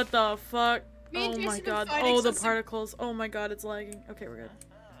 What the fuck? Me and Oh Jason my have been god. fighting Oh, the since the- particles. Oh my god, it's lagging. Okay, we're good.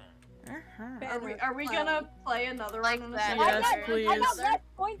 Are we gonna play another Like one? that. Yes, I got please. less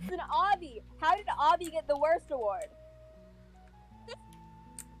points than Avi. How did Avi get the worst award?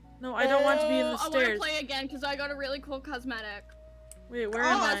 No, I don't want to be in the I want stairs. to play again because I got a really cool cosmetic. Wait, where Oh,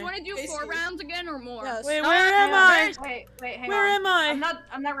 am you guys I? want to do 4 Basically. rounds again or more? Yes. Wait, where am I? Wait, hang Where on. am I?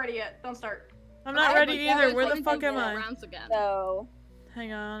 I'm not ready yet. Don't start. I'm not I ready would either. always Where the like fuck to am do I? Rounds again. So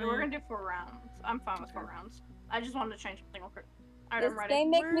Hang on. Yeah, we're gonna do 4 rounds. I'm fine with 4 rounds. I just wanted to change something real quick. Alright, this I'm ready.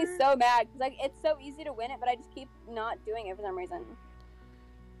 game makes me Where- so mad because like it's so easy to win it, but I just keep not doing it for some reason.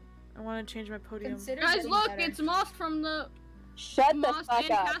 I want to change my podium. Consider Guys, getting look, better. it's Moss from the Shut the Moss fuck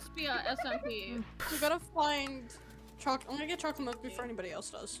and up. Caspia SMP. We gotta find I'm gonna get chocolate milk before anybody else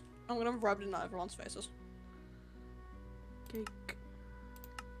does. I'm gonna rub it in everyone's faces. Cake.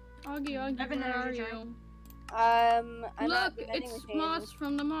 Augie, I've been where are energy you? drink. I'm at Look, the vending it's machine. Moss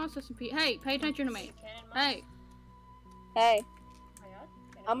from the Moss SMP. Hey, pay attention to me. Hey. Hey.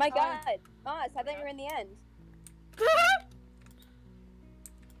 Oh my god, Moss, I thought you were in the end.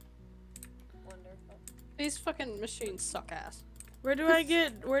 These fucking machines suck ass. Where do I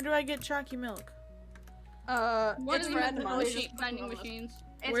get chalky milk? What It's are randomized. vending machines?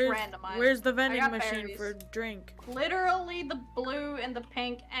 It's Where's, randomized. Where's the I vending got machine berries. for drink? Literally the blue and the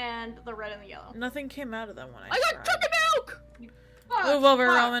pink and the red and the yellow. Nothing came out of them when I got tried. chocolate milk! Move over,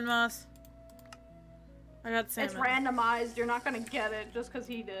 fuck. Roman Moss. I got salmon. It's randomized. You're not gonna get it just because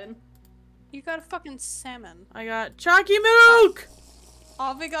he did. You got a fucking salmon. I got chalky milk!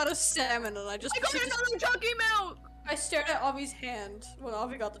 Avi got a salmon and I got another chalky milk! I stared at Avi's hand when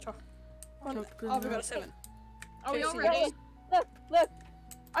Avi got the chocolate. When Avi got a salmon. Are we all Tasty. ready? Look.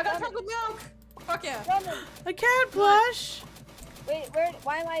 I got chocolate milk! Fuck yeah. Roman. A cat plush! Wait,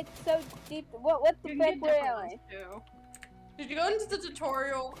 why am I so deep? What the You frick, can get where am different I? ones too. Did you go into the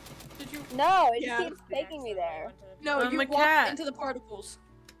tutorial? Did you? No, it Yeah. just keeps taking me there. No, I'm you a walked cat. into the particles.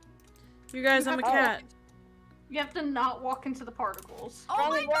 You guys, You I'm a have to cat. You have to not walk into the particles. Oh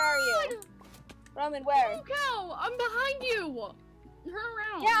Roman, my where are you? god! Roman, where? Oh cow! I'm behind you! Turn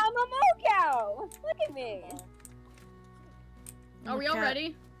around! Yeah, I'm a mo-cow! Look at me! Are we all cat.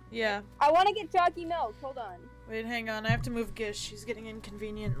 ready? Yeah. I want to get chalky milk. Hold on. Wait, hang on. I have to move Gish. She's getting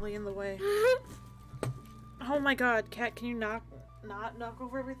inconveniently in the way. Oh my god, cat, can you not knock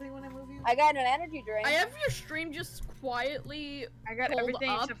over everything when I move you? I got an energy drink. I have your stream just quietly I got pulled everything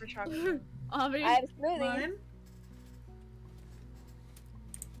up. except for chocolate. Avi. I have a smoothie. Mine?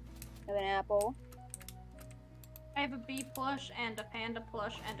 I have an apple. I have a bee plush and a panda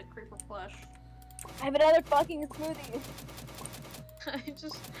plush and a creeper plush. I have another fucking smoothie. I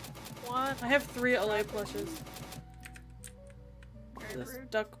just want. I have 3 LA plushes. Very This rude.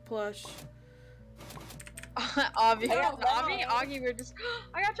 duck plush. Avi, I got Avi, Augie, we're just.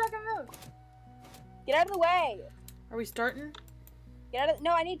 I got chocolate milk. Get out of the way. Are we starting? Get out of.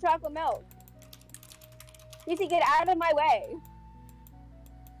 No, I need chocolate milk. Casey, get out of my way.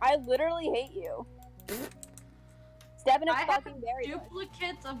 I literally hate you. Step in a I have fucking berry bush.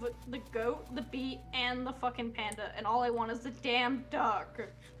 duplicates of the goat, the bee, and the fucking panda, and all I want is the damn duck.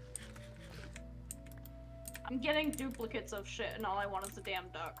 I'm getting duplicates of shit, and all I want is the damn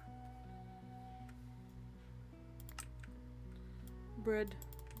duck. Bread.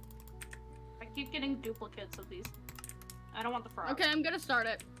 I keep getting duplicates of these. I don't want the frog. Okay, I'm gonna start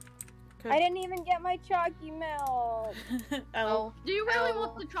it. I didn't even get my chalky milk. L. Do you really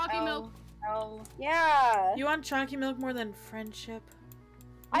want the chalky milk? Yeah. You want chalky milk more than friendship?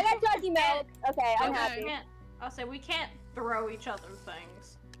 I got chalky milk. Okay, I'm Okay, happy. I'll say we can't throw each other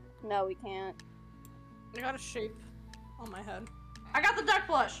things. No, we can't. I got a shape on my head. I got the duck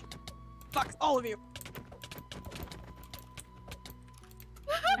plush. Fuck all of you.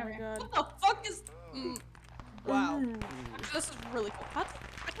 Oh my god. What the fuck is? Wow. Ooh. Actually, this is really cool. What?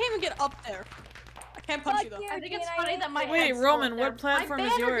 I can't even get up there. I can't punch you though. I think it's funny that my Wait, head's Roman, still up what there. platform my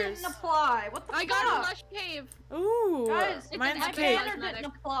is banner yours? didn't apply. What the I fuck? got a lush cave. Ooh. Guys, mine's my cake. banner didn't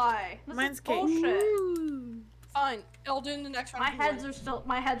apply. This Mine's is cake. bullshit. Fine. I'll do the next round.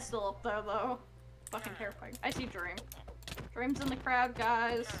 My head's still up there though. Fucking terrifying. I see Dream. Dream's in the crowd,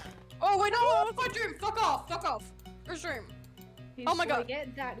 guys. Oh wait, no, fuck Dream. Fuck off. Fuck off. Where's Dream? Oh my god.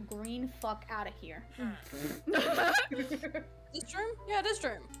 Get that green fuck out of here. This Dream? Yeah, it is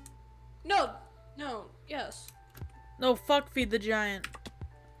Dream. No. No. Yes. No, fuck Feed the Giant.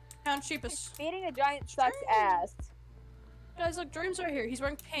 Count Sheepus. Feeding a giant sucks ass. Guys, look, Dream's right here. He's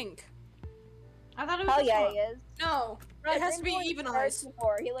wearing pink. I thought it was Hell this yeah, one. he is. No. Bro, It has to Dream be was even first eyes.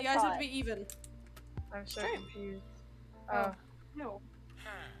 before. He The looks eyes have hot. to be even. I'm so Dream. confused. Oh. No.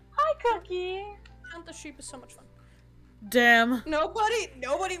 Hi, Cookie. Count the sheep is so much fun. Damn. Nobody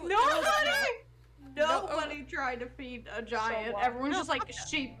Nobody tried to feed a giant. what? Everyone's just like,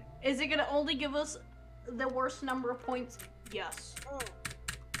 sheep. Is it gonna only give us the worst number of points? Yes.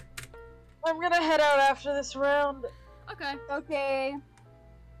 I'm gonna head out after this round. Okay. Okay.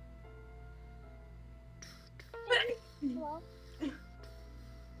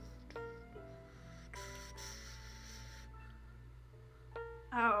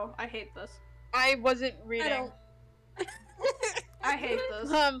 Oh, I hate this. I wasn't reading. I don't. I hate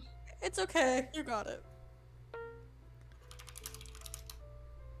this. It's okay. You got it.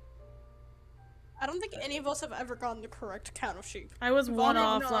 I don't think any of us have ever gotten the correct count of sheep. I was We've one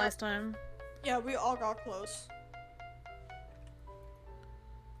all off not- last time. Yeah, we all got close.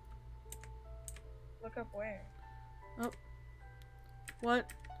 Look up where.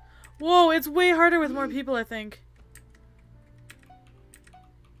 What? Whoa, it's way harder with more people, I think.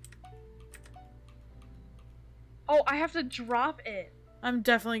 Oh, I have to drop it. I'm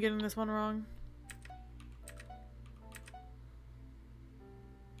definitely getting this one wrong.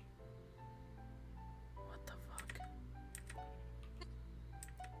 What the fuck?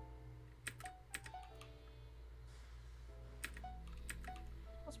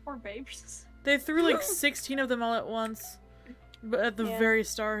 poor babies. They threw like 16 of them all at once. But at the very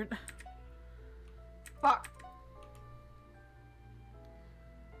start. Fuck.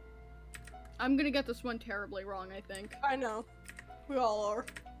 I'm gonna get this one terribly wrong, I think. I know. We all are.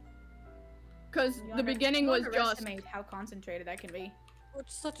 Because the beginning was just... underestimate how concentrated that can be. Which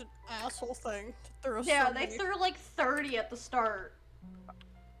is such an asshole thing to throw Yeah, so they many. threw like 30 at the start.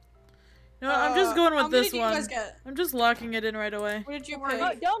 No, I'm just going how with many this did you one. guys get? I'm just locking it in right away. What did you Right. pick?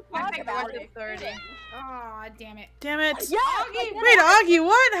 Oh, don't I talk picked about one it. of 30. Aw, damn it. Damn it. Yeah! Wait, Augie,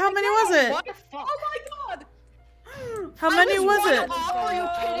 what? How many was it? What the fuck? Oh my god! How many was it? Are you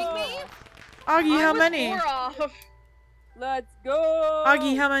kidding me? Augie, how I was many? 4 off. Let's go!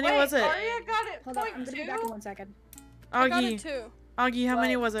 Augie, how many Wait, was it? Arya got it Hold on, I'm gonna be back in 0.2? 1 second. I got it Augie, too. Augie, how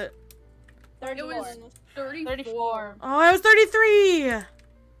many What? was it? It was 34. 34. Oh, I was 33!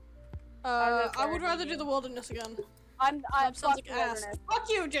 I would rather do the wilderness again. I'm Sounds fuck like ass. wilderness. Fuck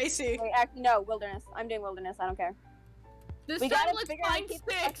you, JC. Wait, actually, no, wilderness. I'm doing wilderness. I don't care. This We time gotta let's figure out how to find keep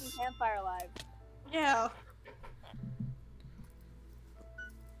the fucking sticks. campfire alive. Yeah.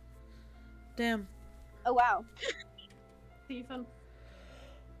 Damn. Oh wow. Stephen.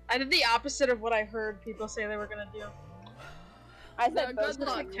 I did the opposite of what I heard people say they were gonna do. I No, said good both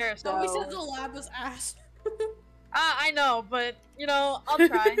luck. things, Terrace. No, we so- said the lab was ass. I know, but you know, I'll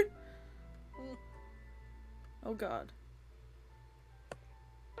try. Oh god.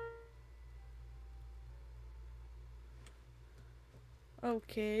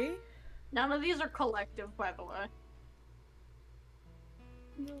 Okay. None of these are collective, by the way.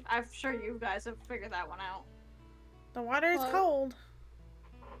 I'm sure you guys have figured that one out. The water is What? cold.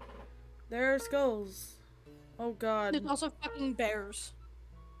 There are skulls. Oh god. There's also fucking bears.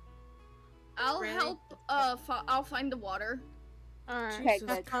 I'll Really? help, I'll find the water. Alright. Okay, Jesus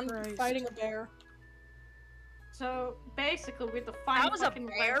good. I'm Christ. fighting a bear. So basically, we have to find That was a fucking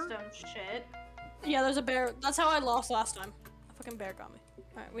bear? redstone shit, Yeah, there's a bear. That's how I lost last time. A fucking bear got me.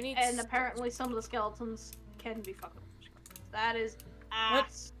 Alright, we need and apparently some of the skeletons can be fucking. That is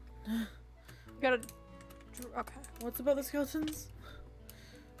ass. we gotta. Okay. What's about the skeletons?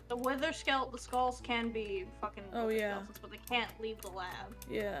 The wither skeleton, the skulls can be fucking. Oh, wither yeah. skeletons, but they can't leave the lab.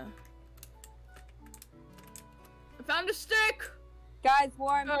 Yeah. I found a stick! Guys,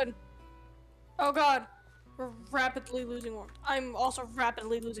 warm. Good. Oh god. We're rapidly losing warmth. I'm also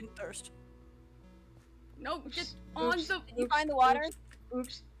rapidly losing thirst. No, get on Oops. the- Did you find the water?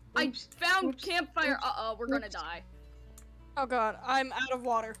 Oops. I Oops. found Oops. campfire. Oops. Uh-oh, we're gonna Oops. die. Oh god, I'm out of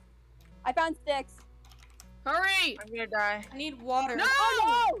water. I found sticks. Hurry! I'm gonna die. I need water. No!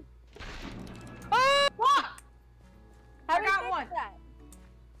 Oh no! What? How I do we got fix one. that?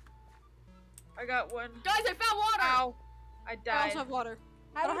 I got one. Guys, I found water! Ow. I I died. also have water.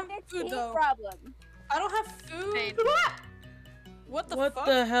 How I do don't we have fix food, the heat though. problem? I don't have food. Pain. What the What fuck?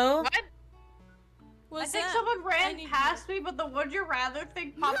 the hell? What? Was I think that? someone I ran need past me, but the would you rather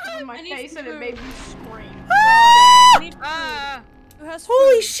thing popped up in my I need face and it food. made me scream. I need food. Ah. Who has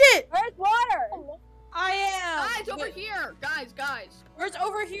Holy food? shit! Where's water? I am. Guys, over Wait, here! Guys. Where's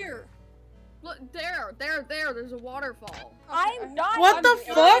over here? Look, there, there's a waterfall. I'm dying. What the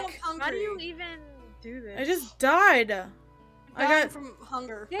I'm fuck? hungry. How do you even do this? I just died. I Dying got from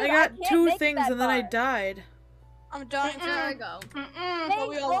hunger. Dude, I got can't 2 make it things that and then I far. died. I'm dying There I from. go. Mm-mm. Staying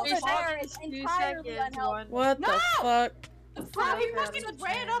we all over lost. there is 2 entirely seconds. unhelpful. What No! the fuck? The Bro, fire he is fucking such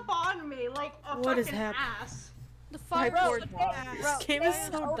ran a- up on me like a What is fucking happening? ass. The fire Bro, is such stay- ass. bro, This game is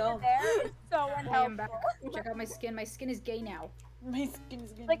staying so over dumb. there is so I am back. unhelpful. Check out my skin. My skin is gay now. My skin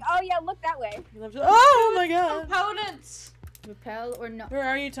is getting... Like, oh yeah, look that way. Oh my god! Components. Repel or no? Where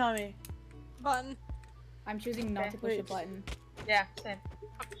are you, Tommy? Button. I'm choosing not Okay, to push a wait. button. Yeah, same.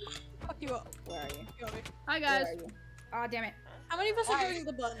 Fuck you up. Where are you? You got me. Hi Where guys. are you? Aw, damn it. How many of us are doing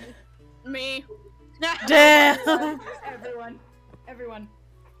the button? Me. Damn! Everyone.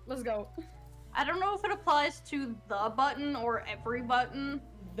 Let's go. I don't know if it applies to the button or every button.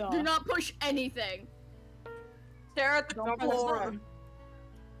 Do not push anything. Stare at the Don't press the floor. button.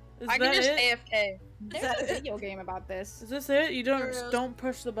 Is I can that just it? AFK. There's a video game about this. Is this it? You There is. don't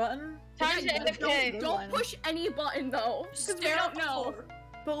push the button? Time to Yeah, AFK. Don't push any button though. Because we Stare don't at the know. floor.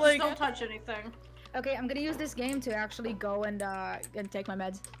 But Just like, don't touch anything. Okay, I'm gonna use this game to actually go and take my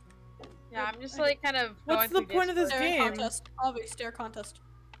meds. Yeah, I'm just like kind of. what's going the through point of this Stare game? contest. Obvi, stare contest.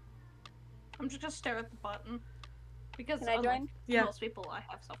 I'm just gonna stare at the button. Because Can I unlike join? Yeah. most people, I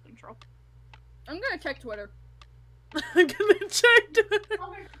have self-control. I'm gonna check Twitter. I'm gonna check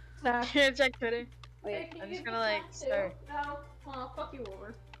Twitter. I can't check Twitter. Wait. I'm just gonna like start. No. Oh, fuck you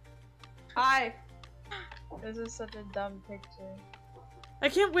over. Hi. This is such a dumb picture. I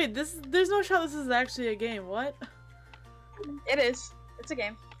can't wait. There's no shot this is actually a game. What? It is. It's a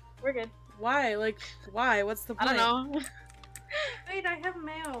game. We're good. Why? Like, why? What's the point? I don't know. Wait, I have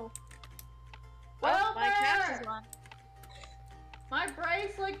mail. Well, my caps is on. My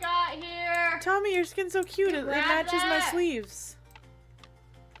bracelet got here. Tommy, your skin's so cute. It Grab matches my that. sleeves.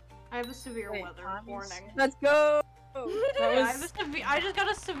 I have a severe Wait, weather Tommy's- warning. Let's go. That I, have was. I just got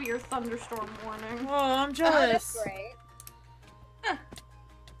a severe thunderstorm warning. Oh, I'm Oh, that's jealous. great.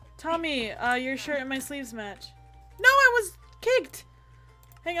 Tommy, your shirt and my sleeves match. No, I was kicked.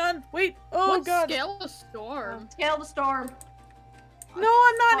 Hang on. Wait. Oh what God. scale of storm? Scale the storm. No,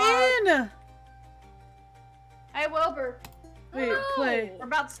 I'm not in. Hey, Wilbur. Wait, No. play. We're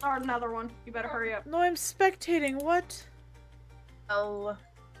about to start another one. You better hurry up. No, I'm spectating. What? Oh.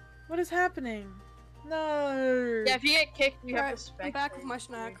 What is happening? No. Yeah, if you get kicked, you have Alright, to I'm spec. back with my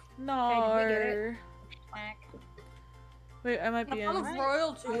snack. No. Okay, did we get Wait, I might be I'm in. of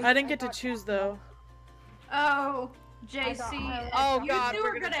royalty. I didn't get to choose though. Oh, JC. Oh you God, two we're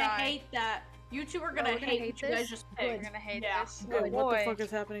are gonna gonna die. hate that. You two are Oh, gonna we're gonna hate hate what you guys this? just We're picked. gonna hate Yeah. this. Wait, Oh, what the boy. fuck is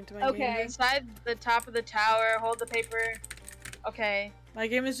happening to my Okay. game? Inside the top of the tower, hold the paper. Okay. My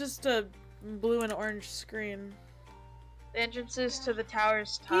game is just a blue and orange screen. The entrances to the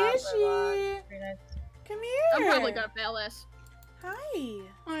tower's top. Here are she. locked. Very nice. Come I'm here. probably gonna fail this. Hi.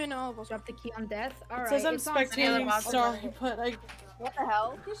 I know. But Drop the key on death. It Alright. says I'm it's on spectating. Skylar. Sorry, but I. What the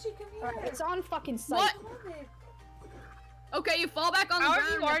hell? Alright, it's on fucking site. What? Okay, you fall back on the How have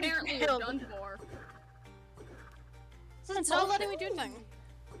ground. you already Apparently, you're failed? done for. it's not letting me do anything.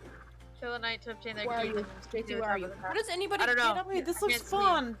 Kill the knight to obtain their Where are key. you? then JT, to the where top are of you? the tower. What does anybody I don't know. get up Wait, here? this I looks can't see.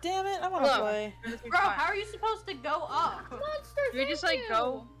 fun. Damn it, I want to Hello. play. Bro, how are you supposed to go up? Monster, We just like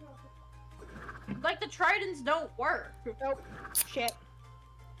go. Like the tridents don't work. Shit.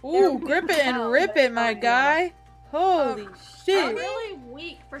 Ooh, grip it and rip it, my guy. Holy I'm shit. really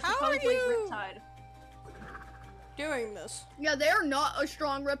weak for How are supposedly you? Riptide. Doing this. Yeah, they're not a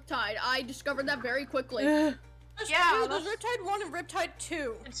strong Riptide. I discovered that very quickly. There's Yeah, two, there's that's- Riptide 1 and Riptide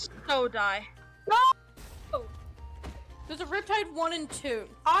 2. And so die. There's a Riptide 1 and 2.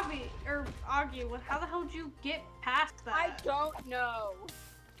 Augie, how the hell did you get past that? I don't know.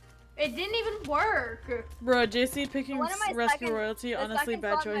 It didn't even work. Bro, JC picking One of my Rescue second- Royalty, The honestly, second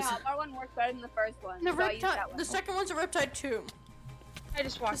bad song my choice. Hotbar one works better than the first one. The so I used that Riptide, one. the second one's a Riptide 2. I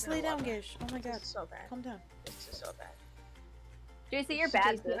just walked Just in lay the down, water. Gish. Oh my god. This is so bad. Calm down. This is so bad. JC, you're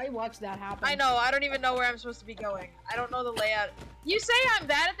bad. JC, I watched that happen. I know, I don't even know where I'm supposed to be going. I don't know the layout. You say I'm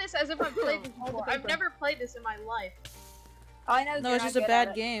bad at this as if I've played this before. I've never played this in my life. All I know is No, you're it's not just a good at bad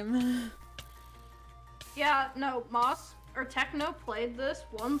it. game. Yeah, no, Moss or Techno played this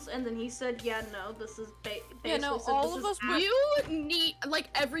once, and then he said, "Yeah, no, this is basically Yeah, no, said, all this of is us ass- You need, like,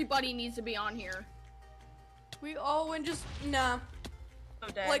 everybody needs to be on here. We all went just, nah. So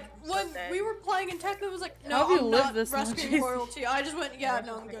dead. Like, I'm so when dead. we were playing and Techno was like, How no, have you I'm lived not this long, rescuing JC? royalty. I just went, yeah,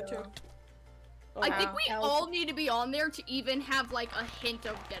 no, I'm good too. Oh, I think wow. we all need to be on there to even have, like, a hint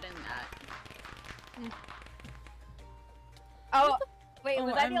of getting that. Oh, wait, Oh,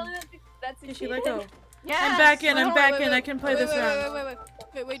 was I I'm- the only one that Gish, succeeded? let go. Yes. I'm back in, Wait, I'm hold on, back wait, in. wait, I can play wait, this wait,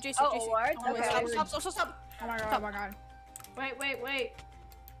 round. Wait, JC, Oh, JC. what? Oh, wait, Okay. stop. Oh my god, oh my god. Wait.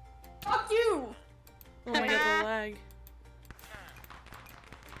 Fuck you! Oh my god, the lag.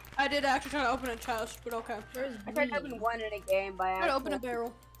 I did actually try to open a chest, but okay. Where's I tried to open one in a game by I tried to open a accident.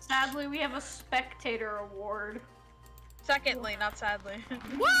 barrel. Sadly, we have a spectator award. Secondly, not sadly.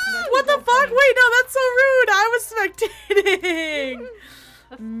 What the fuck? Wait, no, that's so rude. I was spectating.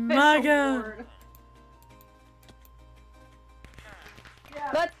 My Official god. award.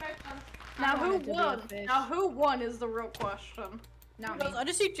 But Now I who wanted to be a won? fish. Now who won is the real question. Not me. I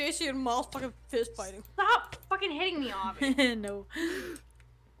just see JC and Moss fucking fist fighting. Stop fucking hitting me, Avi. No.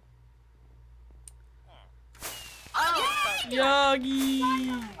 Oh, Yogi.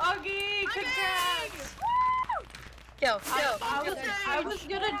 Augie, congrats! Kill. I was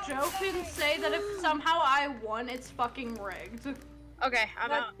gonna joke and say that if somehow I won, it's fucking rigged. Okay, I'm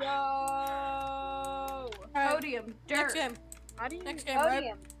let's out. go. Podium, Next dirt. game. How do you? Next game, right?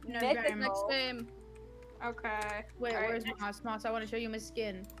 Podium. No, Mythical. Next game. Okay. Wait, Alright, where's Moss? Moss, I want to show you my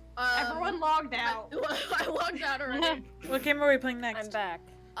skin. everyone logged out. I logged out already. What game are we playing next? I'm back.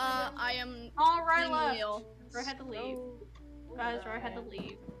 I am. All right, in left. Neil. Right had to leave. Guys, right had to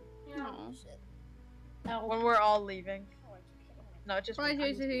leave. No. When we're all leaving. No, just Bye, me.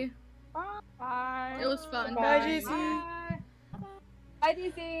 JC. Bye. It was fun. Bye, Bye. JC. Bye. Hi,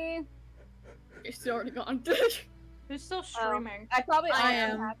 DC. It's already gone. Who's still streaming? I probably I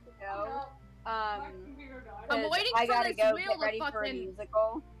also am. have to go. I'm 'cause waiting I for gotta this go wheel get to ready for a fucking-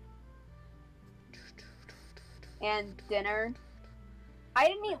 musical. And dinner. I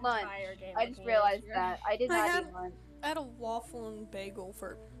didn't eat lunch. I just realized that. I did I not had- eat lunch. I had a waffle and bagel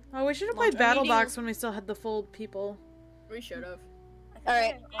for Oh, we should have Launch played Battle meeting. Box when we still had the full people. We should have.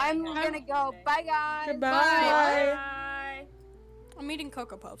 Alright, I'm gonna go. Bye, guys. Goodbye. I'm eating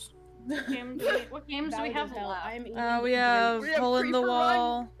Cocoa Puffs. What games do we have left? We have Hole in the Creeper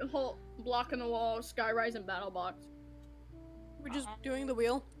Wall. Run, Hole Block in the Wall, Skyrise, and Battle Box. We're just doing the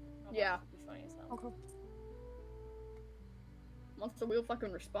wheel. Yeah. Okay. Once the wheel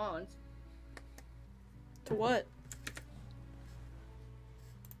fucking responds. To what?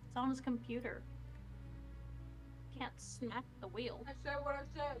 It's on his computer. Can't smack the wheel. I said what I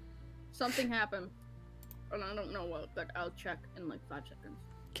said. Something happened. And I don't know what, but I'll check in like 5 seconds.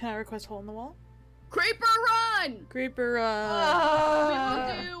 Can I request Hole in the Wall? Creeper Run! Creeper We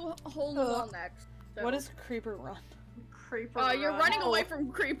will do Hole in the Wall next. So. What is Creeper Run? Creeper You're Run. running away from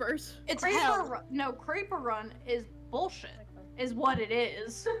creepers. It's Creeper Creeper Run. Run. No, Creeper Run is bullshit. Is what it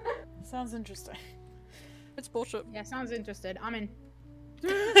is. Sounds interesting. It's bullshit. Yeah, sounds interested. I'm in.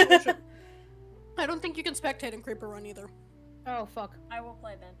 Bullshit. I don't think you can spectate in Creeper Run either. Oh, fuck. I will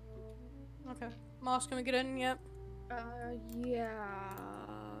play then. Okay. Moss, can we get in yet? Yeah.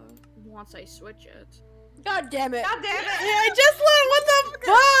 Once I switch it. God damn it! God damn it! Yeah, I just learned.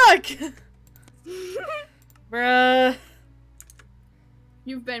 What the fuck? Bruh.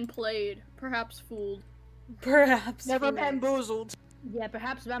 You've been played, perhaps fooled. Perhaps. Never bamboozled. Yeah,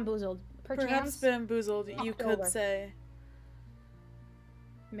 perhaps bamboozled. Perhaps Perchance, bamboozled, you could October. say.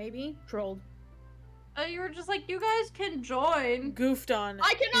 maybe trolled. You were just like, you guys can join. Goofed on.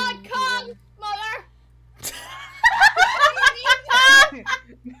 I cannot come, mother!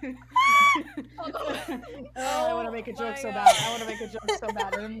 Oh, I want to make a joke so bad. I want to make a joke so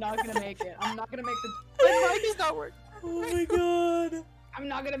bad, and I'm not gonna make it. I'm not gonna make the. My mic is not working. Oh my god. I'm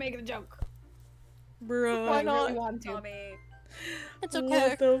not gonna make the joke. Bro. Why I not? really want to. Tommy. It's okay.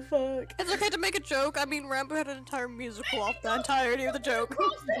 What the fuck? It's okay to make a joke. I mean, Rambo had an entire musical off the entirety of the joke.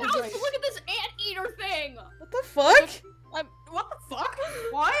 Look at this anteater thing! What the fuck? What the fuck?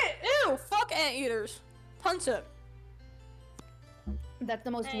 What? Ew, fuck anteaters. Punt it. That's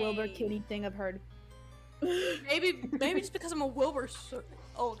the most Wilbur Kitty thing I've heard. Maybe it's because I'm a Wilbur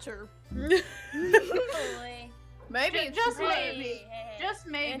alter. Holy. Maybe it's Just great. maybe. Just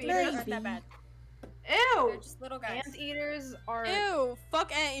maybe. Anteaters aren't that bad. Ew! They're just little guys. Anteaters are. Ew,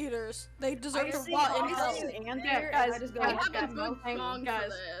 fuck anteaters. They deserve to see rot in I hell. see an anteater, Yeah, and guys, I just go. I guys, have a guys, good hang song guys, for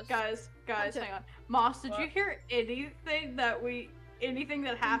this. guys, hang on. Moss, did you hear anything that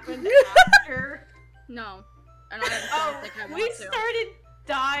happened after? No. And I Oh, don't think I we want to. started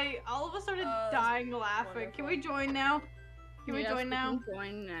dying. All of us started dying laughing. Can we join now? Can we Yes, join now? can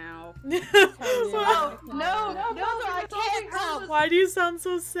join now. Oh, no, I can't come. Why do you sound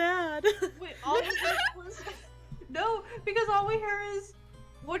so sad? Wait, all we heard was... No, because all we hear is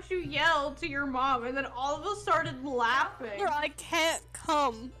what you yelled to your mom, and then all of us started laughing. I can't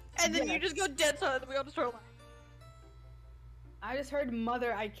come. And then you just go dead silent, and we all just start laughing. I just heard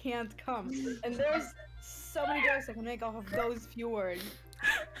 "mother, I can't come," and there's so many jokes I can make off of those few words.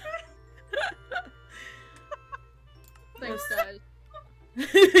 Thanks, guys.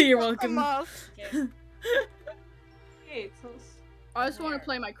 You're welcome. Okay, so I just want to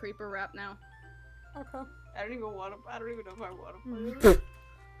play my creeper rap now. Okay. I don't even know if I want to play it.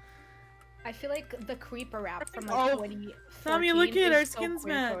 I feel like the creeper rap from like Oh, 2014 Tommy, look at our is so skins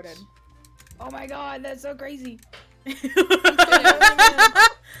queer match. coded. Oh my god, that's so crazy.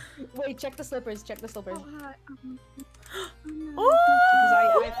 Wait, check the slippers. Check the slippers. Oh, Because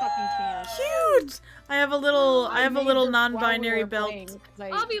I fucking can't. cute! I have a little I made this while we non-binary were belt. playing, 'cause I-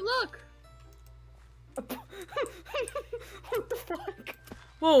 Abby, look! What the fuck?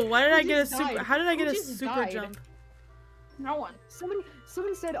 Whoa, why did Who I get a just super? died? How did I get Who a just super died? jump? No one. Somebody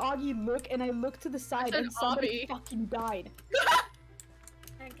said, Augie, look, and I looked to the side said and somebody Abby. fucking died.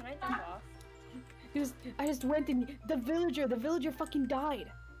 Hey, can I jump off? I just went and the villager fucking died.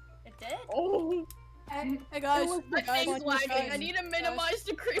 It did? Oh. Hey guys, My guys, thing's lagging. guys, I need to minimize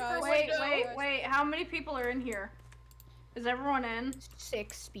the creeper guys. window. Wait. How many people are in here? Is everyone in?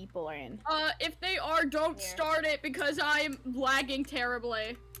 6 people are in. If they are, don't Here. start it because I'm lagging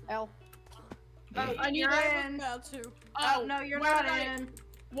terribly. L. I need You're to. in. Bad too. Oh, no, you're where not did I- in.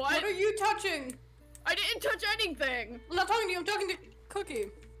 What? What are you touching? I didn't touch anything. I'm not talking to you, I'm talking to Cookie.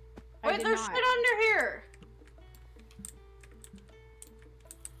 I Wait, did there's not. shit under here.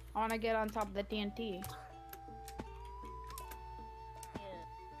 I wanna get on top of the TNT.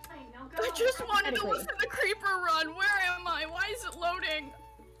 I just wanted to listen to the creeper run. Where am I? Why is it loading?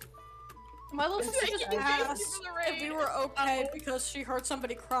 My little sister just Thank you, asked thank you for the if we raid. were okay because she heard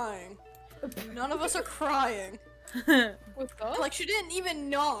somebody crying. None of us are crying. What's up? Like, she didn't even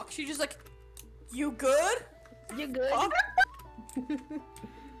knock. She just like, you good? You good? Fuck.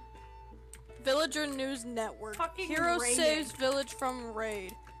 Villager News Network. Fucking Hero raiding. saves village from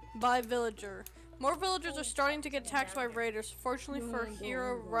raid by villager. More villagers are starting to get attacked by raiders. Fortunately for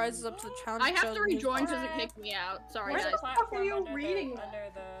Hero, rises up to the challenge. I have of to rejoin because it kicked me out. Sorry, Where's guys. the fuck are you Under reading? the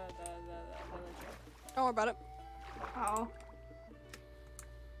villager. Don't worry about it. Oh.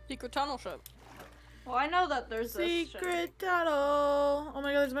 Secret tunnel ship. Well, I know that there's this shit. Secret tunnel. Oh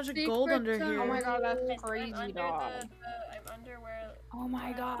my god, there's a bunch of gold Secret under tunnel. here. Oh my god, that's I'm crazy, under dog. I'm under where. Oh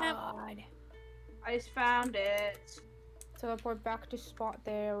my god. I just found it. Teleport back to spot.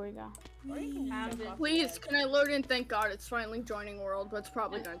 There we go. Found it. Please, can I load in? Thank God, it's finally joining world, but it's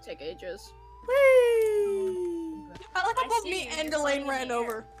probably gonna take ages. Whee! I like how I both see me you, and you're Elaine flying ran in the air.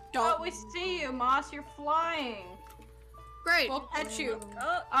 over. Oh, Don't. we see you, Moss. You're flying. Great. We'll catch you.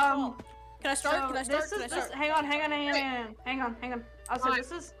 Um, Can I start? so Can I start? this Can I is start? hang on. Also, Fine.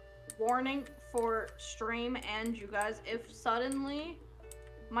 this is warning for stream and you guys. If suddenly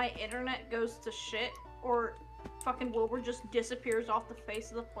my internet goes to shit or fucking Wilbur just disappears off the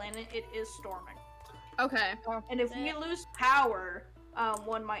face of the planet, it is storming. Okay. And if we lose power,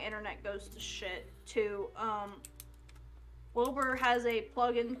 when my internet goes to shit, too, Wilbur has a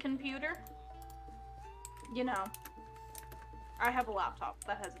plug-in computer. You know, I have a laptop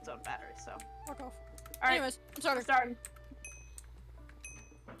that has its own battery, so. Fuck off. Alright, Anyways, I'm sorry. starting.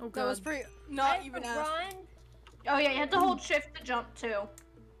 Oh That was god. pretty. I Not have even to asked. run. Oh yeah, you have to hold shift to jump too.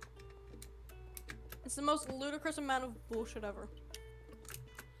 It's the most ludicrous amount of bullshit ever.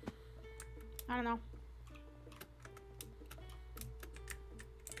 I don't know.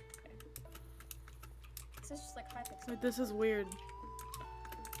 This is just like Hypixel. Wait, this is weird.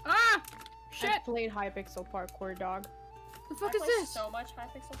 Ah! Shit! I played Hypixel parkour, dog. The fuck I is play this? So much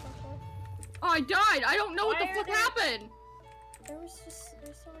Hypixel parkour. Oh, I died! I don't know what Why the are fuck there- happened! There's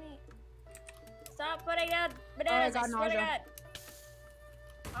so many. Stop putting out bananas, got I swear to nausea.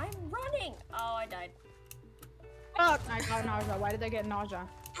 God. I'm running! Oh, I died. Fuck! I got nausea. Why did I get nausea?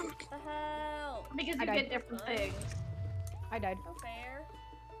 What the hell? Because I you died. get different things. I died. No fair.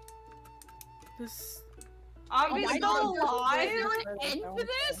 This. Are we my still God. Is alive? there an end to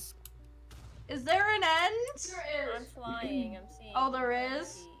this? Is there an end? I'm flying, I'm seeing. Oh, there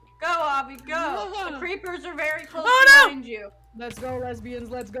is? Go, Abby, go! The creepers are very close Oh, no! behind you. Let's go, lesbians.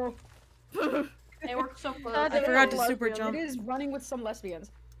 Let's go. They work so close. I forgot to super Lesbian. jump. It is running with some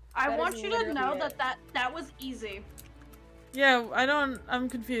lesbians. I That want is you to literally know it. that was easy. Yeah, I'm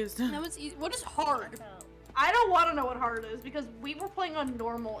confused. That was easy. What is hard? I don't want to know what hard is because we were playing on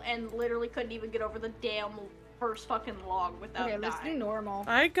normal and literally couldn't even get over the damn first fucking log without Okay, let's do dying. normal.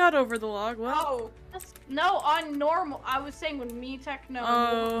 I got over the log. What? Oh, no, on normal. I was saying when me, Techno,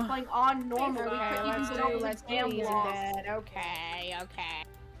 and we were Oh. playing on normal, we Okay, couldn't even let's get do over the let's do damn easy log. then. Okay, okay.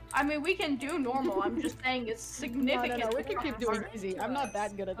 I mean, we can do normal. I'm just saying it's No, significant. no, no. We can keep doing easy. I'm not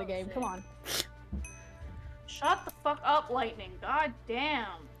that good at the Oh, game. shit. Come on. Shut the fuck up, Lightning. God damn.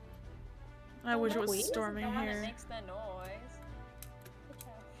 I wish it was Wait. storming The one that here. makes the noise. Good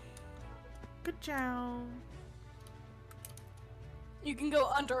job. Good job. You can go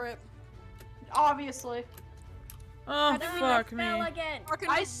under it. Obviously. Oh, Then we fuck fell me. again. Fucking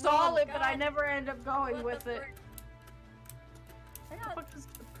I saw run. it, but I God. never ended up going What with the it. frick? I got What does a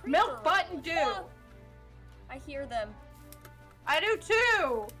creeper. Milk button do? Fuck. I hear them. I do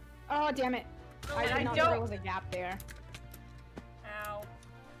too! Oh, damn it. I And did I not know there don't- was a gap there. Ow.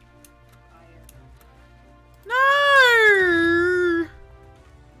 Fire. No!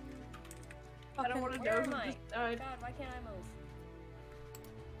 I don't want to Where know am who I? just died. God, why can't I move?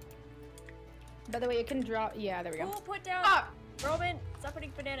 By the way, it can drop. Yeah, there we go. Who put down? Ah! Roman, stop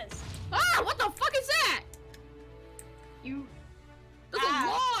putting bananas. Ah! What the fuck is that? You. There's Ah.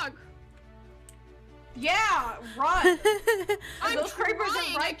 a log! Yeah, run! I'm those creepers are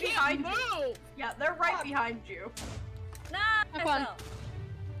trying, I right can't behind you. move. Yeah, they're right behind you. Nah, I Have fun.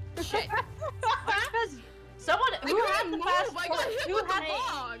 fell. Shit. Because someone I who had couldn't the move. fast I got forward, hit who with the had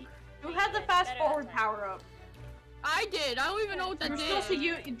log. who had the Better fast that forward time. power up. I did. I don't even know what that You're did.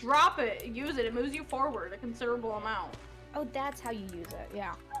 supposed to drop it, use it. It moves you forward a considerable amount. Oh, that's how you use it.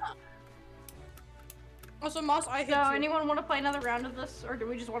 Yeah. Also, Moss, I hit So, you. anyone want to play another round of this, or do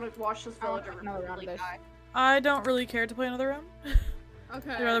we just want to watch this I wanna villager play another round of really this. die? I don't really care to play another round. Okay.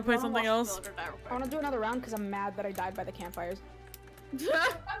 I'd rather play I wanna something watch this else. villager die real I want quick. to do another round because I'm mad that I died by the campfires.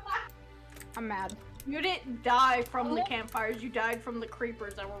 I'm mad. You didn't die from the campfires. You died from the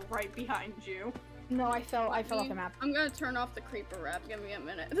creepers that were right behind you. No, I fell off the map. I'm gonna turn off the creeper rap. Give me a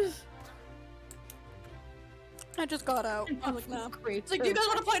minute. I just got out. I'm like, nah. Great. It's like, do you guys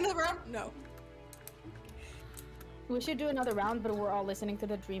want to play another round? No. We should do another round, but we're all listening to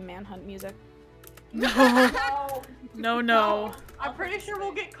the Dream Manhunt music. No. No. I'm pretty sure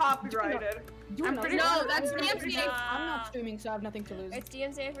we'll get copyrighted. I'm pretty No, sure that's we'll get DMCA. I'm not streaming, so I have nothing to lose. It's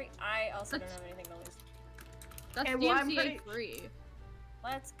DMCA free. I also don't have anything to lose. That's Okay, well, I'm DMCA pretty- free.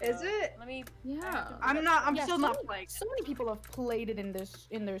 Let's go. Is it? Let me. Yeah. I'm Yeah, still so not many- playing. So many people have played it in their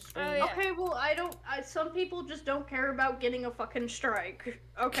stream. Oh, yeah. Okay, well, some people just don't care about getting a fucking strike.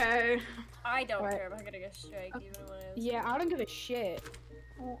 Okay. I don't Right. care about getting a strike even when I was. Yeah, I don't give a shit.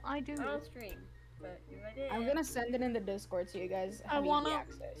 Well, I do. I don't stream, but if I did. I'm gonna send it in the Discord so you guys have easy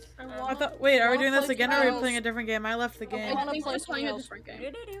access. I thought. Wait, are we doing this play again, or are we Trials. playing a different game? I left the game. wanna I think play we're playing a something different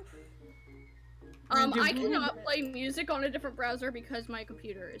game. Do-do-do. I cannot play music on a different browser because my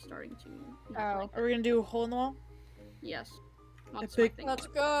computer is starting to. not Oh. like- Are we gonna do Hole in the Wall? Yes. That's Epic. my thing. Let's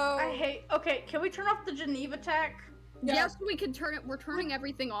go. I hate. Okay, can we turn off the Geneva tech? Yes, we can turn it. We're turning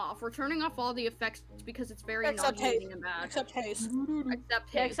everything off. We're turning off all the effects because it's very Except nauseating and bad. Except haste. Except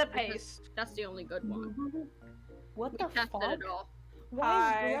haste. Yeah, except because haste. That's the only good one. What We the tested fuck? it all. Why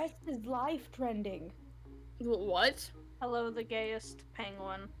Hi. is Rest is Life trending? What? Hello, the gayest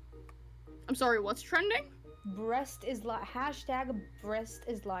penguin. I'm sorry. What's trending? Breast is life. Hashtag breast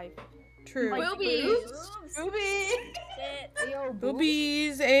is life. True. Like Boobies. boobs? Booby. Shit. Ayo,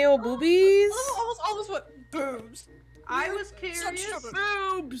 Boobies. Ayo, boobies. Almost what? Boobs. I was Such curious. stupid-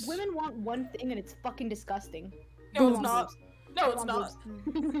 Boobs. Women want one thing and it's fucking disgusting. No, it's Boobs. not. No, it's I not. want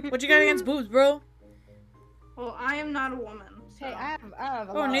boobs. What you got against boobs, bro? Well, I am not a woman. So. Hey, I have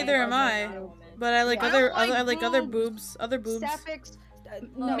a Oh, lot of neither am girls I. that know. But I like Yeah. other, I don't I like like other boobs. boobs. Other boobs. Sapphics.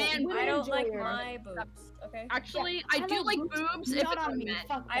 No, Man, women I don't enjoy like your- my boobs. Okay. Actually, I do like boobs if Not it's on a me. man.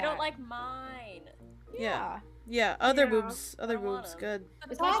 Fuck I don't that. like mine. Yeah. Yeah. Other Yeah. boobs. Other I don't want boobs. 'em. Good.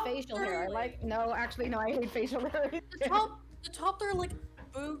 Besides Top facial hair, I three. like. No, actually, no. I hate facial hair. The top they're like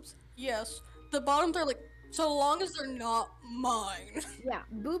boobs. Yes. The bottom they're like so long as they're not mine. Yeah,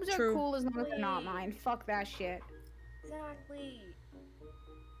 boobs are True. cool as long as they're not mine. Fuck that shit. Exactly.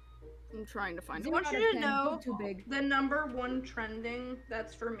 I'm trying to find I it. want out you of to 10, know too big. the number one trending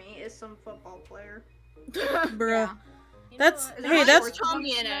that's for me is some football player. Bruh. You know That's what? Is hey. there That's sports Tommy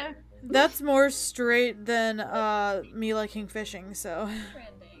ones in it. today? that's more straight than me liking fishing. So.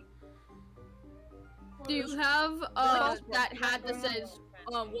 Trending. Do you have Well, that hat that says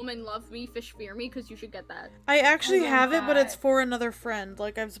 "Woman love me, fish fear me"? Because you should get that. I actually love have it, but it's that. for another friend.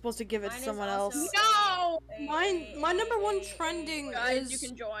 Like I'm supposed to give it Mine to is someone also else. No! My number one trending Guys, you is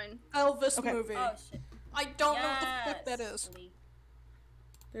can join. Elvis Okay. movie. Oh shit. I don't know what the fuck that Yes. is.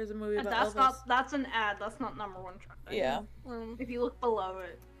 There's a movie And about that's Elvis. not. That's an ad. That's not number one trending. Yeah. If you look below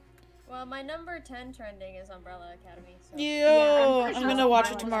it. Well, my number 10 trending is Umbrella Academy. So Yo, pretty I'm sure gonna that's watch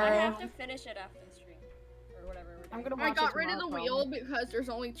mine it was I tomorrow. have to finish it after the stream or whatever. We're I'm doing. gonna I watch got it rid of the tomorrow, wheel probably. because there's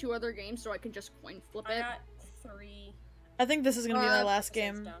only 2 other games, so I can just coin flip I it. got 3. I think this is gonna be my Uh, last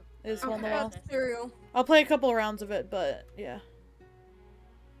besides game. down. Is Hole in the Okay. Wall. Cereal. I'll play a couple rounds of it, but yeah.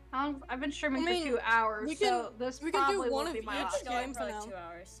 I've been streaming I mean, for 2 hours, we so can- this we can do probably one won't be of my each last. It's going game for for like now. 2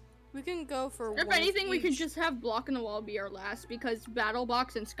 hours. We can go for If one anything, we can each. just have Block in the Wall be our last because Battle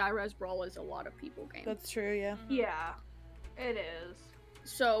Box and Skyrise Brawl is a lot of people game. That's true, yeah. Yeah, it is.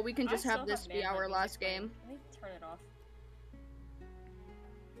 So we can just I have still this be Man our Hunt last music game. playing. Let me turn it off.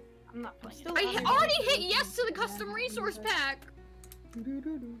 I'm not playing. Still it. I already hit yes to the custom resource pack!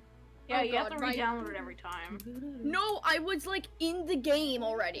 Yeah, Oh you have God, to my- re-download it every time. No, I was like in the game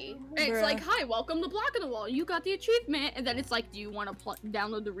already. And it's Bruh. like, hi, welcome to Block in the Wall. You got the achievement. And then it's like, do you want to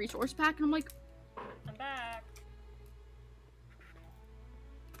download the resource pack? And I'm like, I'm back.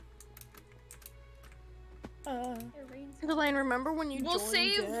 Your rain's Elaine, remember when you We'll joined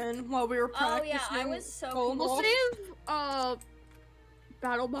save- in while we were Oh practicing? yeah, I was so Gold we'll Ball? save,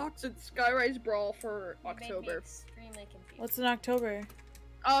 Battle Box and Skyrise Brawl for You made me October. extremely confused. What's in October?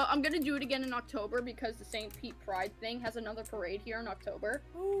 I'm gonna do it again in October because the St. Pete Pride thing has another parade here in October.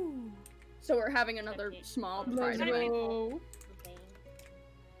 Ooh. So we're having another small pride Let's event. go. Okay.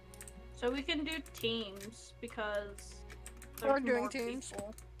 So we can do teams because We're there's doing more teams.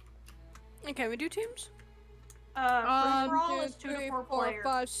 people. Okay, we do teams? Free for all 1, is 2, 2 to 3, 4 4, players.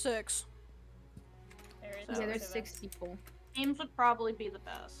 5, 6. There is Yeah, no there's event. 6 people. Teams would probably be the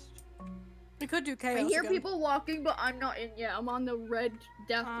best. We could do I chaos hear again. people walking, but I'm not in yet. I'm on the red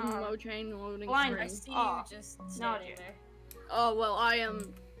death Uh, low chain loading blind I screen. see Oh, you just no, standing dude. there. Oh, well, I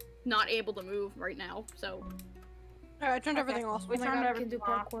am not able to move right now, so. Alright, I turned Okay. everything off. We Oh my turned god, I can do everything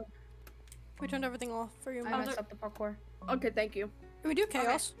off. parkour. We turned everything off for you. I Mom. messed up the parkour. Okay, thank you. Can we do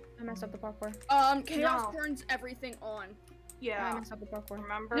chaos? I messed up the parkour. Chaos No. turns everything on. I Yeah. messed up the parkour.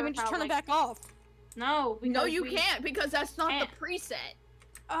 Remember? Then we just how, turn it like- back off. No, No, because you we- can't because that's not can't. the preset.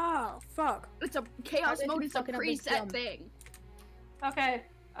 Oh, fuck. It's a chaos did mode. you It's a fucking up this preset jump? thing. Okay.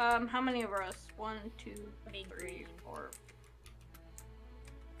 How many of us? 1, 2, 3, 4.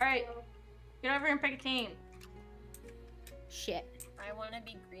 Alright. Get over here and pick a team. Shit. I want to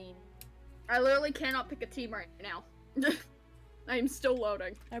be green. I literally cannot pick a team right now. I am still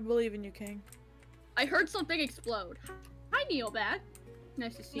loading. I believe in you, King. I heard something explode. Hi, Neobad.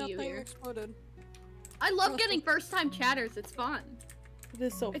 Nice to see you Nothing here. exploded. I love getting first-time chatters. It's fun. It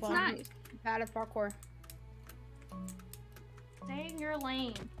is so It's fun. nice. Bad at parkour. Stay in your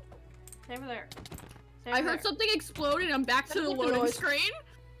lane. Stay over there. Stay I over heard there. something explode and I'm back to the Look at the loading noise. screen.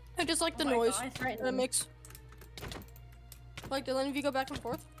 I just like the Oh my noise God. that it makes. Like, Dylan, if you go back and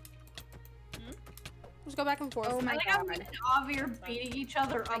forth. Just go back and forth. Oh my I like how me god. and Avi are beating each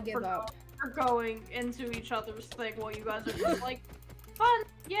other I up give for up. going into each other's thing while you guys are just like, fun,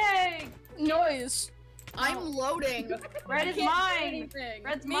 yay! Noise. I'm loading. Red is Can't do mine! anything.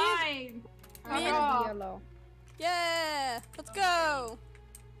 Red's Me? mine! I Me wanna Hurrah. be yellow. Yeah, let's go.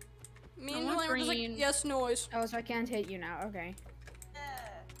 Me I and want Dylan were just like, green. yes, noise. Oh, so I can't hit you now. Okay.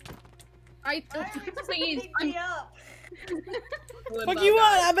 Please. I'm... Fuck you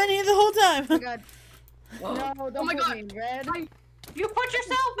on! I've been here the whole time! Oh my god. No, don't Oh my put god. me in red. You put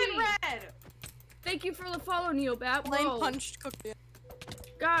yourself in red! Thank you for the follow, Neobat. Lane Whoa. punched Cookie.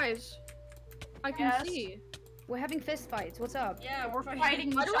 Guys. I can Yes? see. We're having fist fights. What's up? Yeah, We're fighting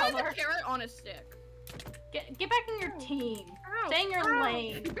Why each do I have other. a carrot on a stick? Get back in your team. Ow. Stay in your Ow.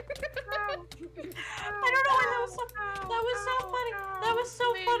 lane. I don't know why that was so funny. That was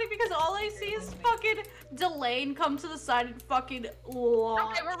so funny because all I see is fucking Delane come to the side and fucking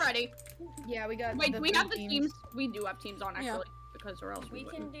launch. Okay, we're ready. Yeah, we got. Wait, the we have the three teams. We do have teams on, actually. Yeah. Because or else we We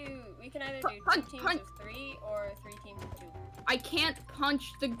wouldn't. can either do Punch, 2 teams punch. of 3 or 3 teams of 2. I can't punch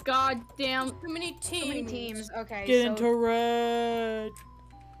the goddamn. Too many teams. Too many teams. Okay. Get so into red.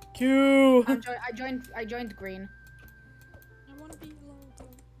 Q. I joined green. I want to be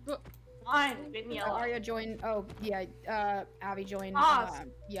yellow. Fine, getting yellow. Arya joined. Oh yeah. Avi joined. Oz.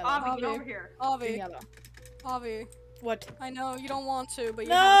 Yellow. Avi, get Avi. over here. Green, Avi, yellow. Avi, What? I know you don't want to, but you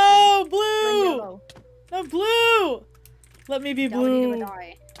No, Green, blue. yellow. No, blue. Let me be That would either blue.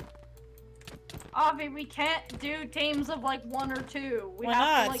 die. Avi, we can't do teams of like 1 or 2. We Why have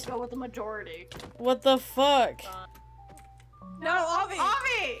not? to like go with the majority. What the fuck? No, Avi.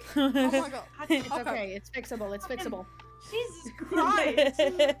 Avi! Oh my god. It's okay. It's fixable. It's fixable. Jesus Christ!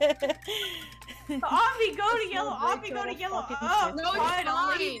 Avi, go to yellow. Avi, go to yellow. Oh, No, it's fine. I'll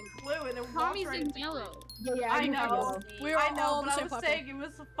fine. leave blue and then walk Tommy's right in into- yellow. Yeah, I do have know. yellow. We are I know, all on the but I same was platform. saying it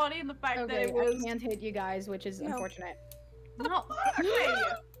was funny in the fact that Okay, it was. I can't hit you guys, which is No. unfortunate. No, okay.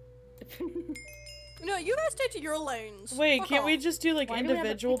 No, you guys stay to your lanes. Wait, Fuck can't we off. just do like Why do we have a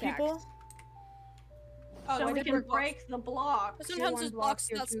individual pickaxe? people? Oh, So no, we they can work off. break the block. Sometimes there's blocks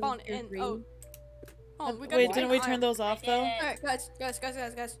tier that two, spawn tier in. three. Oh. Oh, we got Wait, one didn't we iron. turn those off though? did. Alright, guys.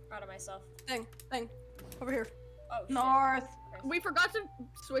 Proud of myself. Thing. Over here. Oh, shit. North. We forgot to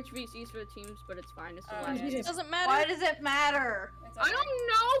switch VCs for the teams, but it's fine. It's Oh, fine. yeah. It doesn't matter. Why does it matter? It's I okay. don't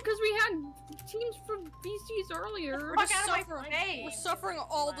know, because we had teams for VCs earlier. We're Fuck just out of my suffering. face. We're suffering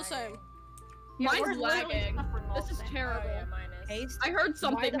all the same. Yeah, Mine's we're literally lagging. suffering all This the is same. terrible. Oh, yeah, mine is. Haste? I heard Why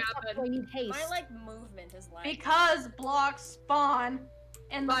something the fuck happen. do I need haste? My, like, movement is lagging. Because blocks spawn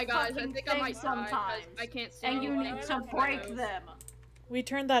in the Bye guys, I fucking think I thing might die, 'cause sometimes. I can't see. And you Oh, need I to don't break know. them. We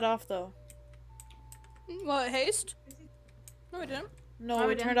turned that off though. What, haste? No, we didn't. No, No,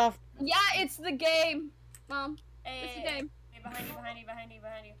 we we turned off. Yeah, it's the game, Mom. Hey, It's the game. Hey, behind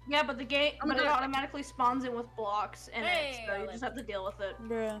you. Yeah, but the game, I'm but it gonna- automatically spawns in with blocks in Hey, it, so you Ellen. just have to deal with it.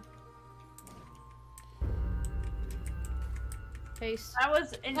 Bruh. Haste. That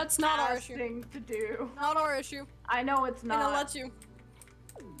was That's not our issue. interesting to do. Not our issue. I know it's And I'll not. let you.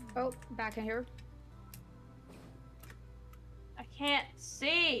 Oh, back in here. I can't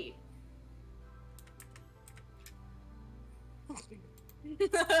see.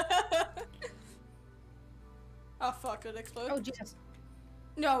 Oh fuck, did it explode? Oh Jesus.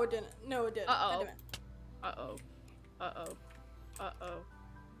 No, it didn't. No, it didn't. Uh-oh. It didn't. Uh-oh. Uh-oh. Uh-oh.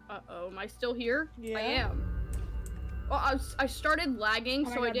 Uh-oh. Am I still here? Yeah. I am. Well, I started lagging, Oh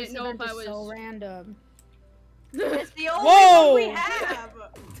my so I God, this didn't know if event I is was... so random. It's the only Whoa! one we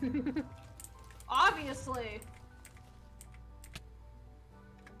have. Obviously.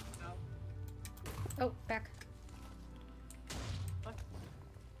 Oh, back.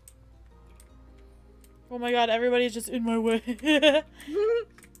 Oh my god, everybody's just in my way.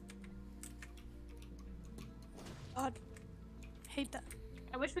 God. Hate that.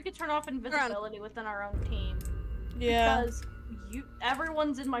 I wish we could turn off invisibility within our own team. Yeah. Because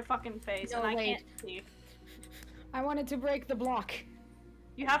everyone's in my fucking face, No, and I wait. can't see. I wanted to break the block.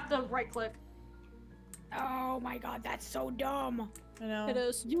 You have to right click. Oh my god, that's so dumb. I know. It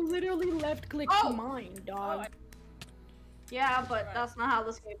is. You literally left click Oh! mine, dog. Yeah, but that's not how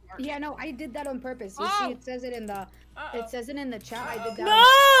this game works. Yeah, no, I did that on purpose. You Oh! see, it says it in the, it says it in the chat. I did that.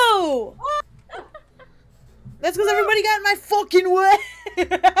 No! That's because everybody got in my fucking way!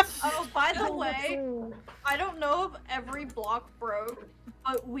 Oh, by the way, I don't know if every block broke,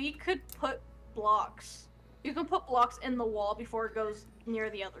 but we could put blocks. You can put blocks in the wall before it goes near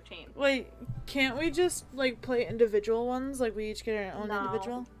the other team. Wait, can't we just, like, play individual ones? Like, we each get our own No.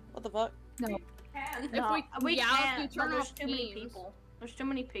 individual? What the fuck? No. No, we yeah, can't. if you turn there's off too many teams. people. There's too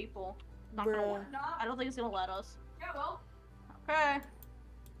many people. Not gonna Bruh. work. I don't think it's gonna let us. Yeah, well. Okay.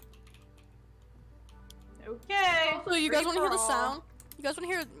 Okay. So you guys Free want to hear the for all. sound? You guys want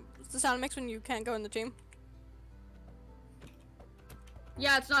to hear the sound it makes when you can't go in the team?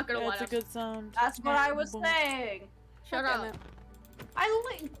 Yeah, it's not gonna Yeah, let it's us. a good sound. That's what I was Boom. saying. Shut God damn up. it. Why are you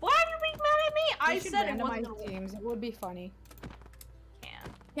being mad at me? I We should said it wasn't randomize gonna work. teams. It would be funny.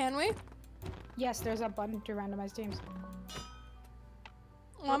 Can we? Yes, there's a button to randomize teams.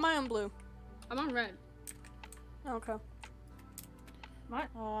 Why am I on blue? I'm on red. Okay. What?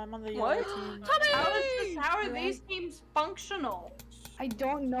 Oh, I'm on the yellow What? team. How are these teams functional? I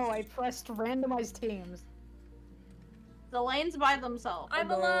don't know. I pressed randomize teams. The lanes by themselves. I'm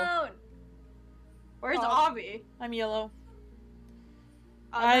Hello. alone. Where's Oh. Avi? I'm yellow.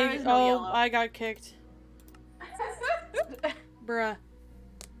 There is no yellow. I got kicked. Bruh.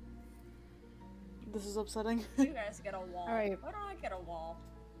 This is upsetting. You guys get a wall. Alright. Why don't I get a wall?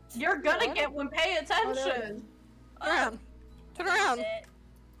 You're gonna get one. Pay attention. Turn around. Turn around. It.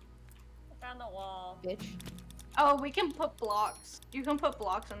 I found the wall. Bitch. Oh, we can put blocks. You can put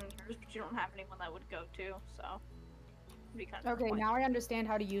blocks in yours, but you don't have anyone that would go to, so. It'd be kind of Okay, now I understand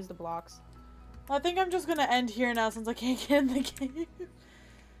how to use the blocks. I think I'm just gonna end here now since I can't get in the game.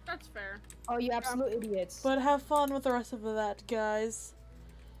 That's fair. Oh, you absolute idiots. But have fun with the rest of that, guys.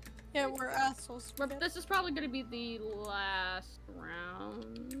 Yeah, we're assholes. But this is probably gonna be the last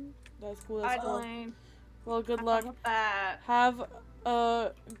round. That's cool. That's cool. Idling. Well, good Have luck. fun with that. Have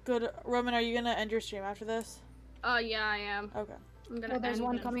a good. Roman, are you gonna end your stream after this? Yeah, I am. Okay. I'm gonna Oh, there's end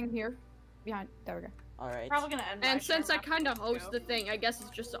one it. coming here. Behind. There we go. All right. Probably gonna end. my And since I stream kind of after this, host the thing, I guess it's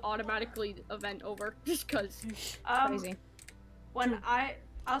just automatically event over. Just cause. Crazy. When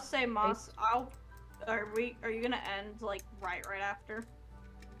I'll say Moss, are you gonna end like right after?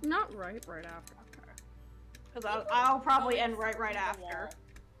 Not right after. Because I'll probably end right after.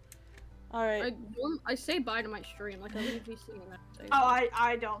 All right. I say bye to my stream, like I leave VC and I say. Oh,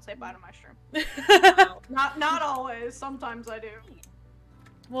 I don't say bye to my stream. Not always. Sometimes I do.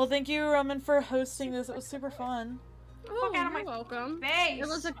 Well, thank you, Roman, for hosting this. It was super fun. Oh, out of you're my welcome. Face.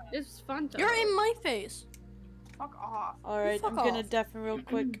 It's fun to. You're in my face. Fuck off. All right, fuck I'm gonna off. deafen real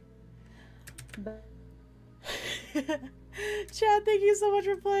quick. Chad, thank you so much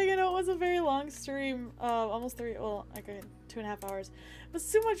for playing. I know it was a very long stream, almost 2.5 hours. It was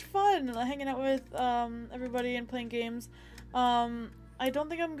so much fun hanging out with everybody and playing games. I don't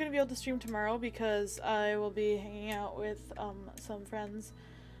think I'm gonna be able to stream tomorrow because I will be hanging out with some friends.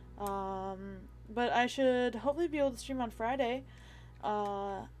 But I should hopefully be able to stream on Friday.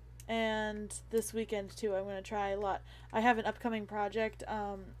 And this weekend too. I'm gonna try a lot. I have an upcoming project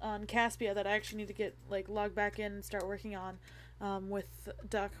on Caspia that I actually need to get logged back in and start working on with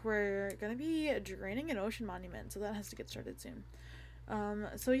Duck. We're gonna be draining an ocean monument, so that has to get started soon.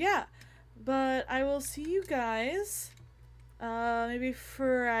 So yeah, but I will see you guys maybe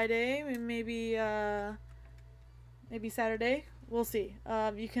Friday, maybe Saturday. We'll see.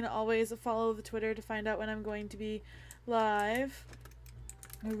 You can always follow the Twitter to find out when I'm going to be live.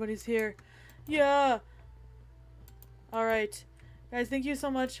 Everybody's here. Yeah! Alright. Guys, thank you so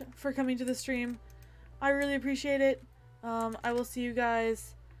much for coming to the stream. I really appreciate it. I will see you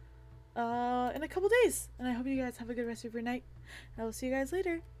guys in a couple days. And I hope you guys have a good rest of your night. I will see you guys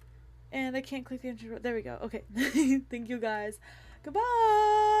later. And I can't click the intro. There we go. Okay. Thank you guys.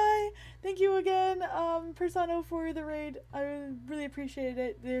 Goodbye! Thank you again, Persano, for the raid. I really appreciated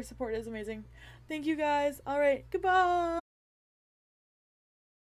it. Their support is amazing. Thank you guys. Alright. Goodbye!